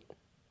wondering?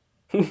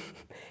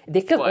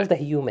 They killed all What? the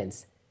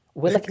humans.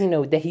 Well, like,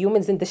 the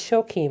humans in the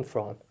show came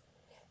from.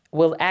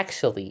 Well,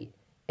 actually,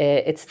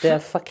 it's the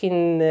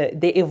fucking...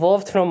 they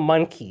evolved from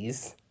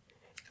monkeys.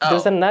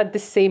 Those are not the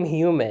same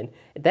human.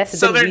 That's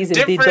So the they're reason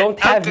they different? don't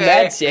have Okay.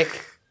 magic.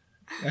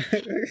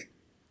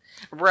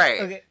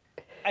 Right.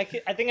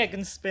 Okay, I think I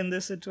can spin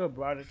this into a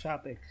broader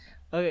topic.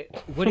 Okay,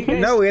 what do you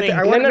guys No, think?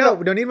 I want to No.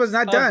 know. Donid was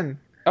not done.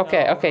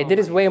 Okay, there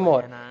is way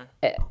more.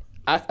 Nah.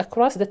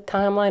 Across the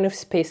timeline of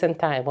space and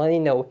time,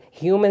 well,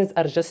 humans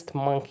are just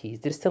monkeys.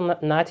 They're still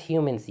not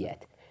humans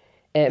yet.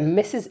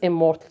 Mrs.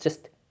 Immortal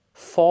just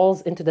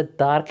falls into the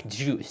dark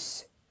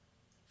juice.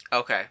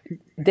 Okay.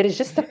 There is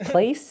just a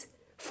place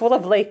full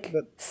of like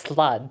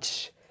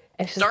sludge.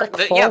 And she's Dark. like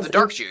The falls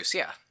dark in- juice.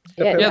 Yeah.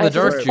 Yeah, Yeah, and the she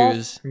dark just falls-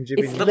 Jews. From It's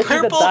Jimmy. literally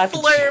Purple the dark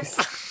flare.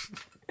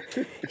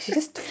 juice. She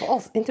just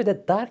falls into the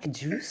dark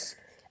juice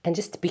and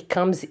just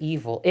becomes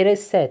evil. It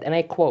is said, and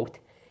I quote,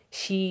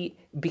 she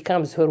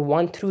becomes her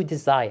one true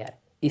desire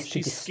is to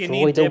She's destroy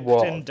skinny the dipped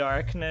world. in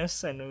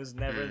darkness and it was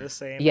never the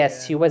same. Yes,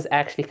 again. she was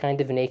actually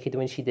kind of naked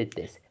when she did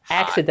this.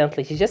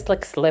 Accidentally, she just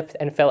like slipped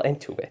and fell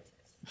into it.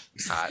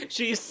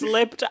 She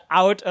slipped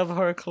out of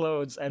her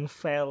clothes and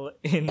fell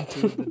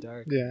into the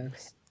dark. Yeah.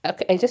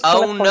 Okay, I just Oh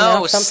want to point no,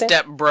 out something.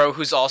 step bro,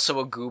 who's also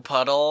a goo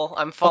puddle.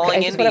 I'm falling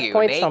I just into wanna you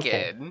point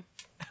naked.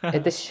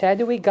 The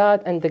shadowy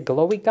god and the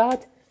glowy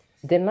god,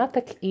 they're not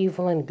like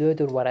evil and good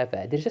or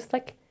whatever. They're just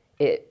like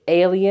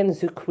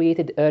aliens who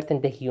created Earth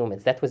and the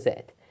humans. That was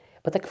it.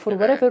 But like for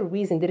whatever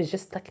reason, there is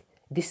just like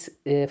this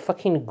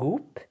fucking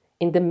goop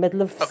in the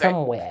middle of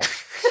somewhere.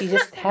 She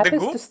just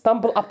happens to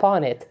stumble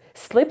upon it,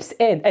 slips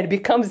in, and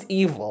becomes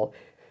evil.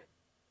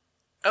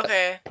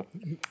 Okay.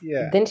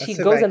 Yeah. Then she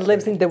goes and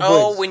lives in the woods.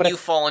 Oh, when for a- you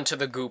fall into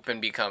the goop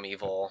and become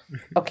evil.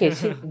 Okay,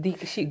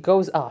 she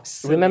goes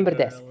off. Remember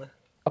this. girl.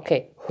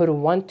 Okay, her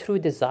one true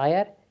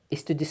desire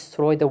is to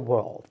destroy the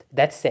world.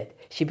 That's it.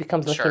 She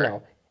becomes like,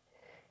 Sure.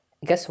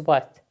 Guess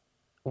what?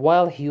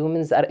 While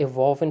humans are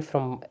evolving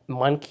from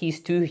monkeys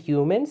to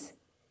humans,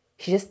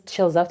 she just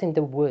chills out in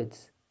the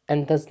woods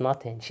and does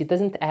nothing. She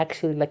doesn't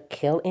actually like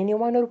kill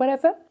anyone or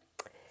whatever.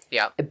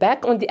 Yeah.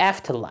 Back on the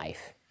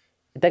afterlife,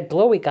 the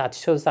glowy god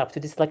shows up to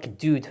this like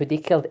dude who they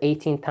killed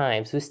 18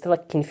 times, who's still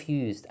like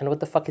confused and what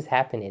the fuck is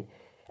happening.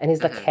 And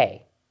he's like,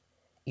 hey,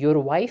 your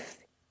wife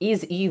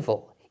is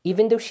evil,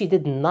 even though she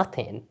did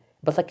nothing.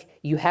 But like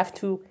you have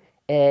to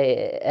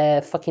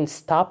fucking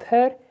stop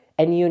her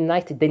and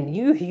unite the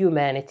new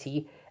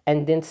humanity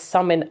and then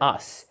summon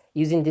us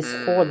using these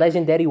 4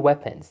 legendary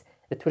weapons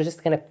that we're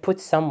just gonna put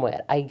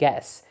somewhere, I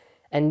guess.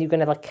 And you're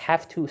gonna like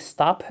have to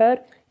stop her,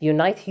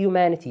 unite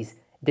humanities,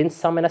 then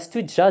summon us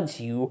to judge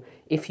you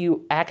if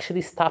you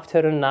actually stopped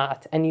her or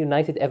not and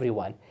united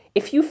everyone.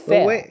 If you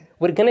fail, wait.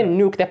 we're gonna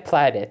nuke the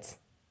planet.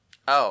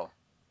 Oh.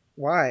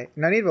 Why?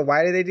 No need, but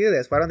why do they do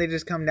this? Why don't they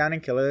just come down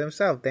and kill her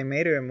themselves? They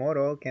made her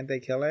immortal. Can't they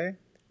kill her?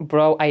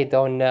 Bro, I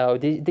don't know.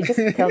 They just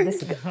tell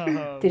this.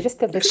 They just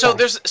tell this. So guy.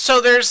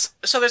 there's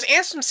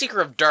Ansem Seeker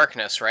of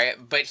Darkness, right?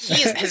 But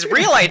his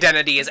real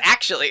identity is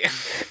actually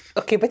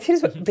Okay, but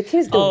here's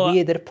the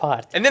weirder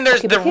part. And then there's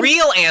Okay, the but here's-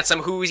 real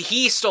Ansem who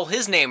he stole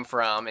his name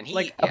from and he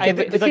Like, Okay,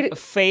 but here-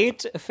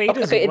 Fate is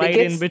okay, it right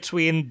gets- in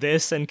between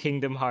this and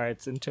Kingdom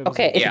Hearts in terms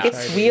Okay, of it Yeah.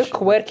 gets real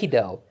quirky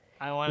though.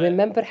 I want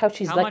Remember how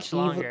she's How like much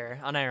evil? longer?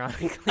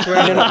 Unironically.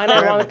 No,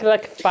 unironically,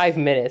 like 5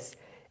 minutes.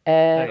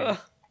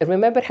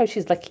 Remember how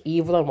she's like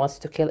evil and wants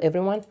to kill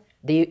everyone?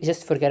 They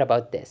just forget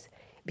about this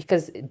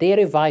because they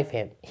revive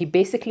him. He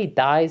basically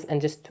dies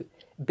and just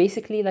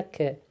basically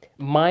like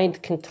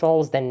mind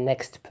controls the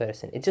next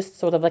person. It's just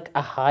sort of like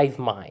a hive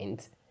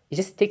mind. He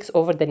just takes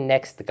over the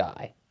next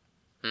guy.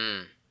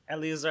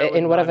 Eliezer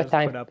in whatever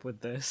time. Put up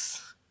with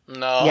this.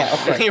 No, Yeah,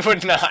 okay. he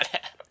would not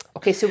have.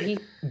 Okay, so he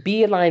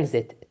beelines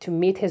it to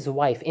meet his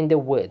wife in the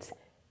woods.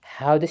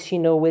 How does she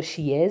know where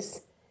she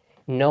is?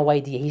 No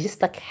idea. He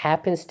just like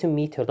happens to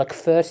meet her, like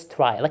first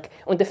try, like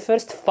on the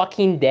first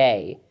fucking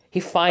day, he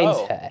finds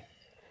her,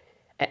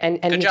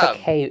 and Good he's job. like,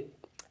 hey,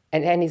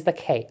 and he's like,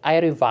 hey, I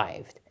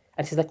revived,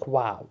 and she's like,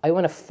 wow, I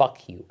want to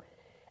fuck you,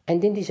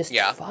 and then they just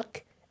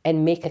fuck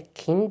and make a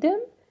kingdom,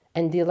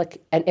 and they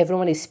like, and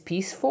everyone is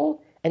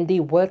peaceful, and they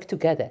work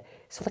together.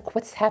 So like,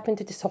 what's happened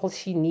to this whole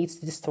she needs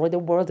to destroy the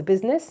world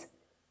business?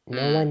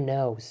 No one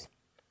knows.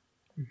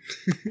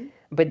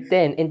 But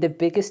then, in the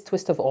biggest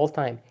twist of all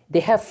time, they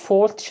have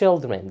 4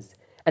 children,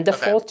 and the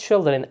 4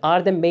 children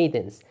are the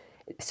maidens.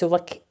 So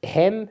like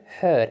him,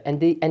 her, and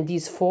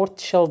these 4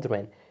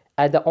 children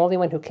are the only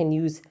one who can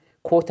use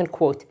quote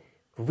unquote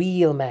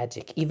real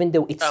magic, even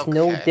though it's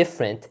no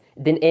different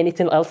than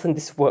anything else in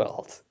this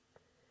world.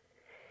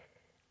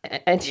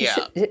 And she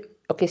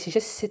she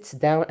just sits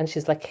down and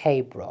she's like,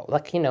 hey bro,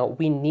 like, you know,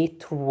 we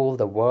need to rule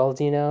the world,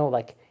 you know,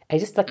 like I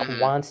just like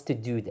wants to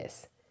do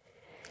this.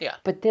 Yeah.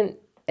 But then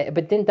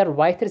the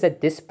writers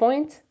at this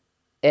point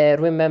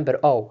remember,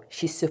 oh,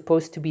 she's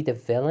supposed to be the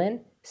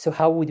villain, so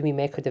how would we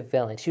make her the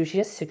villain? She would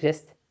just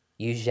suggest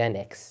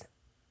eugenics.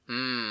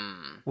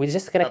 We're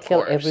just gonna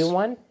kill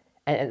everyone,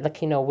 and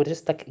like, you know, we're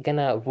just like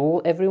gonna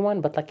rule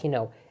everyone, but like, you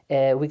know,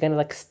 we're gonna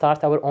like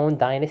start our own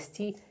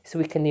dynasty so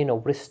we can, you know,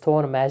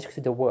 restore magic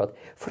to the world.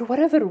 For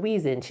whatever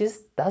reason, she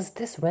just does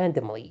this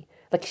randomly.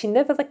 Like she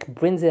never like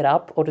brings it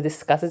up or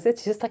discusses it.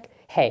 She's just like,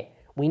 hey,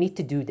 we need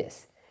to do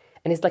this.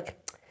 And it's like,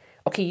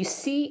 okay, you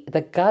see,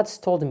 the gods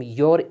told me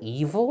you're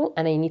evil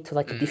and I need to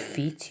like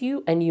defeat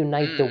you and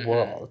unite the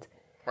world.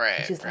 Right.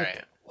 And she's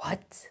like,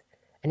 what?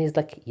 And he's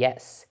like,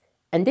 yes.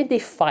 And then they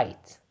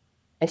fight.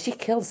 And she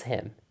kills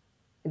him.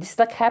 This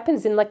like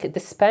happens in like the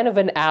span of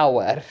an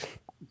hour.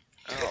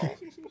 Oh.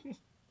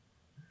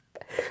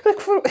 Like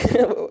for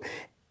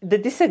the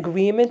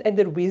disagreement and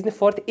the reason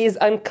for it is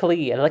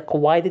unclear. Like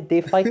why did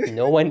they fight?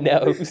 No one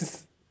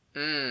knows.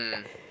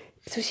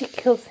 So she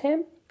kills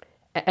him.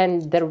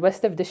 And the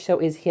rest of the show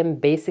is him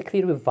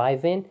basically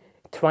reviving,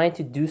 trying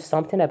to do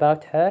something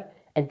about her,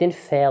 and then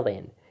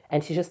failing.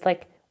 And she just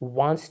like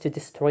wants to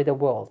destroy the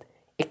world.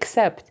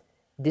 Except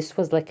this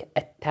was like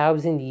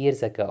 1,000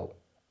 years ago.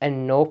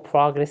 And no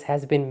progress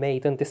has been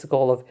made on this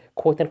goal of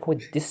quote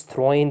unquote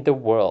destroying the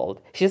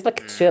world. She's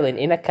like chilling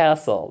in a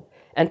castle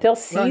until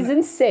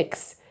season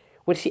 6,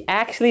 where she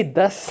actually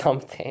does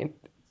something.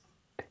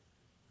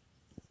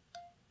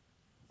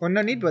 Well,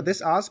 no need, but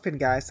this Ozpin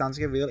guy sounds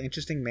like a real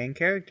interesting main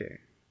character.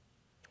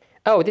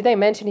 Oh, did I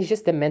mention he's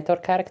just the mentor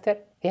character?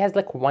 He has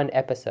like 1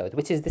 episode,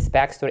 which is this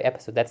backstory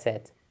episode. That's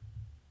it.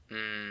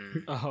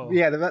 Oh.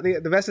 Yeah,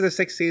 the rest of the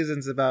 6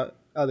 seasons about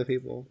other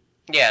people.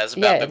 Yeah, it's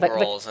about the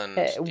girls and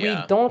we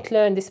don't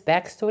learn this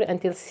backstory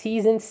until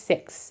season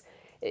 6.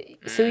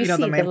 So you know,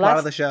 see the main part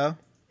of the show.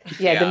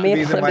 Yeah, the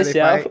main part of the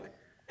show.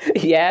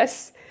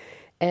 Yes.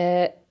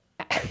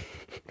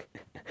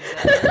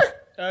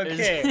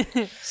 Okay.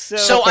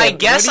 So I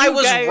guess I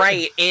was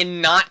right in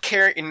not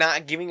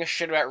giving a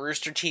shit about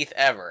Rooster Teeth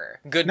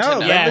ever. Good to know.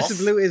 No, Mr.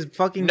 Blue is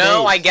fucking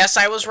No, great. I guess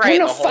I was right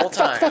the whole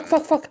time.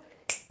 Fuck.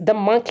 The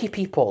monkey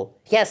people.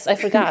 Yes, I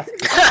forgot.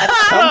 At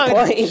some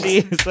point,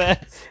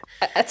 Jesus.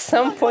 At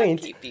some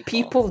point,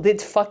 people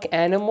did fuck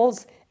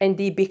animals and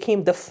they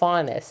became the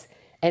faunus.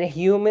 And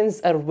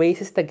humans are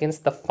racist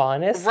against the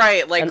faunus.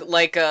 Right, like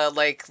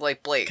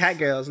Blake. Cat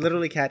girls,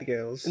 literally cat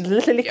girls.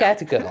 Literally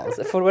cat girls.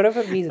 For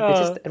whatever reason,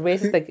 they're just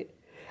racist.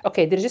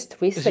 Okay, they're just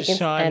racist against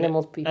Sean,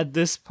 animal people. At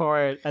this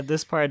part,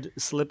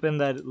 slip in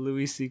that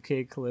Louis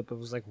C.K. clip. It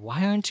was like,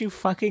 why aren't you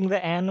fucking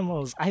the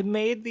animals? I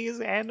made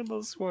these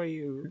animals for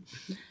you.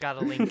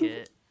 Gotta link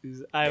it.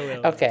 I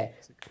will. Okay.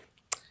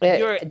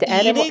 You're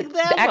eating them?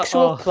 The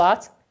actual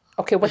plot.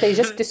 Okay, what I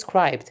just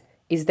described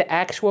is the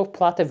actual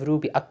plot of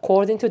Rwby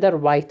according to the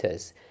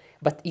writers.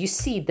 But you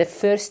see, the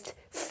first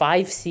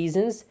 5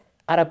 seasons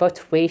are about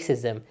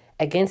racism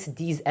against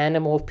these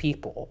animal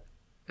people.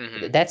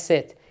 That's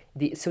it.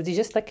 So they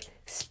just like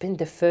spend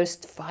the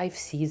first 5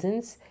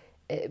 seasons.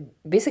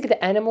 Basically,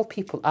 the animal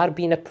people are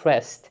being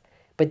oppressed,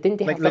 but then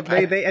they have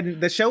and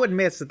the show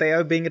admits that they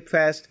are being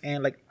oppressed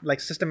and like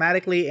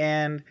systematically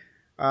and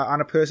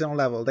on a personal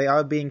level. They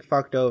are being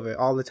fucked over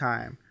all the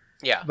time.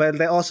 Yeah, but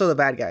they're also the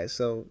bad guys.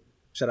 So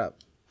shut up.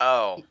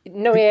 Oh.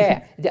 No,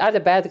 yeah. They are the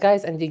bad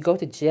guys and they go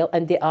to jail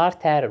and they are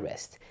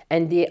terrorists.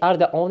 And they are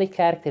the only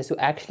characters who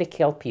actually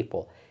kill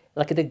people.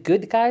 Like the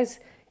good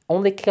guys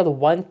only kill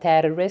 1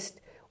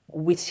 terrorist,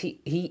 which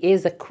he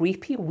is a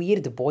creepy,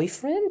 weird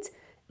boyfriend.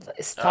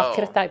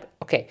 Stalker type.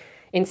 Okay.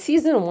 In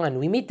season 1,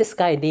 we meet this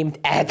guy named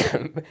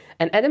Adam.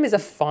 And Adam is a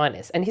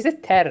faunus and he's a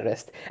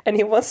terrorist and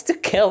he wants to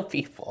kill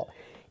people.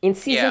 In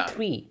season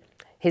 3,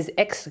 his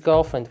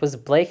ex-girlfriend was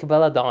Blake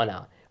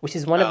Belladonna, which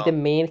is one of the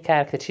main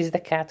characters. She's the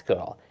cat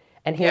girl.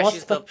 And he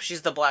wants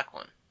she's the black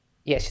one.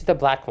 Yeah, she's the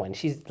black one.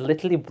 She's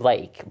literally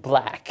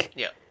black.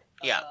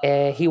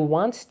 Yeah. He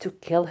wants to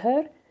kill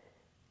her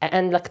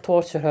and like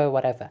torture her,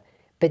 whatever.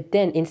 But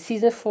then in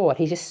season 4,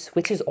 he just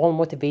switches all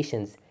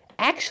motivations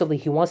actually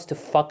he wants to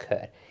fuck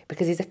her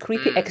because he's a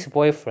creepy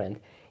ex-boyfriend.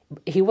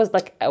 He was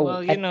like,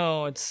 well, you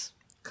know, it's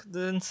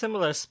in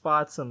similar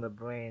spots on the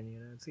brain. You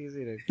know, it's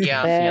easy to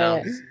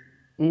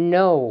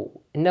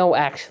No,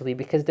 actually,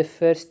 because the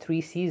first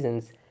 3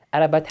 seasons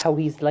are about how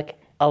he's like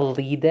a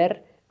leader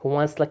who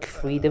wants like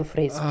freedom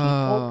for his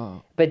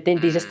people, but then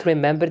they just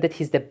remember that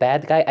he's the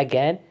bad guy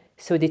again,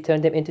 so they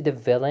turn him into the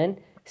villain.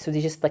 So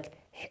they just like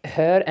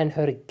her and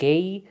her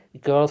gay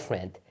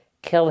girlfriend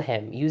kill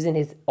him using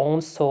his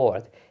own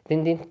sword,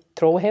 then they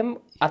throw him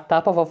on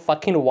top of a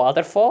fucking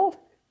waterfall.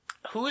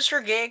 Who's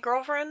her gay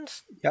girlfriend?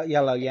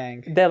 Yellow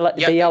Yang.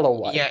 The yellow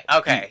one. Yeah.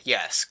 Okay.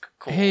 Yes.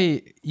 Cool.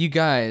 Hey, you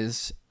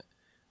guys.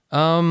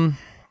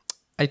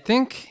 I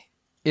think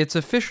it's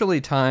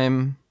officially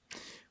time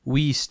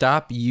we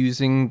stop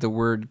using the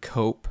word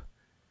cope.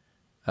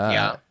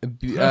 Yeah.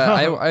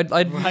 I'd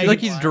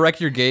like you to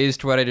direct your gaze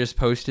to what I just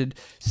posted.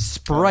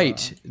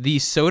 Sprite, the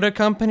soda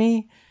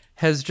company,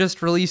 has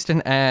just released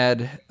an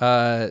ad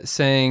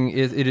saying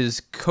it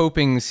is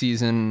coping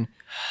season.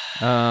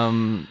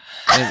 And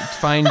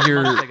find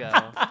your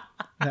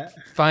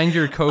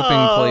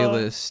coping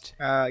playlist.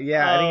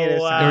 Yeah, I think it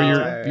is.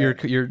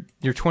 Or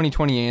your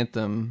 2020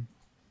 anthem.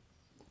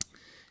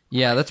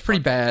 Yeah, that's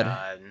pretty bad.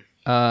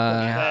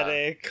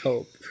 pathetic.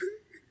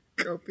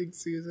 Coping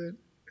season.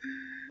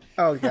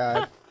 Oh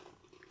god.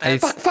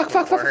 Fuck.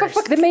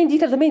 The main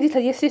detail.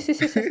 Yes.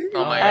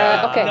 Oh my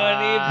god.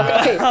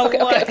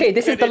 Okay.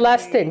 This is the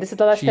last thing. I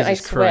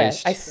swear.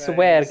 Christ. I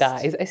swear,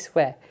 guys. I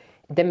swear.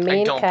 The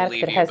main I don't character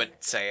believe you, has.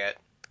 but say it.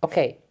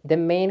 Okay, the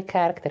main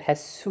character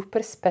has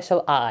super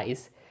special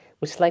eyes,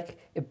 which like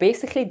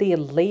basically they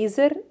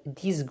laser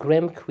these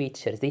grim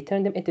creatures. They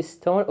turn them into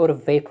stone or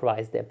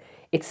vaporize them.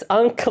 It's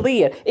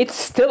unclear. It's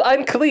still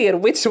unclear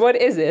which one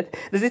is it.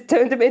 Does it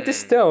turn them into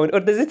stone or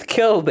does it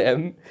kill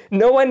them?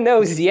 No one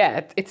knows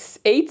yet. It's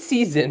 8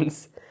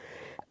 seasons.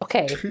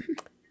 Okay.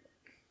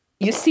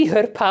 You see,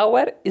 her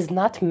power is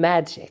not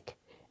magic,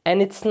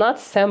 and it's not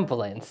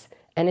semblance,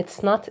 and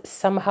it's not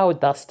somehow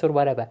dust or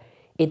whatever.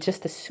 It's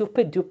just a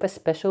super duper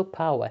special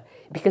power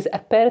because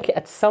apparently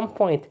at some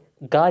point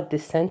God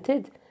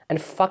descended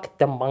and fucked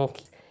the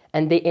monkey,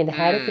 and they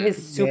inherited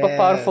his super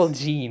powerful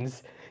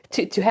genes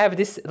to have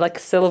this like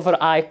silver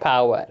eye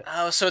power.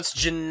 Oh, so it's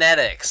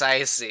genetics.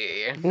 I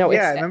see. No,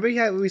 Yeah, it's, remember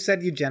we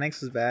said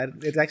eugenics was bad?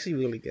 It's actually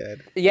really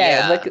good.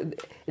 yeah, like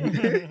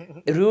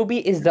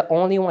Rwby is the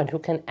only one who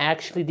can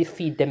actually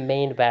defeat the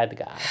main bad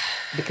guy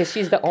because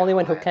she's the only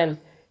one who can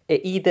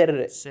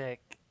either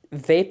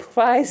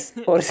vaporize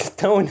or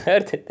stone her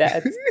to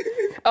death.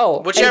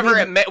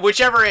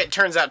 Whichever it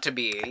turns out to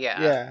be.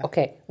 Yeah.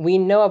 Okay, we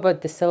know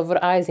about the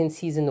silver eyes in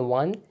season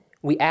 1.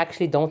 We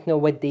actually don't know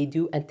what they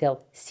do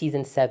until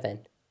season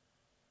 7.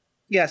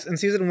 Yes, in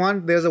season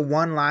 1, there's a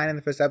one line in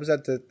the first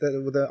episode that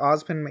the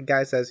Ozpin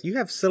guy says, "You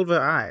have silver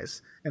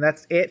eyes," and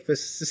that's it for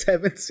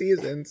 7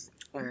 seasons.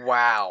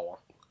 Wow.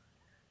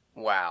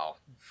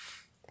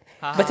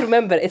 But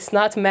remember, it's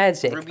not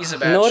magic, Ruby's a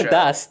bad nor show.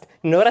 dust,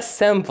 nor a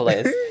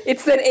semblance.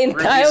 It's an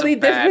entirely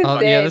different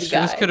thing.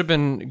 Yeah, this could have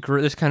been.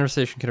 This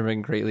conversation could have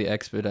been greatly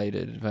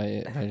expedited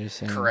by just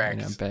saying,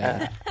 Correct.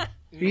 Bad.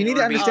 You need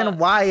to understand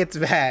why it's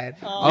bad.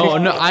 Oh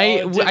no,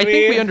 I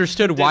think we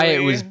understood why it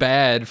was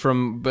bad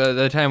from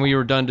the time we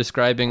were done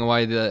describing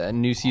why the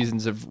new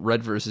seasons of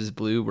Red vs.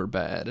 Blue were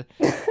bad.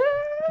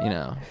 You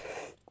know.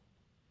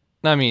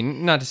 I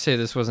mean, not to say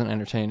this wasn't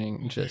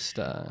entertaining, just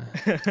All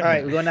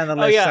right, we're going down the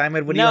list.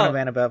 Simon, what do you want to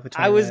rant about for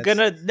 20 I was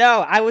minutes?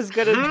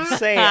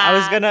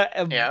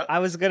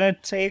 gonna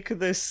take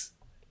this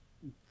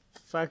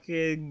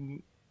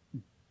fucking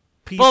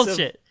piece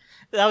Bullshit.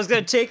 I was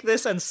gonna take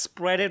this and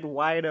spread it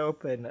wide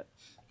open.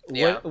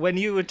 Yeah. When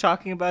you were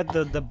talking about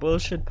the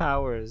bullshit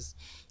powers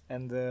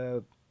and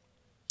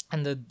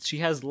she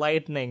has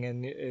lightning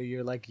and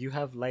you're like, you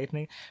have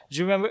lightning. Do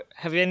you remember?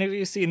 Have any of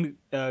you seen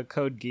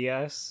Code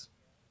Geass?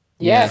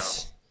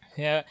 Yes.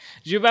 Yeah.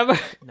 Do you remember?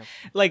 No.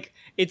 Like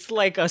it's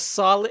like a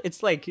solid.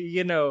 It's like,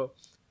 you know,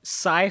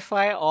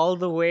 sci-fi all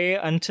the way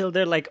until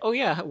they're like, oh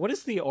yeah, what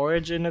is the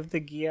origin of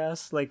the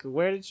Geass? Like,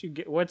 where did you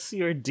get? What's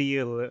your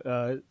deal?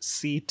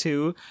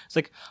 C2. It's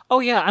like,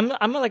 oh yeah,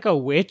 I'm like a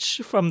witch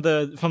from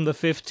the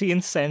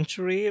 15th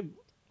century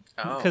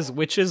because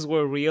witches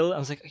were real. I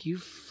was like, are you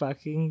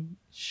fucking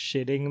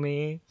shitting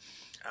me?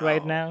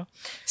 Right now.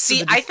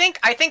 See, I think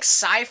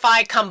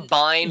sci-fi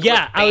combined with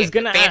I was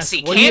gonna fantasy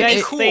ask, what do you can be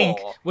guys cool. think?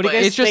 What do you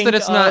guys it's just think that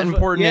it's not of-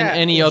 important in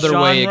any other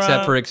way genre?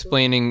 except for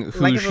explaining who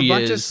Like if she a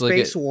bunch is. of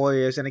space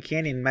warriors in a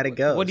canyon met a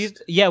ghost. What do you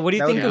That think would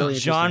of be really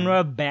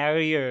genre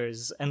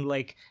barriers and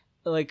like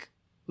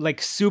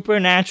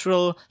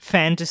supernatural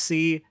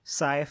fantasy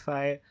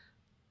sci-fi?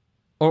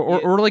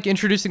 Or like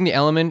introducing the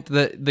element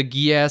that the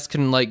Geass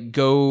can like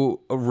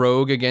go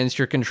rogue against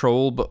your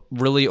control, but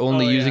really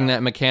only using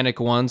that mechanic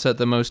once at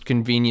the most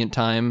convenient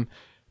time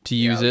to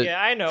use it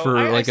I know. for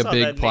I like a saw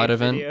big that plot Nate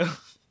event. video.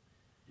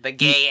 The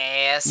gay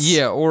ass.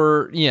 Yeah,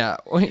 or there,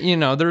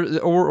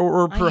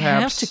 or perhaps I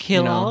have to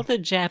kill you know, all the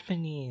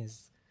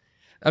Japanese.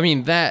 I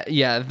mean that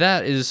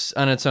is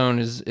on its own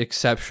is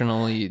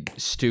exceptionally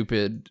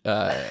stupid.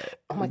 Oh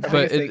my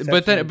God.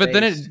 But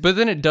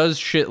then it does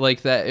shit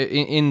like that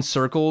in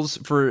circles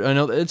for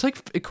another. It's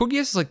like Code Geass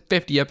is like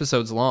 50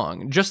 episodes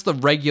long, just the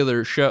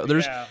regular show.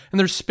 There's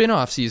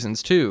spin-off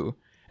seasons too,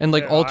 and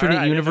like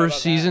alternate universe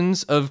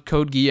seasons of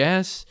Code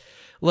Geass.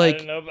 Like, I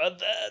don't know about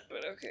that,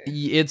 but okay.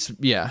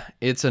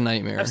 It's a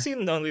nightmare. I've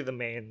seen only the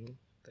main.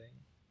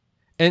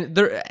 And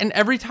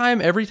every time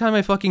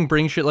I fucking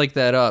bring shit like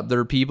that up, there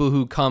are people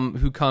who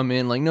come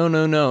in like,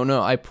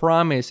 no, I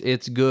promise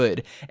it's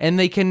good, and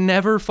they can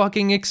never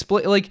fucking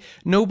explain. Like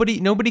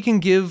nobody can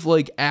give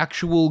like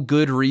actual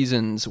good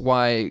reasons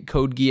why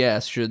Code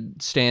Geass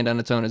should stand on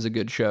its own as a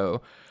good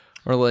show,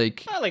 or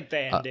like I like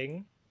the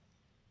ending.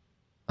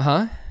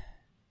 Huh?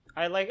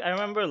 I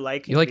remember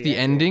liking. You like the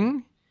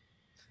ending?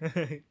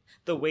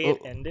 The way it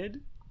ended.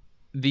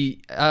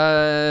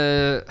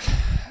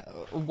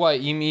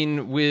 What you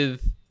mean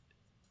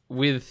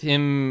with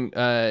him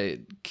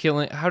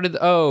killing? How did?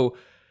 Oh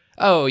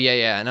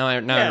yeah. Now I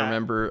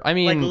remember. I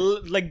mean,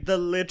 like the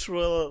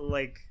literal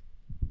like.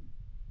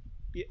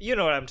 You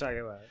know what I'm talking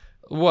about.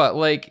 What,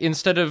 like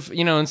instead of so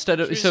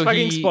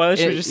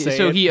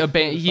he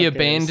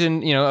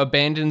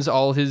abandons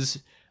all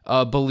his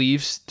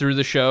beliefs through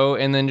the show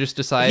and then just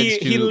decides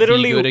to be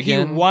good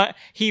again.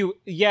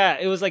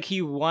 It was like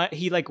he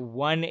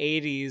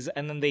 180s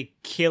and then they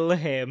kill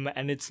him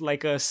and it's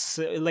like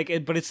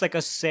but it's like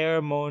a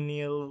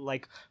ceremonial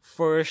like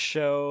first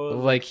show.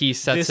 Like he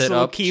sets it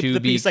up to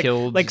be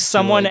killed. Like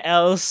someone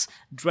else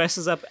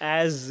dresses up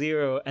as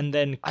Zero and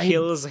then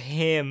kills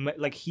him.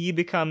 Like he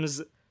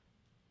becomes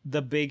the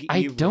big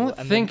evil.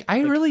 I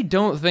really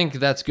don't think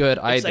that's good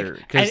either.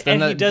 Like,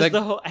 and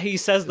he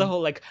says the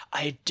whole like,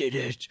 I did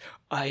it.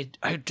 I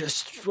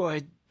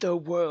destroyed the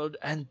world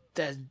and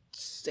then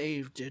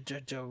saved it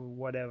or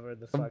whatever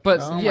the fuck. But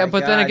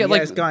then again,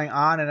 like it's going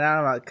on and on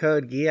about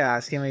Code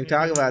Geass. Can we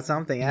talk about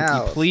something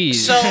else?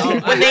 Please. So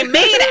when they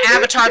made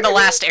Avatar: The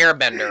Last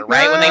Airbender,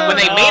 right? When they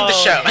made the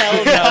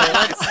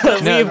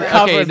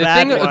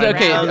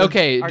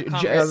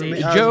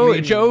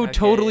show. Joe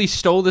totally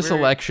stole this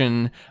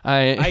election.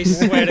 I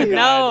swear to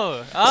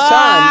God.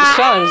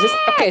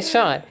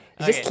 Sean.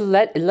 Just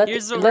let.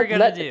 Here's what we're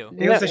gonna do.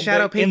 It was a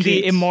shadow in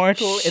the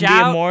immortal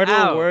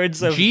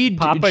words of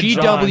Papa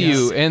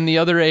GW and the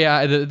other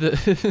AI.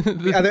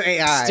 The other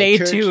AI. Stay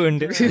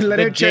tuned.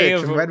 Leonard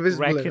Church from Red vs.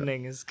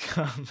 Reckoning is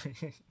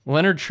coming.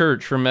 Leonard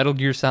Church from Metal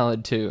Gear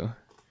Solid 2.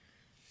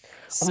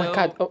 So, my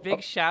God!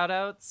 Big shout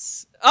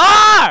outs. No,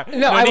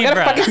 I'm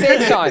gonna fucking say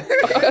it, Sean.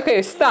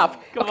 Okay,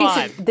 stop. Come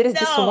so there is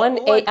this one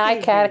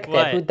AI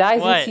character who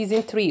dies in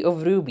season 3 of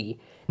Rwby.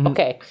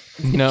 Okay,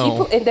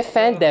 people in the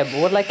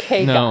fandom were like,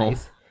 hey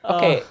guys.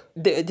 Okay,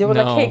 they were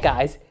like, hey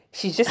guys,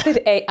 she's just an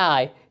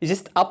AI. You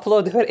just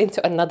upload her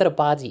into another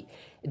body.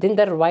 Then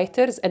the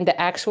writers and the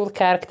actual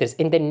characters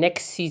in the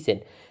next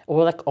season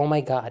were like, oh my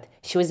God,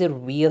 she was a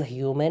real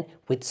human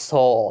with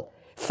soul.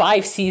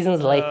 5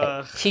 seasons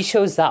later, she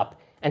shows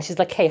up and she's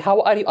like, hey,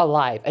 how are you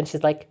alive? And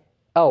she's like,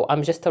 oh,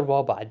 I'm just a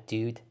robot,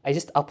 dude. I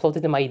just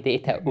uploaded my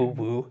data,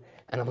 woo.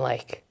 And I'm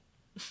like...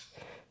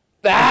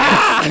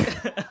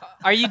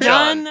 Are you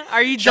done?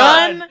 Are you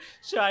done?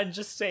 Sean,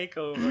 just take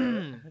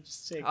over.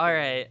 All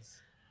right.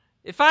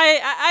 If I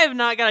have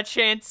not got a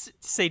chance to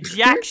say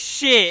jack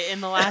shit in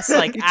the last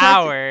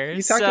hour.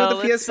 You talked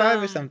about the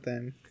PS5 or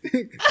something.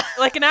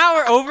 Like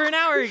over an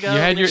hour ago. You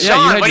had your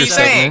Sean, what are you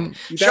saying?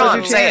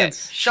 Sean, say it.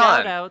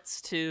 Shout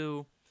outs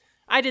to.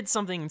 I did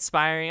something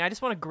inspiring. I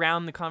just want to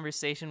ground the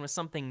conversation with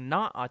something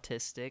not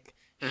autistic.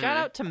 Shout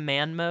out to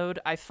Man Mode.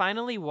 I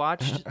finally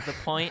watched the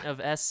point of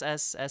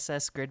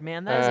SSSS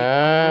Gridman. That is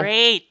a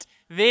great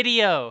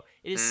video.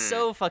 It is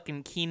so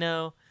fucking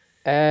kino.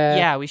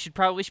 Yeah, we should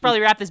probably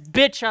wrap this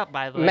bitch up.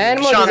 By the way,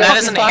 Sean, that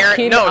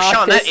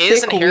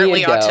is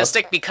inherently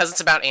autistic because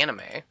it's about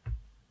anime.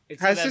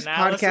 Has this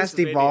podcast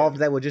evolved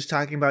that we're just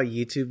talking about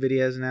YouTube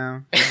videos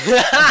now?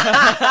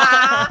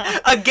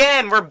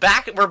 Again, we're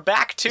back to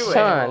it.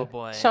 Oh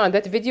boy. Sean,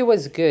 that video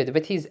was good,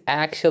 but he's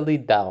actually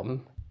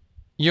dumb.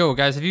 Yo,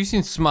 guys, have you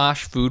seen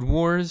Smosh Food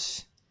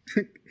Wars?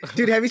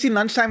 Dude, have you seen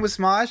Lunchtime with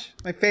Smosh?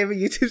 My favorite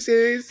YouTube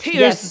series?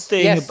 Here's the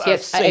thing about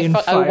saying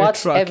I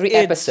watched every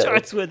episode. It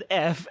starts with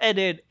F and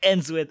it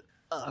ends with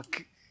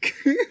uck.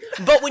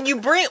 But when you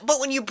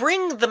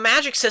bring the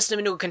magic system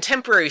into a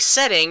contemporary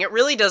setting, it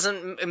really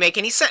doesn't make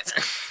any sense.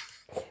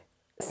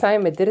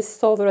 Simon, there is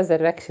soul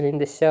resurrection in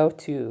the show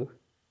too.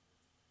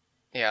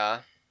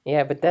 Yeah.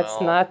 Yeah, but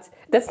that's not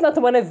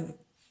one of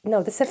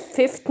that's a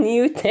 5th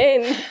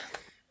Newton.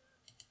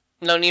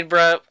 No need,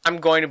 bro. I'm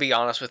going to be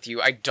honest with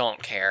you. I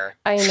don't care.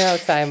 I know,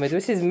 Simon,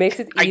 which makes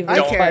it even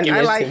funnier.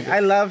 I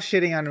love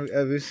shitting on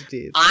Rooster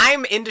Teeth.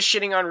 I'm into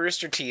shitting on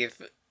Rooster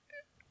Teeth,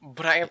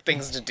 but I have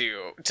things to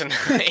do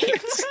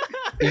tonight.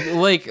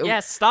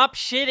 Stop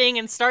shitting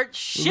and start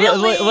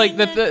shilling. Like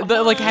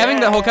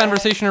having that whole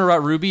conversation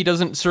about Rwby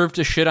doesn't serve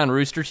to shit on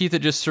Rooster Teeth.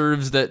 It just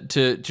serves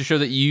to show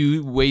that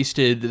you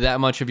wasted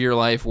that much of your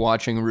life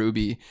watching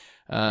Rwby.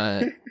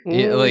 I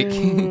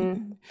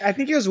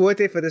think it was worth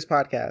it for this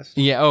podcast.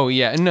 Yeah. Oh,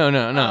 yeah.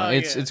 No.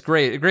 It's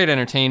great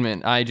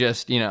entertainment. I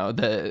just,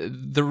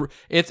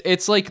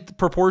 it's like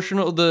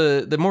proportional.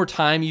 The more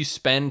time you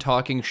spend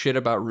talking shit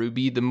about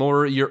Rwby, the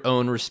more your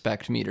own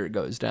respect meter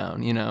goes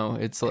down.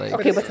 It's like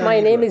okay, but my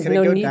name is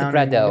no need,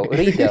 Brado.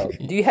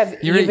 Rido. Do you have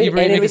even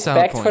any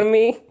respect for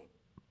me?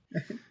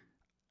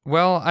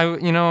 Well, I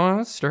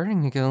was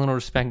starting to get a little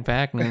respect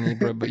back,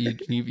 bro, but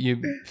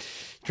you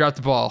dropped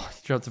the ball.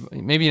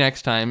 Maybe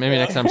next time.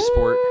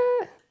 Sport.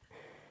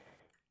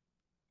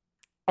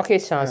 Okay,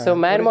 Sean. So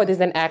Manmod is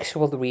an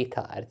actual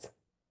retard.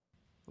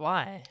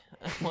 Why?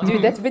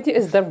 Dude, that video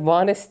is the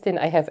honest thing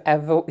I have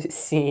ever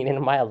seen in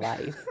my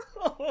life.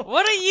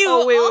 What are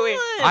you? Wait.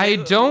 I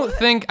don't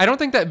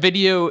think that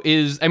video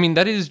is.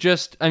 That is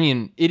just.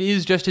 It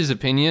is just his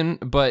opinion,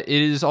 but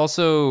it is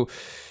also.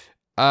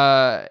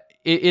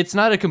 It's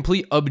not a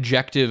complete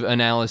objective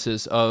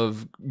analysis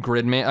of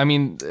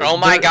Gridman. Oh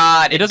my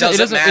God! It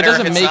doesn't matter. It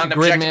doesn't if make it's not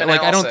Gridman.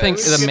 Like, I don't think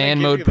Who's the gonna man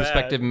give mode you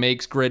perspective that?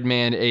 makes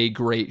Gridman a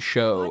great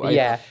show.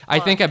 Yeah.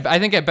 I think at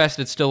best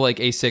it's still like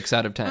a 6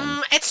 out of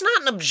 10. It's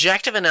not an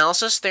objective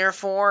analysis,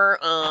 therefore.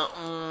 No.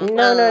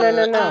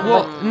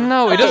 Well,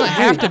 no, it doesn't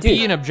have to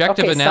be an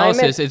objective Okay,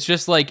 analysis. Simon- It's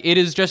just like it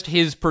is just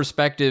his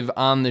perspective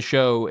on the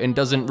show and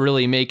doesn't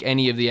really make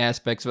any of the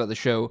aspects about the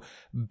show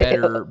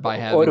better by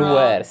having or it.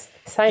 worse.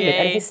 Simon, Gay.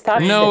 and he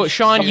starts. No,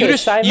 Sean, you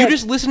Simon-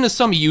 just listened to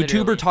some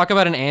YouTuber talk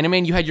about an anime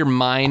and you had your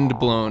mind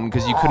blown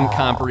because you couldn't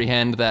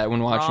comprehend that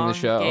when watching the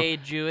show. Gay,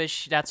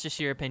 Jewish. That's just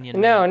your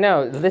opinion. No,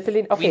 man.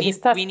 literally. Okay,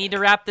 we need to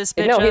wrap this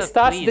bitch No, up. he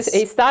starts please.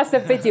 He starts the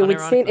video with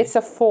saying Unironically. it's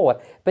a 4,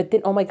 but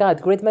then oh my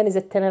God, Gridman is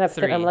a 10 out of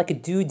 10. 3. I'm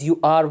like, dude, you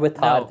are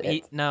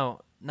retarded.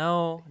 No.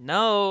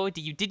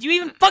 Did you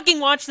even fucking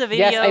watch the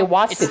video? Yes, I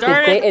watched it. It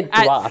started It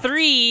at dropped.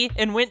 3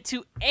 and went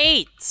to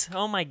 8.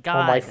 Oh my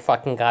God. Oh my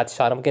fucking God,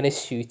 Sean, I'm gonna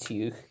shoot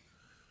you.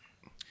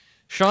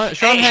 Sean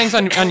hangs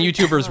on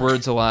YouTubers'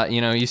 words a lot.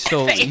 He's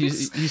still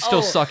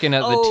sucking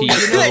at the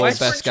teeth for the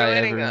best guy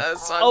ever.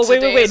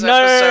 Wait.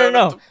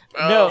 No.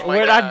 No,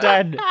 we're not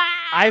done.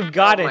 I've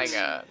got it. Oh my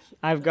God.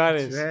 I've got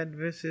it. Red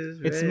versus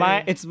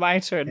red. It's my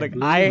turn. Like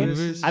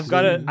blue I've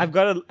got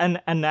an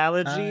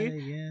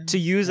analogy to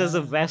use as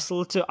a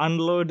vessel to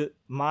unload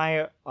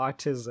my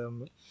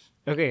autism.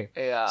 Okay.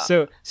 Yeah.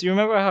 So you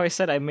remember how I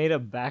said I made a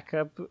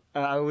backup?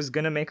 I was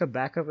gonna make a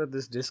backup of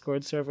this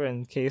Discord server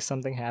in case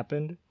something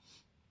happened.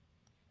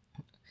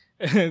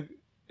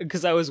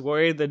 Because I was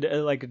worried that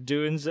like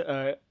Dune's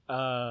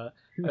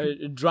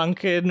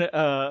drunken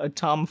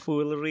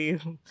tomfoolery,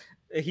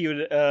 he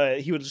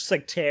would just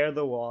like tear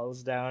the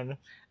walls down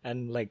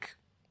and like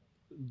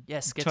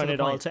turn it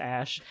all to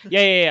ash.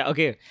 Yeah.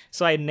 Okay,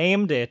 so I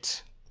named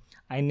it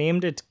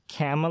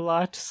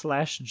Camelot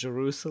 /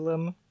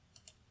 Jerusalem.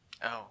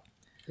 Oh.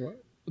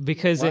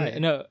 Because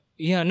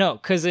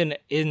because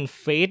in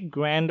Fate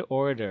Grand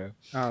Order,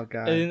 oh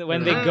God,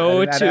 when they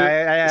go to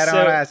I don't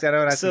want to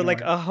ask. So like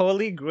a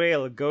holy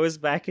grail goes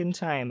back in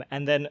time,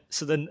 and then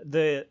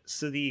the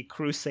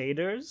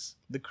Crusaders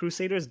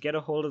get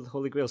a hold of the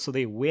holy grail, so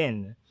they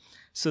win.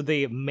 So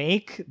they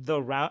make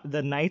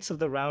the Knights of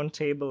the Round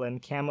Table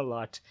and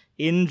Camelot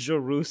in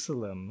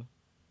Jerusalem.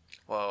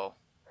 Whoa.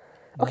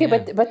 Okay,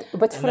 but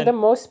for the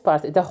most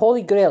part, the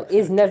Holy Grail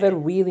is never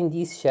real in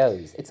these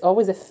shows. It's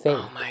always a thing.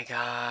 Oh my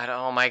God.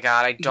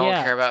 I don't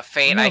care about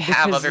Fate. No, I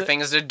have because other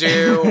things to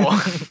do.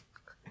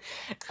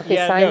 Okay,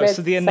 Yeah, Simon, no.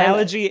 So the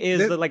analogy is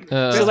This- that like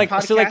This so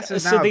podcast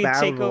is now they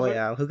Battle take over.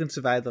 Royale. Who can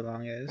survive the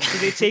longest? So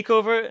they take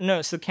over.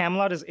 No, so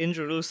Camelot is in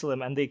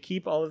Jerusalem, and they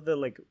keep all of the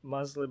like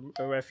Muslim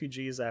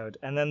refugees out,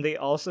 and then they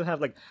also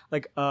have like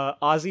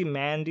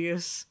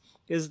Ozymandias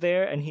is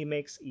there, and he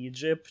makes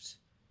Egypt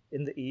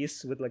in the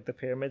east with like the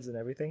pyramids and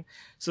everything.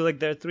 So like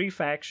there are 3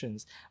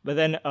 factions, but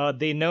then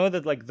they know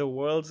that like the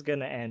world's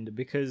gonna end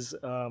because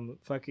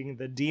fucking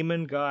the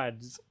demon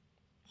god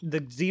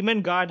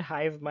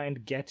hive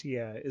mind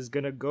Getia is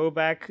gonna go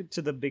back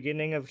to the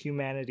beginning of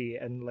humanity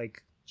and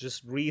like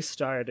just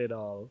restart it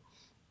all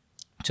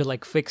to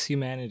like fix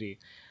humanity.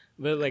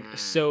 But like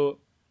so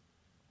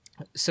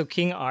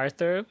King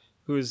Arthur,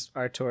 who's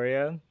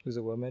Artoria, who's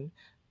a woman,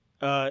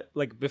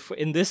 like before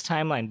in this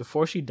timeline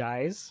before she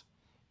dies,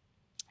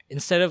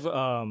 instead of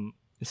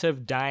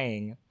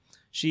dying,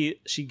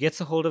 she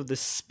gets a hold of this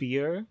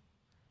spear,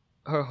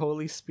 her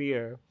holy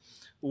spear,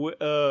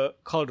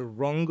 called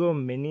Rongo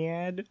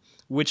Miniad,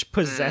 which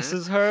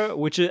possesses her,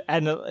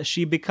 and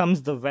she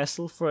becomes the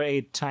vessel for a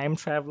time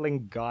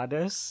traveling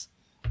goddess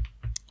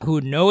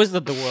who knows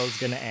that the world's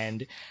gonna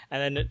end,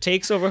 and then it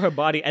takes over her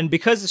body. And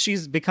because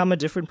she's become a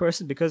different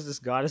person, because this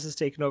goddess has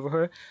taken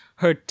over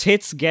her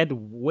tits get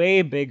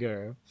way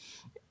bigger,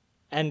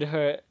 and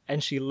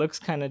she looks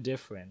kind of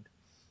different.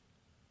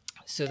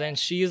 So then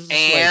she's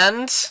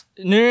and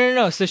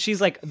no. So she's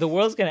like, the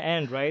world's gonna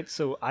end, right?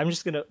 So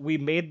we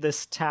made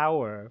this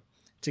tower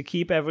to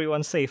keep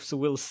everyone safe. So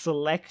we'll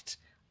select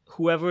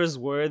whoever is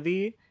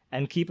worthy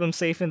and keep them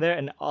safe in there,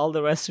 and all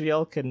the rest of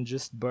y'all can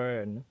just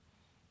burn.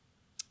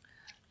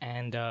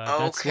 And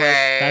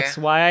Okay. that's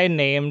why I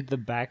named the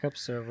backup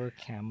server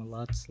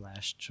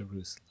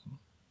Camelot/Jerusalem.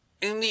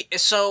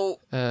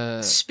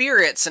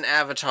 Spirits in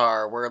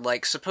Avatar were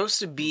like supposed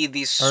to be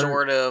these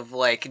sort of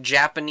like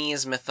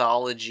Japanese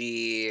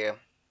mythology,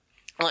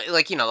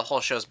 like you know, the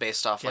whole show's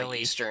based off like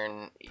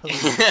Eastern.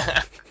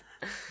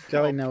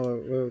 Jelly, no,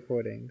 we're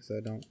recording,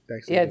 so don't.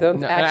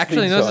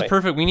 Actually, this is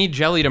perfect. We need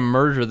Jelly to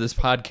murder this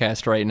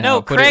podcast right now.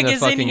 No, Craig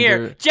is in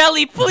here.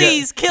 Jelly,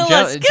 please kill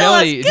us.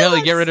 Jelly,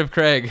 get rid of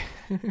Craig.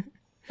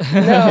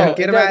 No,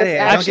 get him out of here.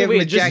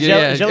 Actually,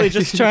 Jelly,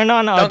 just turn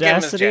on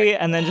Audacity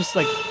and then just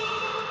like.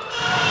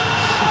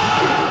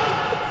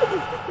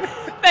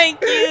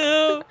 Thank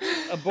you.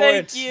 Abort.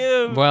 Thank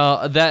you.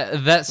 Well,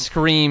 that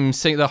scream,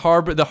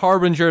 the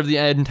harbinger of the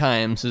end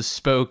times is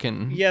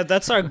spoken. Yeah,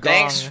 that's our gong.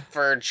 Thanks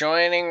for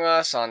joining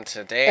us on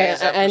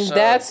today's episode. And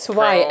that's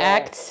why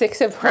Act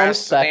 6 of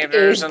Homestuck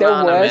is the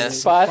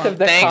worst part of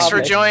the Thanks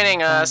comic. for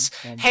joining us.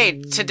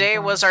 Hey, today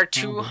was our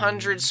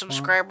 200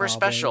 subscriber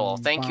special.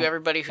 Thank you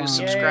everybody who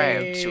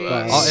subscribed to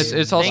us.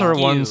 It's also our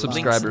 1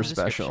 subscriber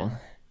special.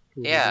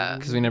 Yeah,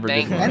 because we never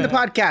did one. End the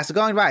podcast. We're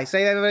going bye.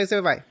 Say everybody. Say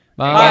bye.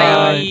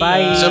 Bye.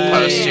 Bye.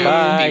 Supposed to.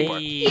 Bye.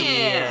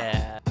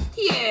 Yeah.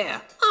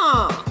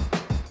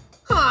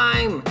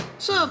 I'm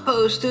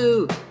supposed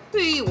to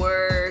be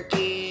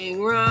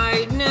working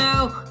right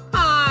now.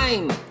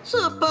 I'm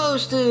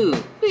supposed to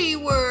be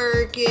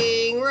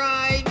working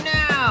right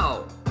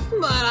now.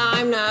 But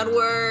I'm not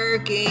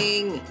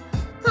working.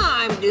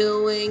 I'm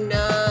doing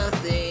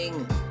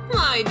nothing.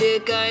 My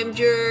dick I'm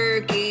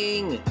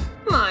jerking.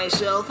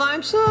 Myself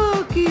I'm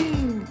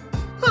sucking.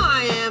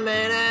 I am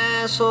an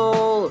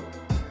asshole.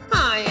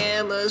 I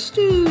am a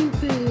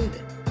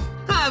stupid.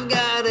 I've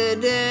got a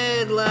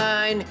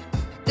deadline.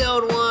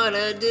 Don't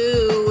wanna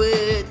do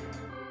it.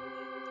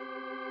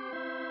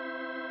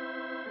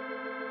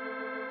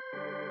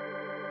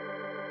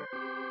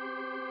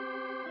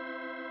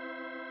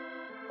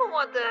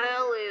 What the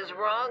hell is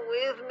wrong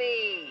with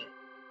me?